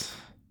 Nice.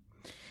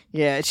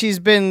 Yeah,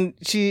 in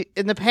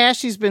the past,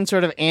 she's been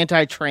sort of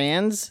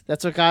anti-trans.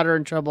 That's what got her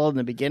in trouble in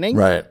the beginning.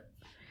 Right.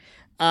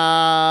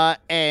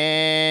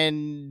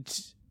 And,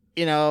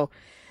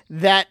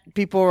 that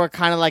people were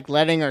kind of like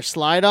letting her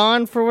slide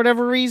on for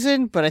whatever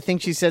reason. But I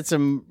think she said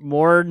some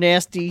more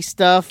nasty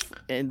stuff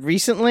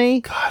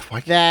recently. God,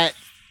 why? That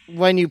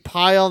when you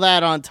pile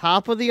that on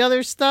top of the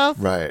other stuff.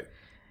 Right.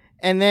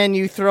 And then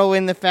you throw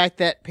in the fact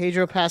that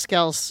Pedro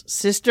Pascal's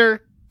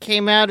sister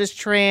came out as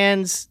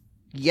trans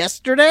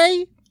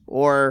yesterday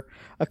or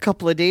a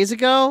couple of days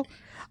ago.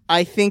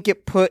 I think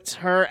it puts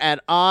her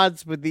at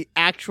odds with the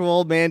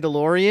actual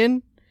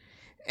Mandalorian.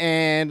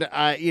 And,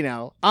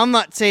 I'm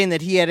not saying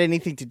that he had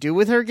anything to do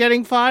with her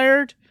getting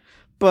fired,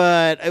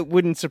 but it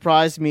wouldn't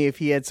surprise me if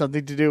he had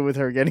something to do with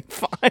her getting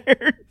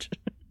fired.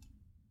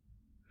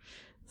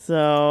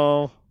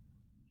 So,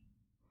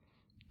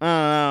 I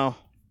don't know.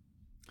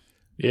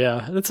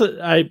 Yeah,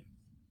 I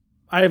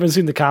haven't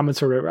seen the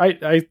comments or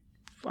whatever.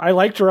 I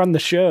liked her on the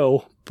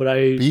show, but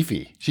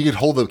beefy. She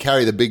could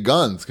carry the big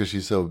guns because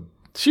she's so.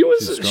 She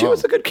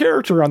was a good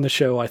character on the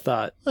show, I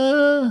thought.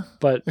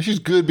 But she's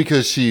good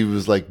because she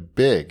was like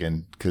big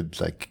and could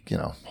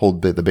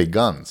hold the big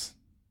guns.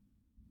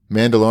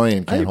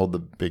 Mandalorian can't hold the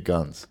big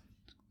guns.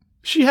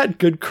 She had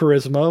good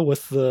charisma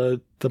with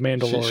the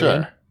Mandalorian.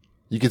 Sure.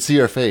 You could see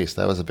her face.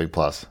 That was a big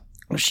plus.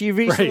 She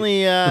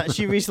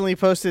recently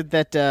posted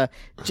that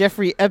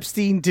Jeffrey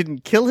Epstein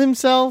didn't kill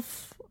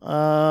himself.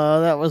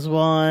 That was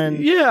one.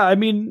 Yeah, I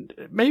mean,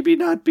 maybe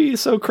not be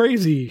so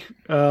crazy.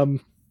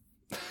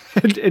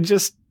 And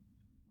just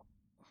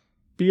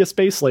be a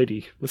space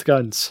lady with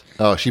guns.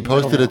 Oh, she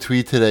posted a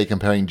tweet today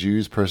comparing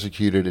Jews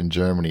persecuted in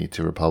Germany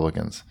to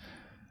Republicans.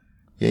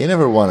 Yeah, you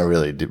never want to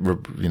really,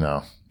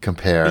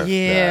 compare.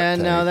 Yeah,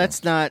 that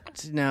that's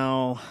not.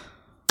 No.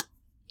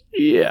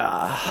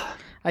 Yeah.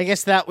 I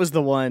guess that was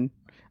the one.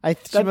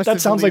 That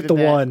sounds like the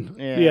one.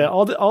 Yeah.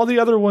 All the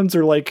other ones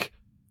are like,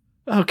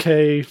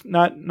 okay,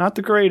 not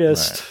the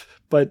greatest, right.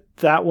 But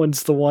that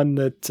one's the one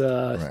that,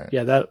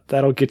 right.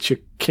 That'll get you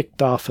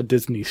kicked off a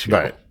Disney show.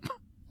 Right.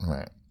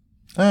 Right.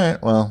 All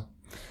right. Well,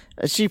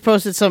 she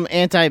posted some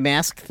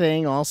anti-mask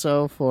thing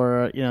also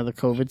for the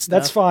COVID stuff.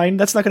 That's fine.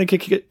 That's not going to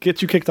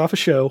get you kicked off a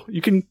show.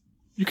 You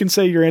can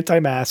say you're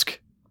anti-mask.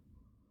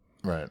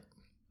 Right.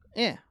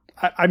 Yeah.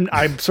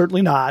 I'm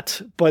certainly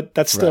not, but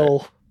that's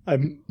still.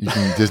 Right.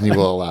 Disney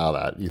will allow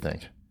that, you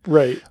think?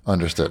 Right.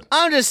 Understood.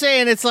 I'm just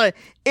saying,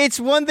 it's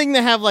one thing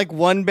to have like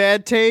one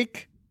bad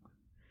take,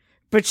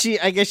 but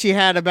I guess she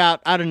had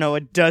about, I don't know,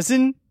 a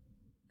dozen.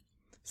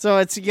 So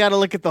you got to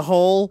look at the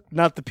whole,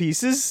 not the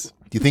pieces.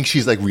 Do you think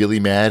she's like really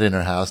mad in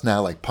her house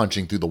now, like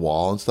punching through the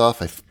wall and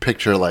stuff? I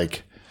picture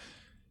like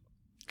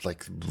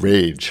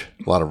rage,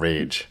 a lot of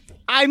rage.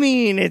 I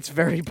mean, it's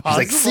very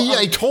possible. She's like, see,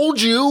 I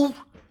told you.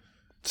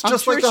 It's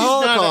just like the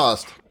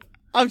Holocaust.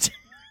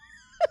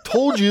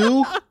 Told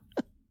you.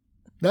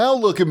 Now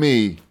look at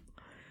me.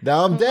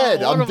 Now I'm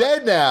dead. I'm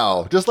dead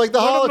now. Just like the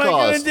Holocaust. What am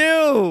I going to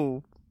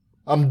do?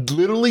 I'm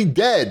literally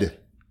dead.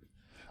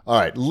 All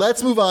right.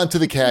 Let's move on to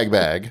the CAG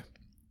bag,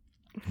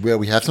 where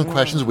we have some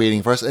questions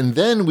waiting for us. And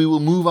then we will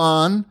move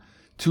on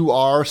to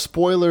our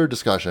spoiler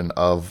discussion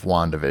of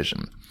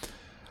WandaVision.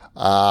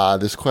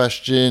 This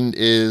question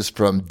is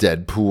from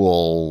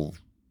Deadpool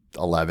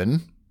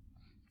 11.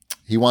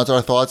 He wants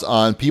our thoughts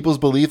on people's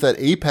belief that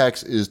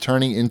Apex is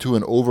turning into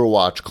an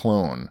Overwatch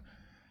clone.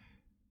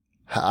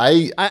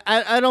 I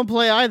don't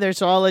play either,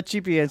 so I'll let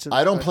Cheapy answer that.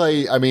 I don't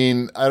play. I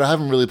mean, I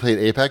haven't really played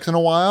Apex in a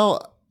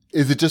while.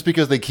 Is it just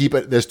because they keep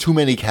it? There's too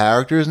many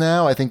characters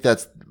now. I think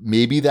that's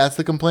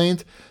the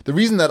complaint. The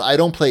reason that I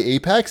don't play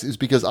Apex is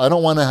because I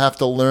don't want to have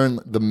to learn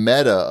the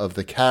meta of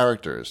the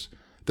characters.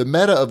 The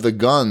meta of the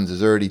guns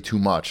is already too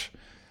much.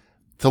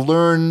 To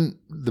learn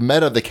the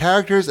meta of the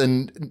characters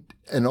and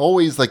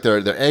always like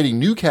they're adding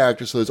new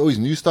characters, so there's always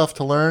new stuff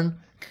to learn.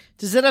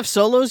 Does it have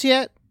solos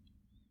yet?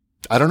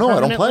 I don't know. I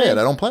don't play it.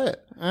 I don't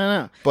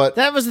know. But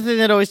that was the thing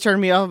that always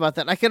turned me off about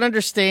that. I can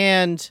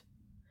understand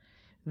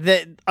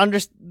that.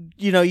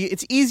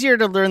 It's easier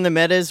to learn the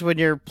metas when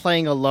you're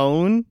playing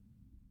alone,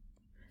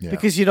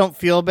 because you don't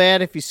feel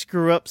bad if you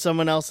screw up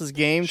someone else's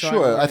game.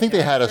 Sure, I think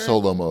they had a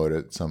solo mode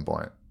at some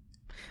point.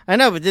 I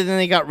know, but then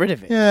they got rid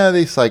of it. Yeah,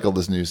 they cycled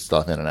this new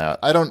stuff in and out.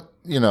 I don't.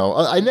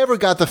 I never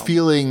got the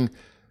feeling.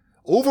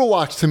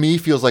 Overwatch to me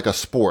feels like a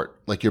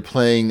sport, like you're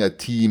playing a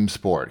team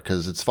sport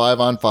because it's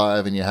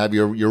 5-on-5 and you have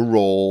your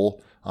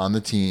role on the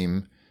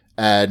team,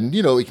 and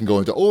it can go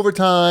into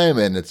overtime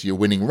and you're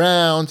winning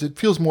rounds. It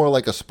feels more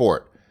like a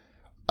sport.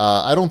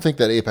 I don't think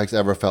that Apex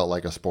ever felt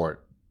like a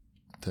sport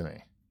to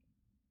me.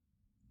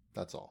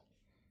 That's all.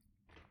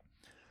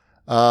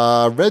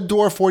 Red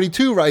Door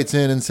 42 writes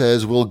in and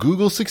says, "Will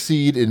Google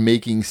succeed in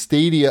making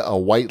Stadia a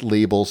white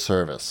label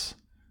service?"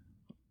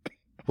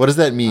 What does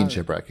that mean,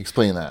 Shipwreck?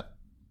 Explain that.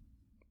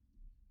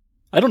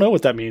 I don't know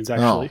what that means,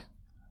 actually.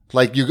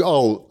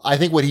 No. I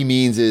think what he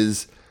means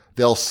is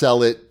they'll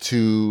sell it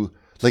to,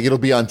 it'll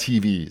be on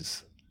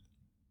TVs,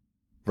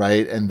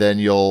 right? And then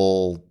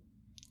you'll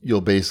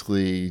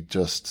basically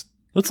just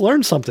Let's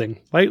learn something.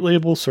 White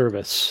label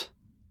service.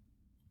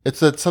 It's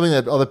something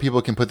that other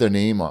people can put their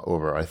name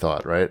over, I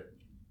thought, right?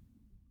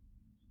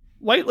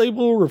 White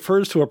label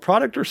refers to a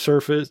product or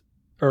service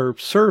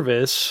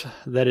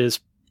that is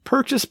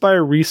purchased by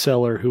a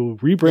reseller who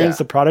rebrands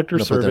the product or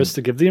service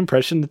to give the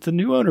impression that the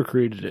new owner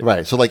created it.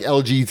 Right. So like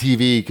LG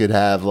TV could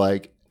have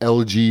like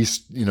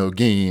LG,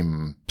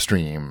 game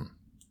stream,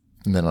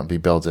 and then it'll be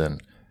built in.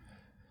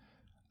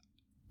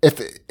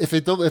 If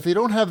they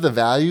don't have the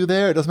value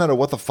there, it doesn't matter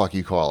what the fuck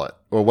you call it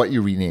or what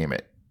you rename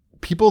it.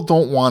 People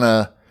want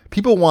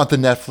the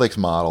Netflix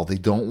model. They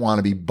don't want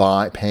to be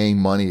paying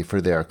money for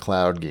their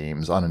cloud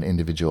games on an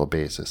individual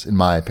basis, in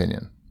my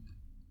opinion.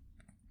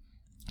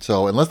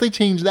 So unless they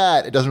change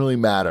that, it doesn't really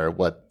matter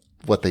what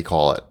they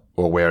call it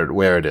or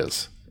where it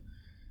is,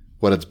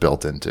 what it's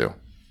built into,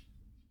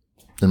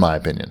 in my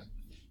opinion.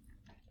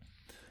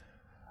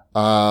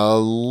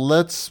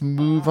 Let's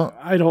move on.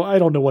 I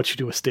don't know what you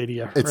do with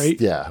Stadia,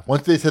 right? Yeah.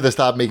 Once they said they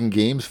stopped making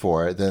games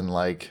for it, then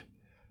like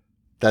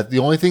that, the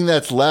only thing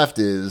that's left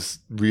is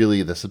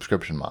really the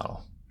subscription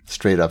model,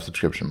 straight up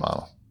subscription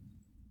model.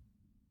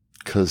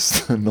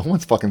 Because no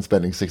one's fucking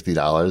spending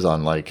 $60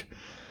 on like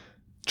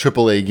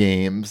AAA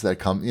games that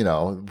come,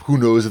 who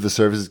knows if the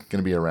service is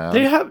going to be around.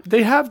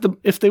 They have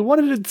if they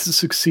wanted it to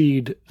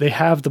succeed, they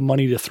have the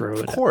money to throw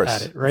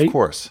at it, right? Of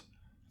course.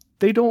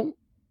 They don't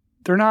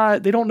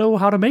know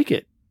how to make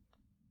it.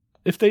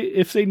 If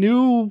they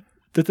knew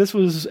that this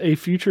was a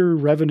future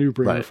revenue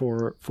bringer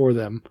for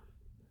them,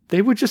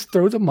 they would just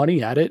throw the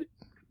money at it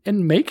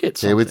and make it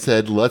something. They would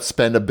said, let's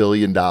spend $1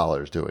 billion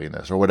doing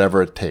this or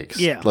whatever it takes.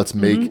 Yeah. Let's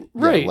make,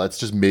 let's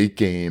just make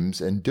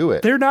games and do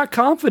it. They're not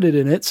confident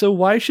in it. So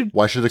why should a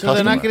customer?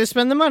 They're not going to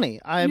spend the money.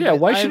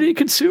 Why should a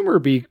consumer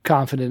be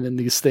confident in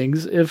these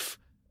things if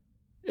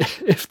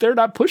they're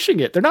not pushing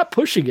it? They're not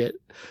pushing it.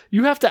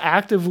 You have to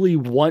actively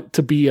want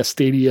to be a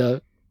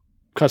Stadia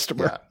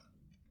customer.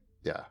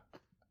 Yeah.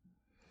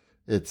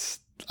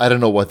 I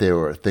don't know what they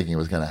were thinking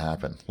was going to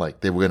happen.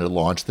 Like they were going to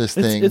launch this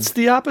thing. It's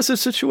the opposite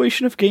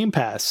situation of Game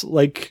Pass.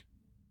 Like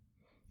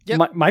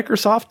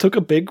Microsoft took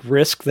a big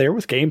risk there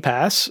with Game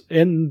Pass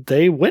and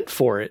they went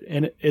for it.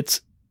 And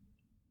it's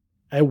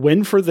a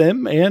win for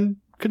them and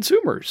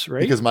consumers,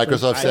 right? Because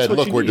Microsoft said,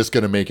 look, we're just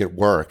going to make it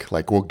work.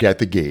 Like we'll get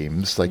the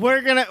games. Like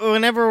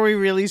whenever we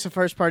release a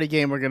first party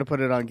game, we're going to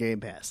put it on Game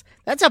Pass.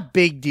 That's a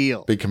big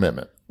deal. Big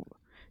commitment.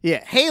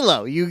 Yeah.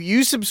 Halo.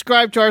 You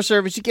subscribe to our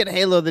service, you get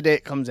Halo the day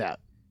it comes out.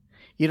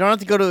 You don't have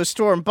to go to a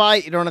store and buy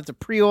it. You don't have to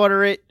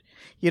pre-order it.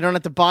 You don't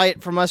have to buy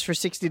it from us for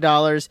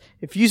 $60.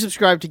 If you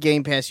subscribe to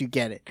Game Pass, you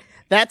get it.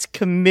 That's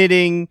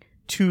committing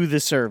to the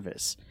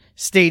service.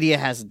 Stadia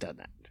hasn't done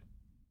that.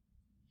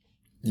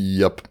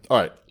 Yep. All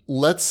right.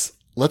 Let's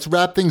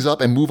wrap things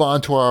up and move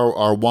on to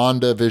our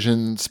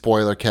WandaVision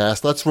spoiler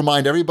cast. Let's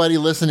remind everybody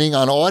listening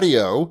on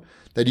audio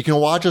that you can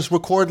watch us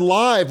record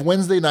live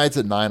Wednesday nights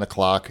at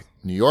 9:00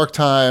 New York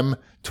time.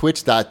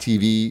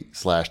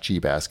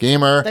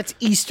 Twitch.tv/cheapassgamer. That's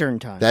Eastern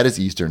time. That is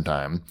Eastern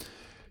time.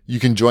 You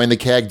can join the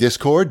CAG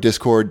Discord,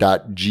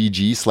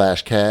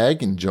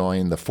 discord.gg/CAG, and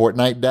join the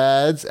Fortnite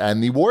dads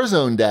and the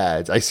Warzone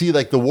dads. I see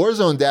like the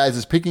Warzone dads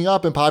is picking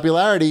up in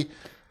popularity.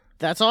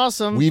 That's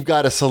awesome. We've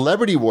got a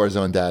celebrity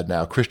Warzone dad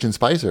now. Christian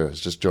Spicer has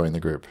just joined the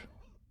group.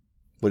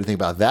 What do you think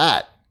about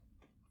that?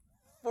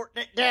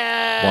 Fortnite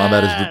dads.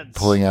 Wombat is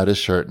pulling out his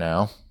shirt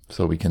now.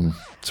 So we can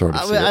sort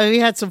of see it. We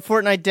had some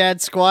Fortnite Dad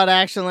squad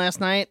action last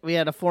night. We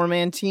had a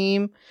 4-man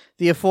team.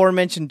 The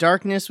aforementioned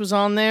Darkness was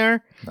on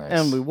there. Nice.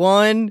 And we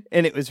won,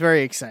 and it was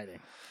very exciting.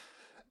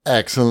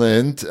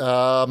 Excellent.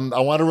 I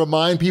want to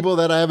remind people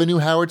that I have a new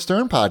Howard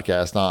Stern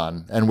podcast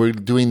on, and we're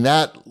doing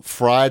that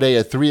Friday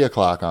at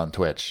 3:00 on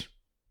Twitch.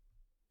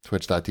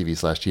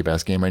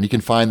 Twitch.tv/cheapassgamer. And you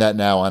can find that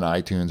now on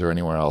iTunes or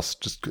anywhere else.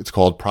 It's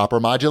called Proper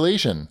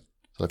Modulation.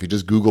 So if you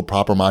just Google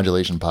Proper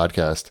Modulation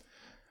podcast,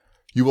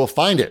 you will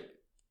find it.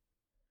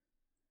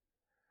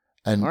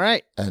 And, all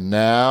right. And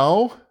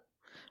now...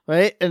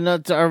 Wait, and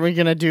are we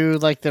going to do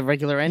like the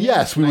regular ending?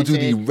 Yes, we will do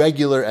the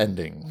regular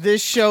ending.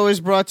 This show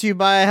is brought to you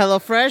by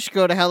HelloFresh.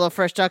 Go to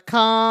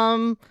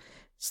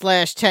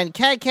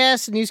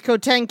HelloFresh.com/10CatCast and use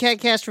code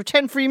 10CatCast for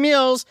 10 free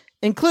meals,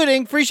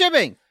 including free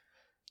shipping.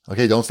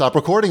 Okay, don't stop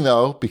recording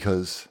though,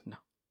 because... No.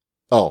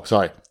 Oh,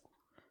 sorry.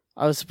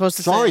 I was supposed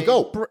to say...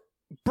 Go.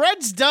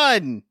 Bread's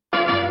done.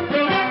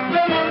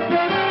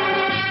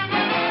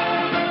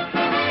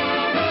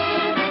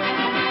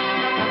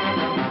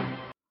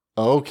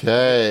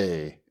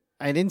 Okay.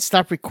 I didn't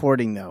stop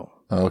recording though.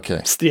 Okay.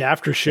 It's the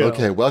after show.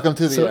 Okay, welcome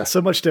to the...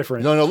 So much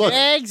different. No, look.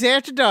 Eggs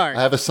after dark.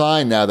 I have a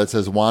sign now that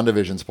says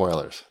WandaVision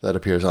spoilers that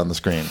appears on the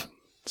screen.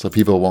 So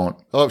people won't...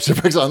 Oh,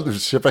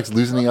 Shipwreck's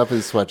loosening up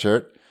his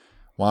sweatshirt.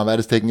 Wombat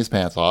is taking his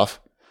pants off.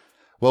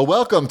 Well,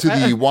 welcome to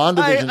the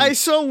WandaVision... I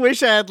so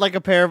wish I had like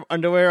a pair of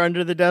underwear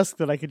under the desk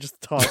that I could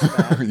just talk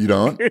about. You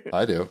don't?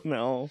 I do.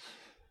 No.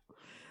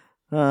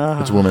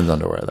 It's women's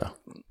underwear though.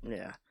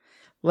 Yeah.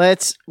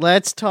 Let's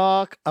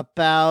talk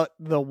about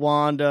the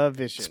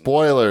WandaVision.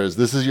 Spoilers.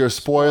 This is your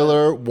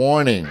spoiler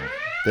warning.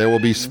 There will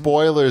be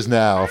spoilers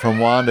now from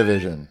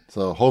WandaVision.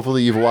 So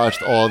hopefully you've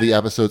watched all the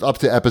episodes up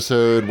to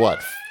episode,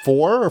 what,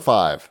 4 or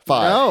 5?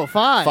 5. No,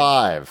 5.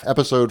 5.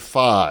 Episode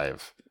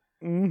 5.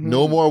 Mm-hmm.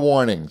 No more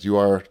warnings.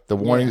 The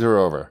warnings are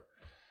over.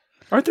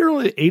 Aren't there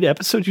only 8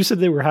 episodes? You said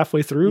they were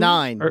halfway through?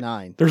 9. Or-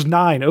 9. There's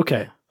 9.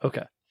 Okay.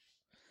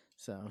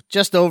 So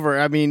just over.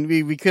 I mean,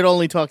 we could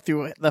only talk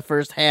through the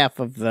first half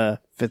of the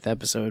 5th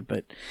episode,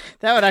 but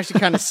that would actually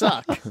kind of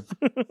suck.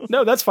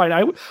 No, that's fine.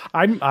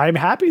 I'm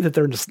happy that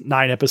there are just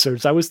 9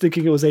 episodes. I was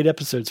thinking it was 8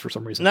 episodes for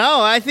some reason. No,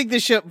 I think the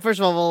show,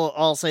 first of all,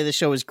 I'll say the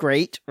show is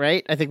great,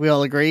 right? I think we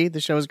all agree the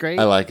show is great.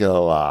 I like it a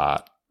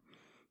lot.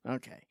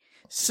 Okay.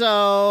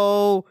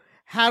 So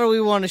how do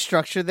we want to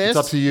structure this? It's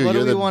up to you. What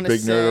You're do we the want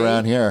big to nerd say?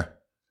 around here.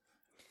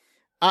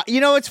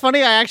 You know, it's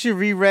funny. I actually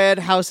reread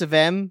House of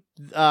M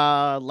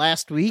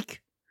last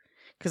week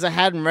because I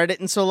hadn't read it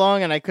in so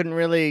long and I couldn't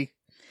really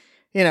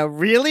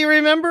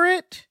remember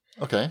it.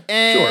 Okay.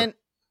 And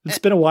It's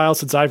been a while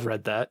since I've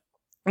read that.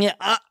 yeah,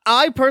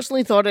 I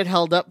personally thought it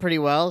held up pretty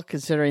well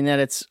considering that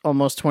it's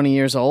almost 20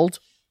 years old.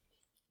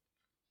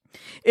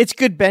 It's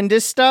good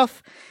Bendis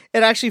stuff.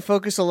 It actually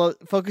focuses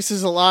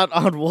a lot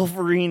on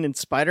Wolverine and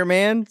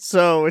Spider-Man,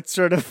 so it's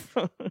sort of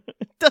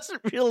it doesn't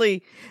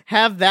really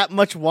have that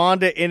much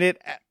Wanda in it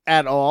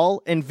at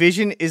all, and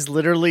Vision is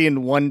literally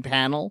in one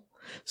panel.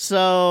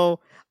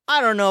 So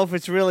I don't know if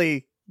it's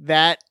really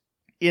that,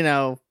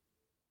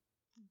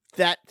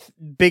 that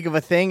big of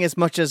a thing as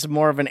much as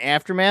more of an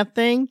aftermath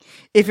thing,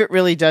 if it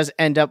really does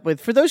end up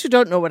with, for those who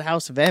don't know what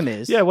House of M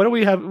is. Yeah, why don't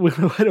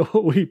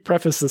we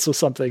preface this with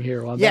something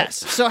here on Yes.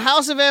 So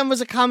House of M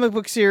was a comic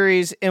book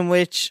series in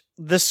which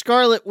the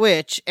Scarlet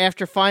Witch,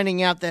 after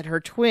finding out that her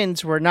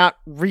twins were not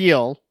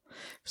real,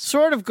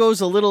 sort of goes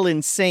a little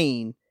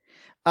insane.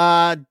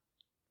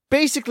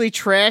 Basically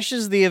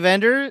trashes the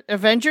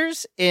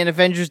Avengers in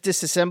Avengers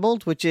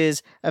Disassembled, which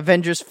is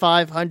Avengers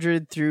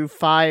 500 through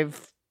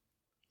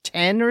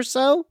 510 or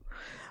so.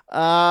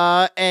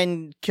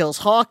 And kills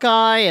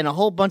Hawkeye and a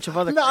whole bunch of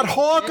other. Not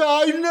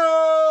Hawkeye,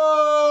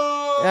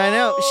 no! I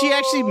know. She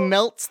actually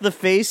melts the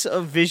face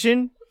of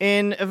Vision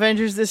in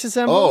Avengers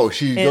Disassembled.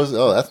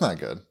 Oh, that's not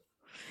good.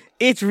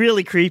 It's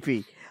really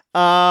creepy.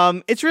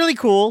 It's really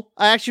cool.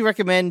 I actually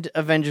recommend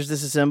Avengers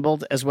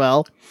Disassembled as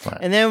well. Right.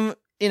 And then,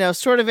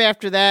 sort of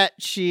after that,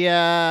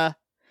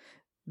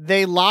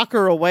 they lock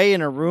her away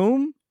in a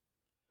room,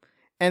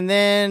 and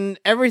then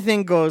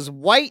everything goes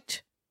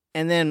white,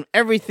 and then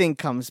everything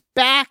comes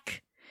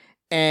back,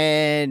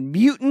 and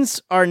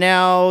mutants are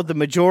now the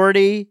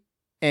majority,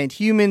 and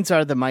humans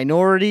are the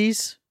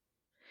minorities.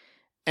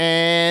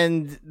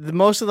 And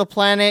most of the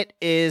planet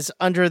is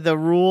under the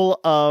rule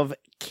of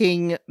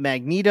King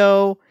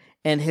Magneto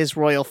and his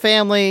royal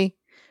family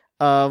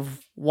of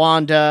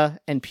Wanda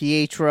and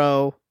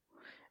Pietro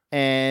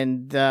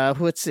and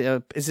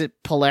is it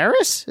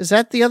Polaris? Is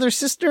that the other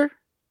sister?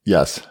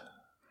 Yes.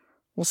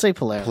 We'll say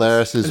Polaris.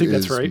 Polaris I think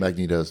is that's right.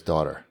 Magneto's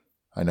daughter.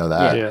 I know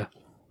that. Yeah.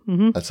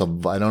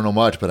 Mm-hmm. I don't know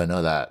much, but I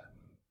know that.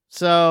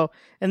 So,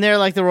 and they're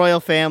like the royal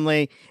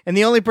family, and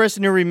the only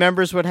person who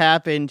remembers what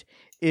happened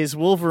is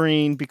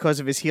Wolverine because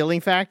of his healing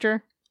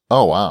factor.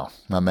 Oh wow,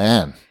 my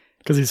man.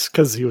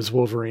 Because he was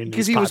Wolverine.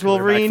 Because he was popular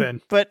back Wolverine,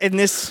 then. but in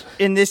this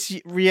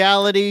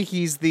reality,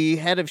 he's the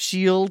head of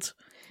S.H.I.E.L.D.,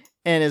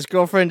 and his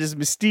girlfriend is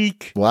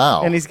Mystique.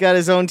 Wow. And he's got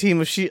his own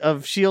team of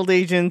S.H.I.E.L.D.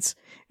 agents,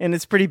 and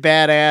it's pretty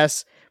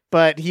badass.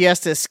 But he has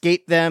to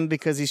escape them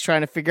because he's trying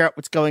to figure out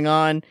what's going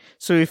on.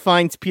 So he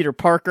finds Peter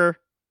Parker,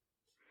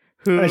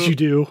 who, As you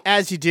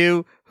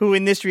do. Who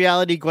in this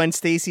reality, Gwen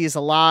Stacy is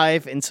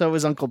alive, and so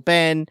is Uncle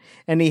Ben,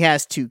 and he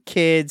has 2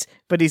 kids,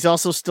 but he's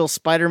also still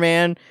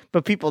Spider-Man,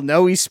 but people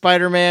know he's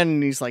Spider-Man,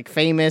 and he's like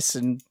famous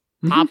and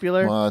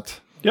popular.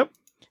 What? Yep.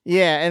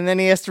 Yeah, and then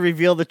he has to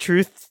reveal the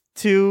truth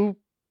to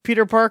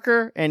Peter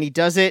Parker, and he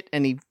does it,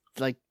 and he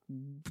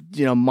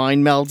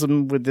mind melds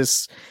him with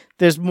this.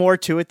 There's more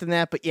to it than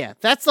that, but yeah,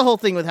 that's the whole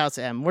thing with House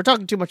of M. We're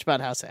talking too much about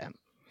House of M.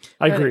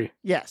 I agree.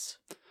 Yes.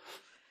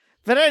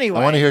 But anyway.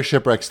 I want to hear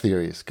Shipwreck's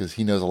theories because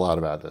he knows a lot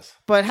about this.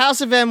 But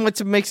House of M,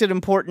 what makes it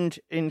important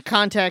in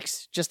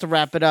context, just to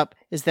wrap it up,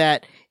 is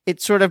that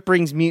it sort of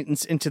brings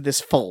mutants into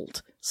this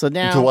fold. So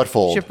now, Into what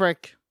fold?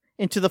 Shipwreck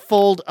into the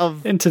fold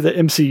of Into the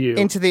MCU.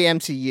 into the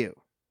MCU.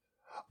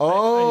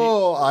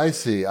 Oh, I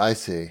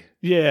see.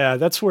 Yeah,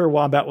 that's where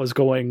Wombat was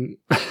going.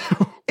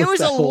 It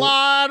was a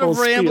lot of whole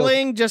spiel.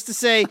 rambling just to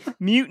say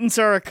mutants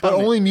are But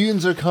coming. only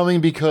mutants are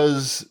coming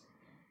because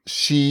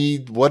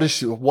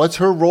what's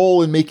her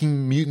role in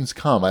making mutants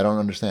come? I don't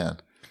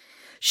understand.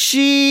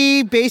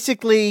 She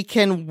basically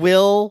can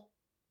will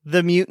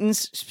the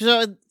mutants.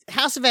 So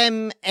House of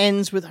M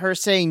ends with her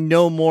saying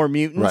no more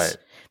mutants. Right.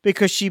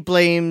 Because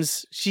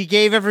she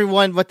gave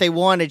everyone what they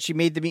wanted. She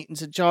made the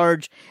mutants in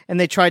charge, and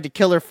they tried to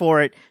kill her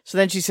for it. So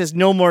then she says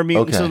no more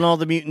mutants, Okay. and all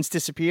the mutants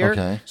disappear.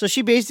 Okay. So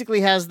she basically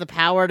has the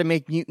power to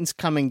make mutants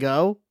come and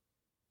go.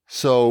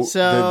 So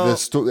So-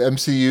 the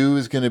MCU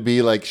is going to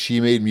be like she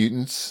made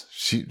mutants.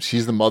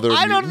 She's the mother of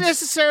I mutants. don't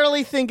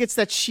necessarily think it's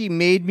that she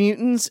made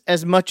mutants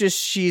as much as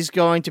she's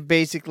going to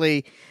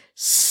basically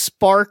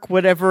spark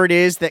whatever it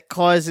is that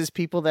causes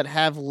people that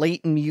have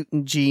latent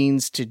mutant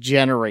genes to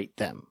generate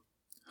them.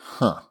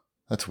 Huh.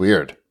 That's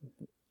weird.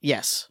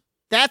 Yes.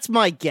 That's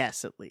my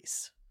guess, at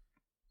least.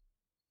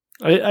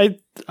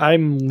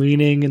 I'm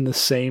leaning in the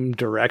same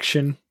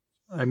direction.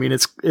 I mean,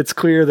 it's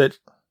clear that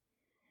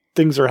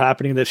things are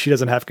happening that she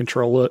doesn't have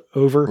control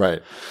over.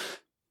 Right.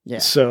 Yeah.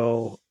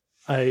 So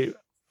I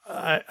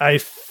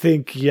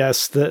think,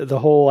 yes, the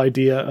whole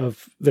idea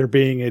of there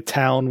being a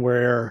town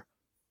where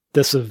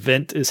this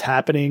event is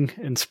happening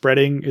and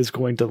spreading is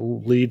going to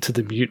lead to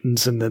the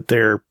mutants, and that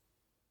they're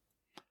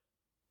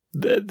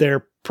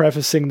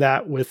prefacing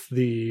that with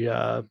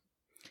the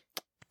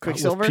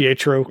Quicksilver? with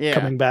Pietro Yeah.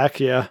 coming back.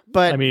 Yeah.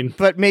 But I mean,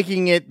 but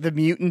making it the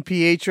mutant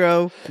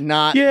Pietro,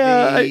 not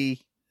Yeah, the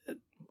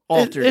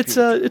altered it's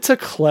Pietro. a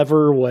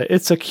clever way.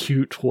 It's a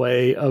cute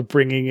way of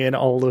bringing in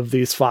all of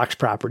these Fox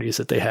properties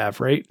that they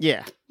have, right?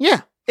 Yeah.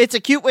 Yeah. It's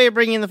a cute way of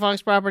bringing in the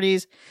Fox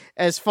properties.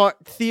 As far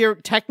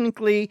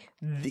technically,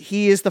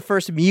 he is the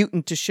first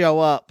mutant to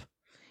show up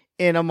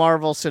in a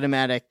Marvel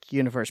Cinematic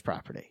Universe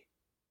property.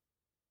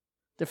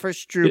 The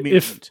first true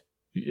mutant.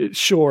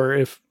 Sure,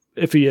 if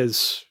he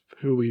is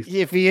who we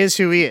If he is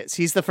who he is,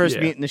 he's the first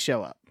Yeah. mutant to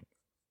show up.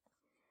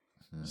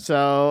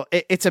 So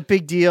it's a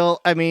big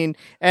deal. I mean,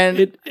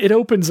 and it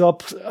opens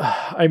up.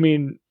 I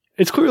mean,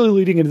 it's clearly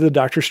leading into the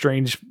Doctor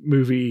Strange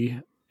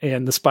movie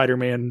and the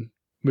Spider-Man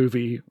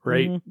movie,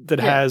 right? Mhm. That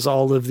Yeah. has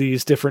all of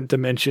these different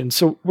dimensions.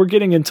 So we're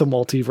getting into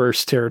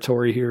multiverse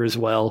territory here as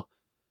well.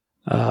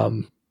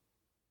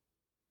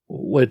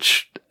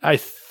 Which I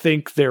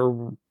think they're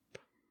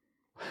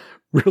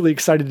really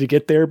excited to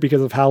get there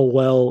because of how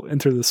well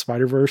Into the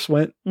Spider-Verse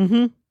went.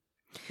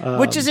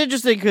 Which is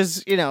interesting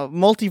because,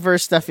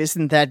 multiverse stuff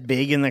isn't that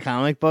big in the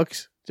comic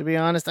books, to be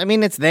honest. I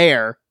mean, it's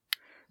there,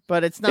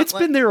 but it's not. It's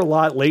been there a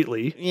lot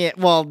lately. Yeah,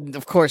 well,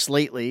 of course,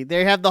 lately.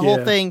 They have the whole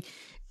Yeah. thing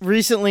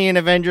recently in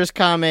Avengers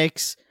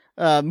comics.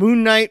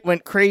 Moon Knight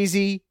went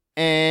crazy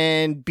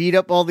and beat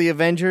up all the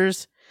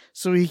Avengers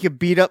so he could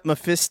beat up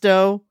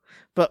Mephisto,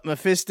 but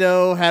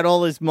Mephisto had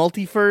all his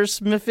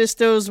multiverse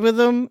Mephistos with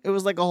him. It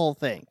was like a whole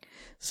thing.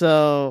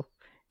 So,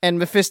 and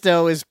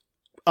Mephisto is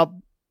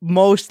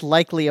most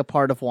likely a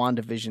part of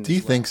WandaVision. Do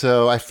you think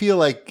so? I feel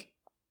like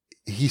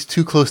he's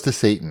too close to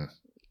Satan.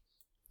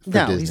 for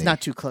No, Disney. he's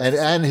not too close.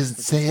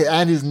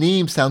 And his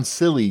name sounds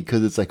silly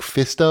because it's like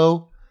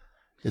Fisto.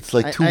 It's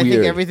like too I weird.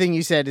 think everything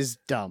you said is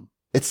dumb.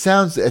 It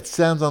sounds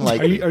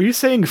unlikely. Are you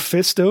saying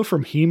Fisto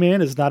from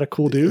He-Man is not a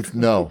cool dude?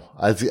 No,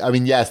 I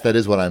mean, yes, that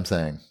is what I'm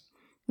saying.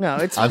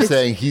 No, I'm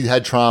saying he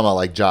had trauma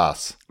like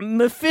Joss.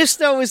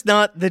 Mephisto is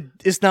not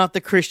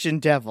the Christian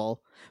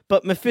devil,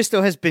 but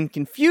Mephisto has been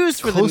confused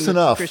for Close the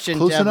enough. Christian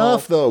Close devil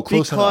enough, though.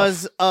 Close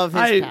because of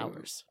his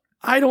powers.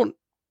 I don't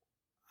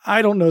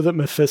know that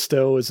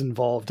Mephisto is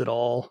involved at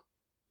all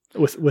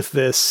with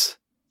this.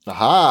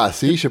 Aha!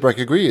 See, Shipwreck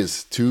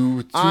agrees.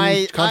 Too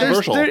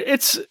controversial.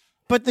 It's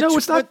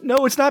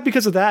not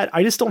because of that.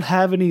 I just don't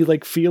have any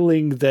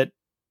feeling that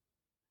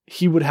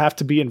he would have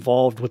to be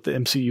involved with the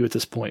MCU at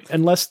this point,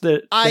 unless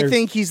I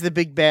think he's the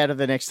big bad of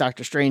the next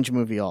Doctor Strange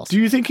movie. Also, do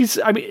you think he's?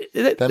 I mean,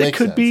 that makes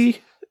could sense.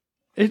 be.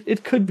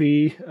 It could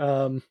be.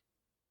 But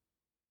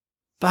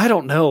I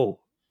don't know.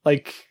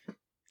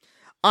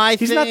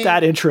 He's not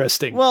that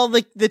interesting. Well,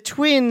 the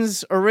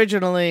twins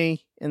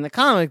originally in the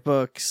comic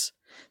books,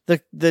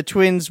 the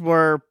twins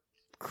were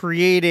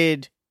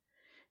created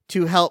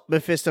to help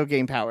Mephisto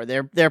gain power.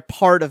 They're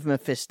part of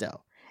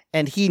Mephisto,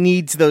 and he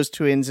needs those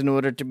twins in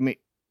order to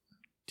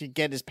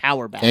get his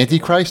power back.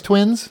 Antichrist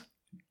twins?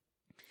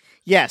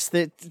 Yes,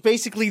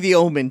 basically the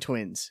Omen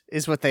twins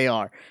is what they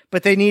are.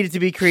 But they needed to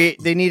be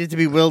They needed to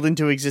be willed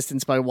into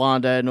existence by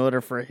Wanda in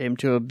order for him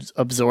to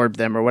absorb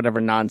them or whatever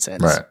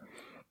nonsense. Right.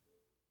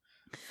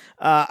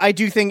 I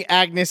do think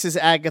Agnes is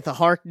Agatha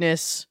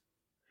Harkness.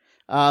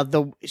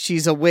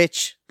 She's a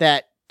witch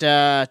that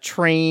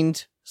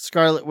trained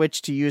Scarlet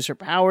Witch to use her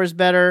powers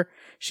better.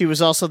 She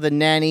was also the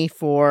nanny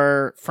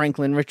for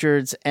Franklin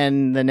Richards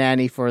and the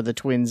nanny for the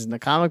twins in the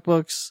comic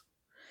books.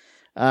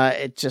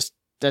 That just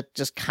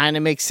kind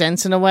of makes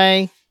sense in a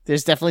way.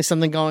 There's definitely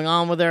something going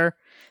on with her.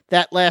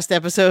 That last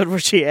episode where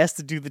she asked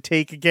to do the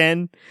take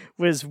again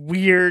was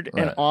weird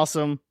and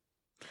awesome.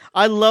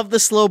 I love the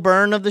slow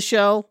burn of the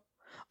show.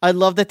 I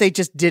love that they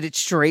just did it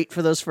straight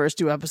for those first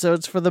 2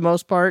 episodes for the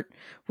most part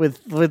with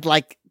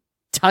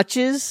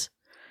touches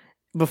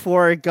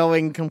before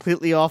going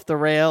completely off the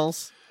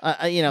rails.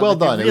 Well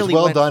done. Really it was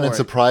well went done for and it.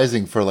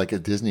 surprising for a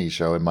Disney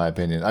show, in my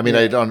opinion. I mean,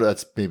 I don't know.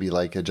 That's maybe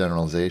a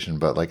generalization,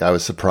 but I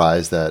was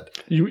surprised that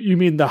you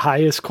mean the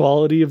highest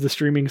quality of the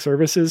streaming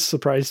services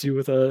surprised you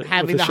with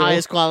having the show?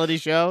 highest quality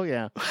show.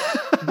 Yeah.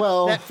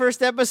 well, That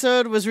first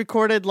episode was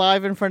recorded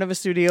live in front of a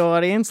studio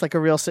audience, like a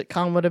real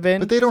sitcom would have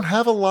been. but they don't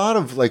have a lot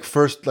of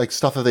first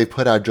stuff that they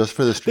put out just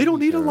for the. They don't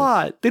need a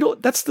lot. They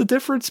don't. That's the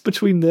difference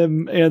between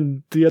them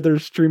and the other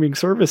streaming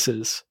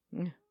services.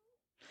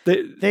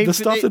 The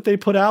stuff that they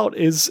put out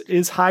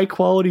is high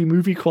quality,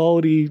 movie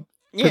quality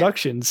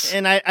productions.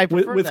 And I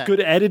prefer with that. good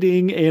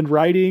editing and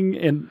writing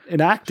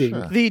and acting.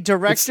 Sure. The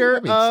director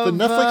the of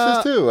Netflix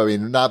is too. I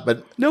mean, not,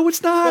 but No,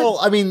 it's not. well,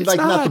 I mean, It's like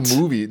not the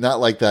movie, not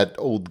like that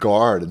old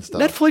guard and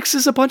stuff. Netflix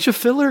is a bunch of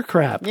filler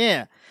crap.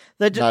 Yeah.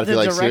 Not if you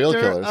like serial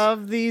director killers.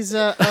 of these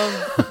of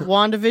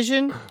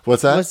WandaVision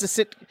What's that? was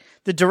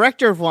the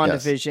director of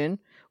WandaVision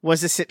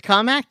was a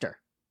sitcom actor.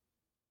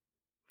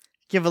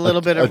 Give a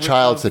little bit of a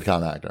child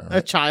sitcom actor.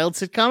 a child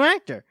sitcom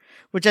actor,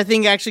 which I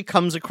think actually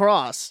comes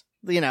across.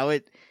 You know,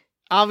 it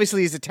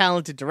obviously he's a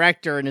talented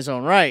director in his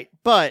own right,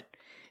 but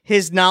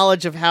his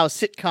knowledge of how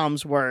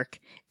sitcoms work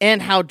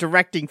and how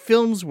directing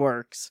films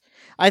works,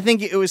 I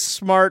think it was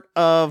smart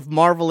of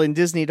Marvel and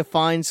Disney to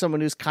find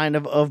someone who's kind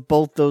of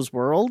both those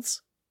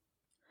worlds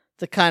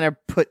to kind of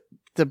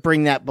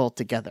bring that both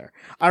together.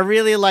 I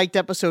really liked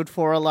episode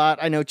 4 a lot.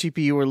 I know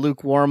Cheapy, you were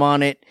lukewarm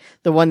on it.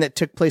 The one that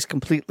took place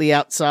completely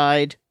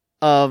outside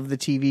of the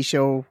TV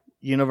show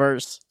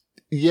universe.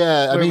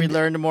 Yeah, Where we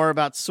learned more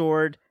about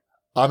Sword.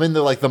 I'm in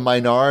the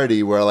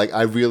minority where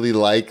I really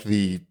like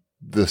the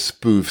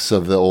spoofs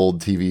of the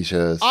old TV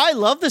shows. I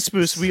love the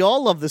spoofs. We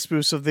all love the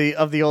spoofs of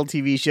the old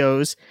TV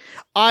shows.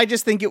 I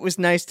just think it was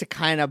nice to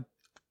kind of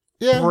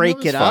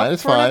break it up.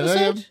 It's for an fine.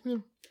 episode. Yeah.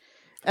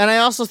 And I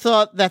also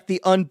thought that the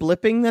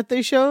unblipping that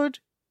they showed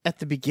at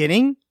the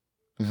beginning,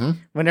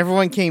 when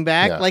everyone came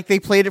back, like they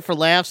played it for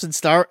laughs in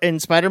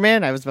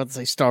Spider-Man. I was about to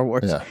say Star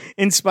Wars. Yeah.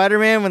 In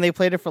Spider-Man, when they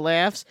played it for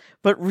laughs.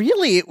 But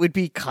really, it would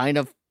be kind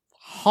of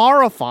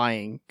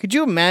horrifying. Could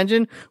you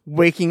imagine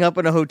waking up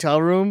in a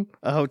hotel room,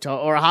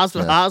 or a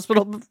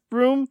hospital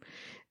room,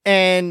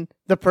 and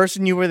the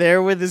person you were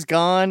there with is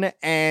gone,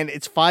 and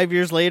it's 5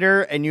 years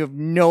later, and you have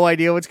no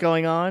idea what's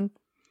going on?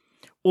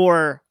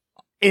 Or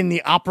in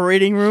the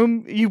operating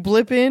room, you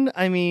blip in.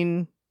 I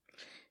mean,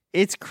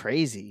 it's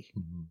crazy.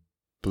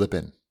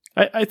 Blipping.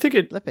 I think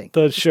Blipping.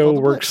 the It's show called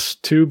a blip. works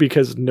too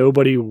because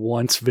nobody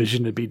wants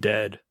Vision to be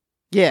dead.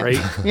 Yeah. Right?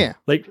 Yeah.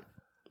 Like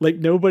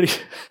nobody.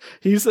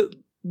 He's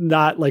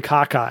not like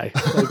Hawkeye.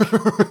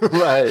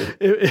 Right.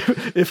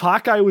 If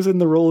Hawkeye was in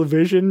the role of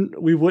Vision,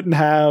 we wouldn't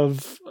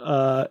have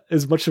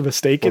as much of a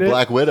stake in it.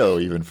 Black Widow,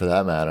 even for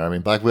that matter. I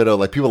mean, Black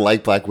Widow, people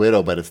like Black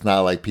Widow, but it's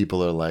not like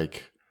people are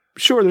like.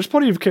 Sure, there's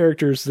plenty of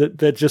characters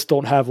that just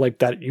don't have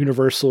that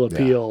universal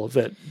appeal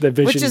that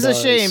Vision Which is does.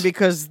 a shame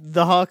because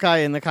the Hawkeye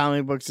in the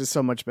comic books is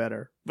so much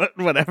better. But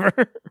whatever.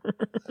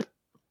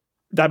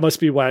 That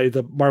must be why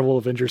the Marvel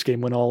Avengers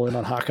game went all in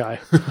on Hawkeye.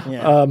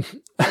 Yeah.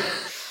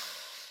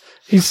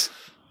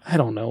 I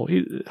don't know.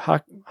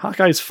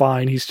 Hawkeye's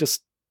fine. He's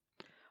just.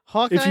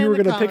 Hawkeye If you were in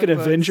the going to pick an comic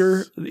books-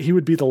 Avenger, he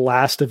would be the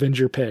last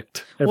Avenger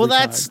picked. Every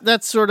time.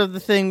 That's sort of the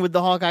thing with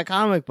the Hawkeye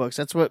comic books.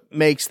 That's what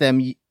makes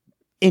them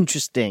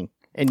interesting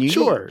and unique.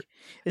 Sure.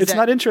 It's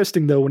not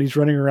interesting though when he's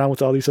running around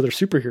with all these other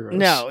superheroes.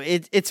 No,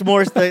 it's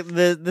more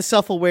the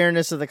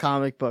self-awareness of the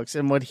comic books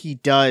and what he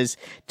does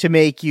to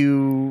make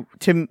you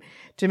to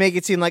make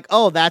it seem like,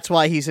 oh, that's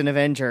why he's an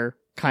Avenger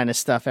kind of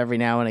stuff every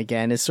now and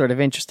again is sort of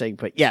interesting.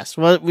 But yes,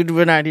 well,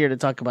 we're not here to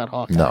talk about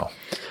Hawkeye. No.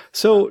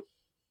 So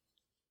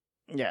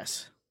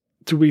Yes.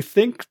 do we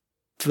think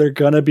they're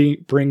gonna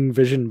bring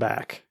Vision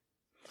back?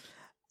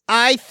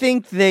 I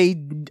think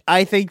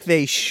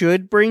they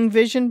should bring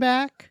Vision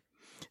back.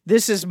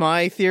 This is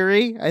my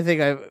theory.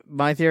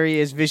 My theory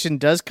is Vision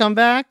does come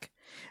back,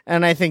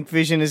 and I think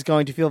Vision is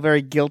going to feel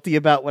very guilty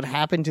about what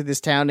happened to this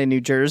town in New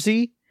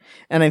Jersey,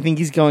 and I think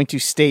he's going to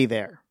stay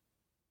there.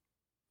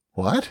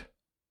 What?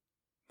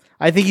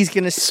 I think he's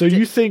going to. So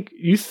you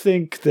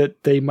think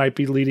that they might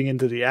be leading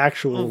into the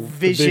actual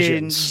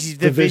Vision,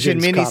 the Vision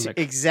Visions minis, comic.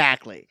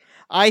 exactly.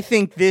 I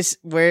think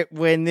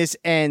when this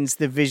ends,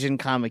 the Vision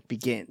comic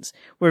begins,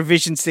 where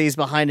Vision stays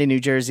behind in New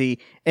Jersey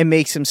and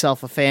makes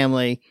himself a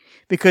family,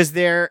 because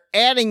they're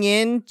adding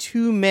in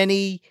too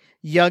many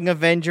young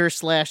Avenger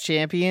 /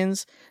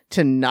 champions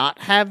to not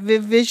have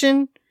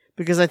Vision,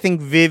 because I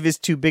think Viv is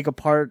too big a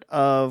part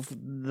of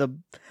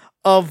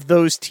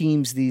those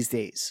teams these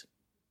days.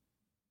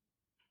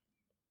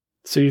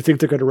 So you think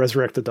they're going to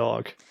resurrect the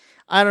dog?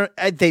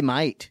 They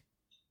might.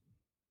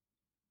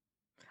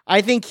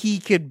 I think he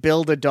could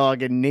build a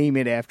dog and name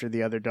it after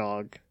the other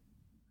dog,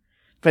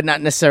 but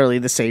not necessarily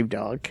the same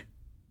dog.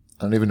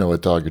 I don't even know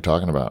what dog you're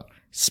talking about.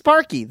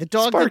 Sparky, the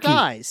dog that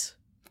dies.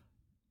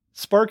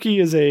 Sparky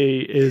is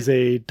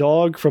a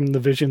dog from the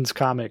Visions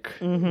comic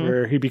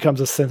where he becomes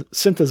a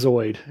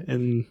synthezoid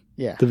in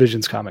the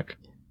Visions comic.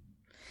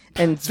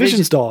 And it's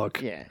Vision's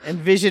dog. Yeah, and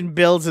Vision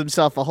builds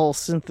himself a whole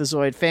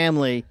synthezoid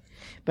family,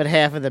 but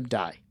half of them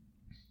die.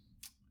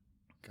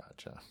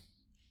 Gotcha.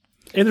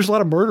 And there's a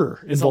lot of murder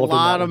involved. There's a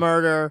lot of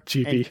murder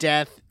GP. and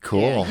death. Cool.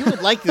 Yeah, you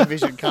would like the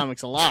Vision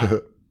comics a lot.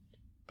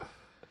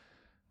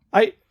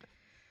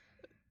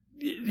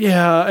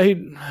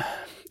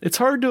 It's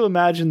hard to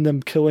imagine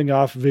them killing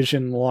off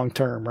Vision long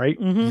term, right?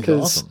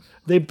 Because Awesome.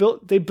 they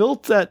built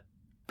that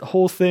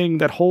whole thing,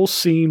 that whole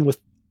scene with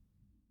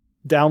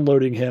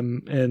downloading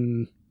him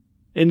in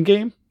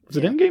Endgame. Was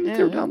it Endgame that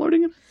they were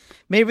downloading him?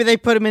 Maybe they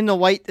put him in the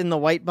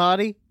white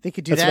body. They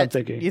could do That's that. what I'm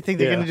thinking. You think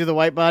they're going to do the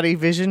white body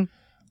Vision?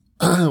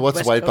 What's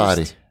West white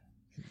body? Coast.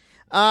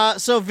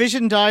 So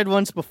Vision died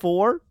once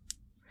before.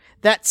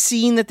 That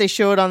scene that they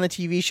showed on the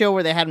TV show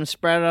where they had him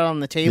spread out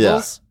on the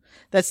tables,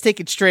 that's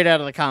taken straight out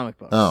of the comic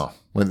books. Oh,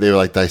 when they were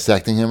like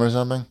dissecting him or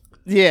something?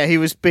 Yeah, he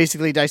was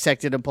basically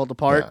dissected and pulled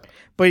apart. Yeah.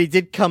 But he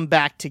did come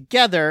back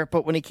together.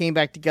 But when he came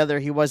back together,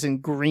 he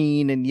wasn't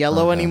green and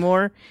yellow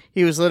anymore.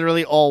 He was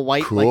literally all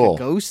white like a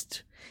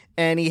ghost.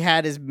 And he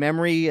had his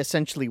memory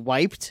essentially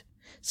wiped.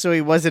 So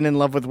he wasn't in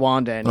love with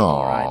Wanda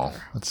anymore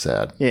either. That's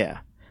sad. Yeah.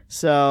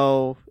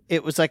 So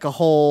it was like a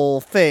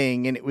whole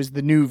thing, and it was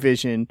the new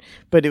Vision.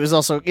 But it was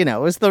also, it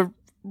was the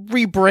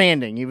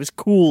rebranding. He was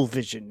cool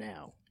Vision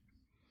now.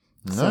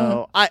 No.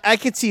 So I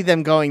could see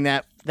them going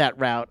that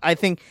route. I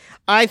think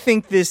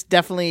this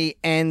definitely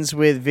ends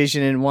with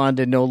Vision and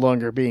Wanda no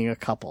longer being a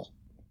couple.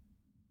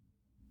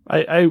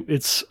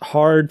 It's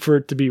hard for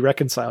it to be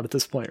reconciled at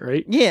this point,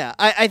 right? Yeah,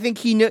 I think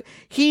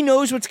he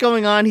knows what's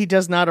going on. He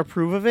does not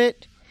approve of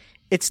it.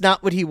 It's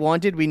not what he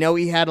wanted. We know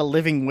he had a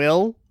living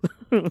will.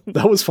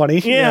 That was funny.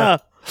 Yeah.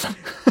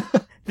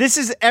 This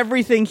is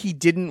everything he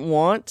didn't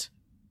want.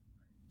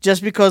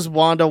 Just because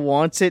Wanda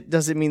wants it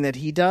doesn't mean that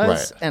he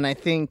does. Right. And I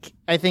think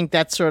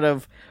that's sort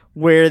of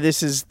where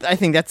this is. I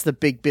think that's the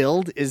big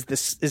build is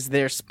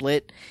their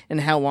split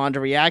and how Wanda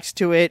reacts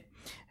to it.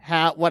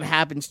 What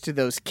happens to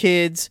those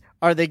kids?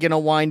 Are they going to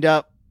wind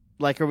up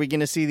are we going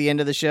to see the end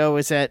of the show?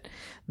 Is that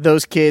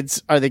those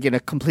kids, are they going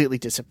to completely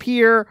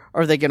disappear?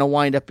 Are they going to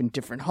wind up in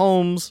different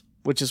homes?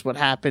 Which is what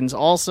happens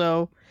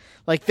also.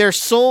 Like their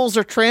souls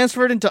are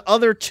transferred into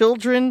other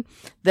children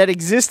that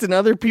exist in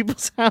other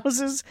people's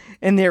houses,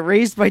 and they're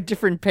raised by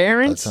different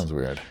parents. That sounds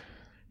weird.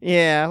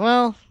 Yeah,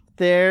 well,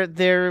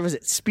 they're was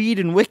it Speed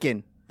and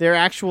Wiccan? They're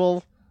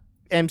actual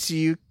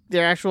MCU,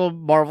 they're actual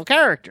Marvel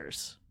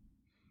characters.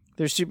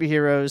 They're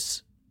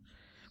superheroes.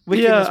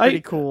 Wiccan is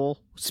pretty cool.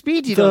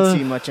 Speed you don't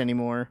see much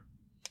anymore.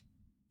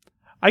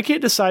 I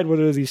can't decide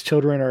whether these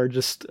children are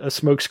just a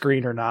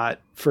smokescreen or not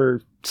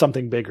for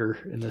something bigger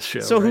in this show.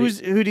 So who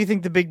do you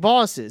think the big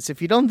boss is?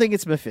 If you don't think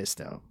it's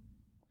Mephisto,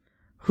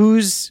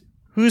 who's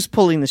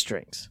pulling the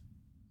strings?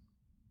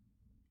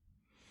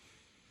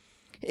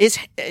 Is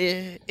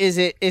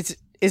it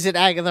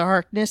Agatha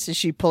Harkness? Is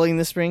she pulling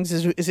the strings?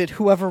 Is it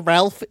whoever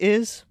Ralph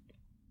is?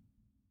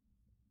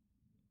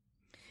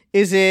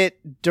 Is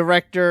it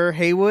director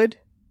Haywood?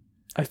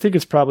 I think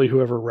it's probably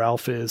whoever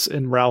Ralph is,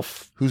 and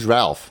Ralph. Who's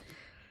Ralph?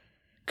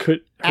 Her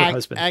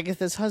husband.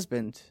 Agatha's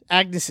husband.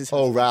 Agnes's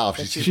husband. Oh, Ralph.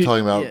 She's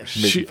talking about... Yeah.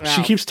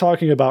 She keeps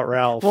talking about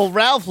Ralph. Well,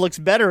 Ralph looks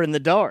better in the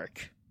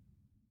dark.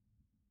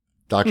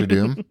 Dr.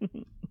 Doom?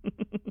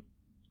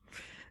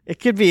 It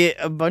could be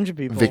a bunch of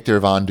people. Victor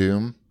Von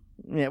Doom?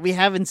 Yeah, we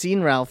haven't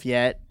seen Ralph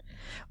yet.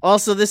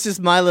 Also, this is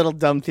my little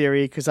dumb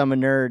theory, because I'm a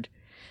nerd,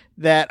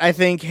 that I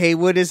think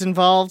Haywood is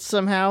involved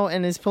somehow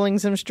and is pulling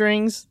some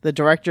strings, the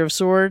director of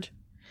S.W.O.R.D.,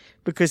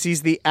 because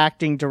he's the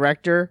acting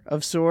director of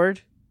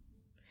S.W.O.R.D.,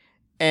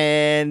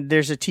 and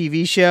there's a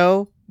TV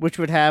show which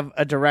would have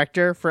a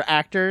director for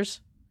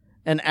actors,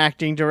 an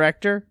acting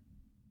director.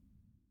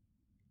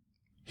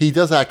 He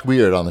does act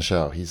weird on the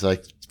show. He's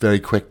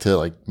very quick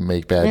to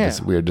make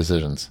weird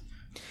decisions.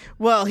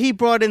 Well, he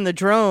brought in the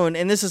drone,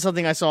 and this is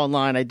something I saw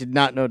online. I did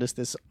not notice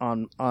this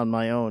on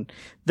my own.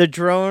 The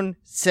drone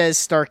says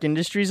Stark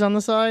Industries on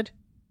the side.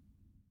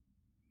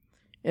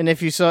 And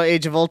if you saw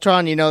Age of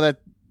Ultron, you know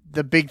that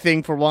the big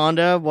thing for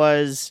Wanda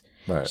was...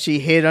 Right. She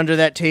hid under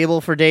that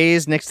table for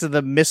days next to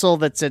the missile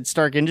that said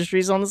Stark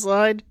Industries on the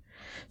side.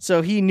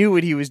 So he knew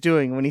what he was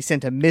doing when he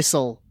sent a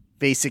missile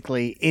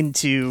basically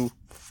into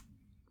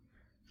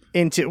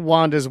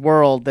Wanda's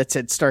world that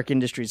said Stark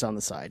Industries on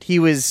the side. He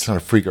was trying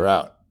to freak her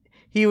out.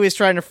 He was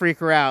trying to freak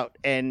her out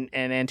and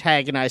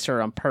antagonize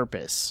her on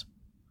purpose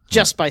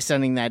just by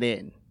sending that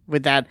in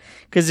with that.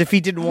 Because if he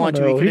didn't want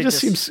to,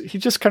 he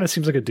just kind of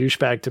seems like a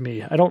douchebag to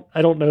me. I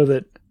don't know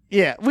that.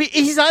 Yeah,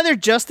 he's either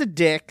just a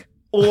dick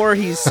or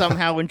he's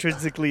somehow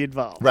intrinsically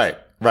involved. Right.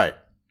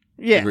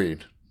 Yeah.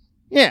 Agreed.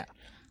 Yeah.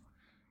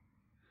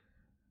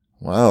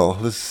 Well,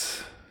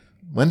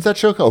 when's that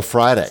show? Oh,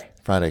 Friday.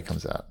 Friday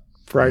comes out.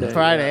 Friday,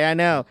 yeah. I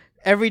know.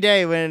 Every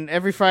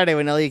Friday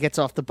when Elliot gets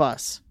off the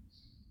bus,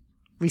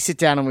 we sit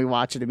down and we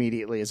watch it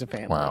immediately as a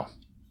family. Wow.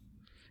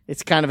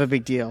 It's kind of a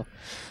big deal.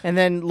 And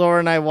then Laura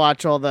and I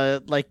watch all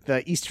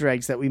the Easter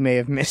eggs that we may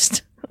have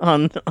missed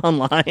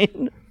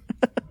online.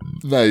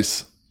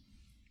 Nice.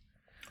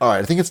 All right,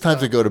 I think it's time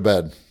to go to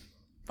bed.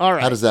 All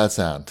right. How does that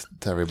sound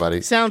to everybody?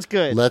 Sounds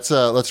good.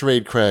 Let's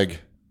raid Craig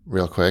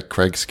real quick.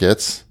 Craig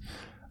Skitz,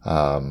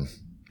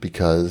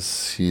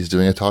 because he's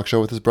doing a talk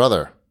show with his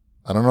brother.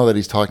 I don't know that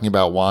he's talking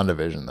about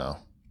WandaVision though.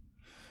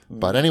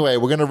 But anyway,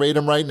 we're going to raid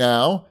him right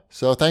now.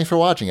 So thanks for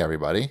watching,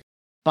 everybody.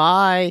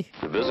 Bye.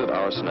 Visit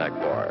our snack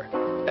bar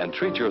and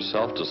treat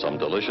yourself to some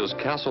delicious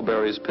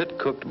Castleberry's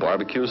pit-cooked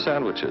barbecue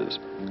sandwiches.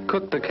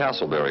 Cook the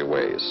Castleberry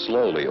way,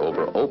 slowly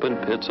over open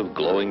pits of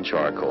glowing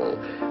charcoal,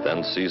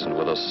 then seasoned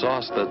with a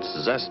sauce that's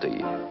zesty,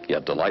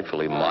 yet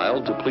delightfully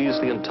mild to please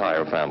the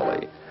entire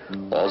family.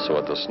 Also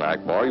at the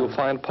snack bar, you'll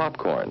find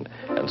popcorn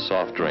and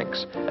soft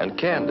drinks and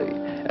candy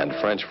and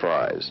French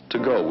fries to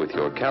go with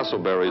your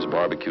Castleberry's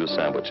barbecue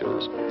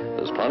sandwiches.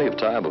 There's plenty of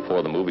time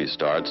before the movie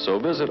starts, so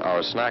visit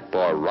our snack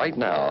bar right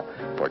now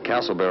for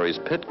Castleberry's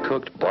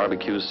pit-cooked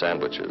barbecue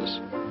sandwiches.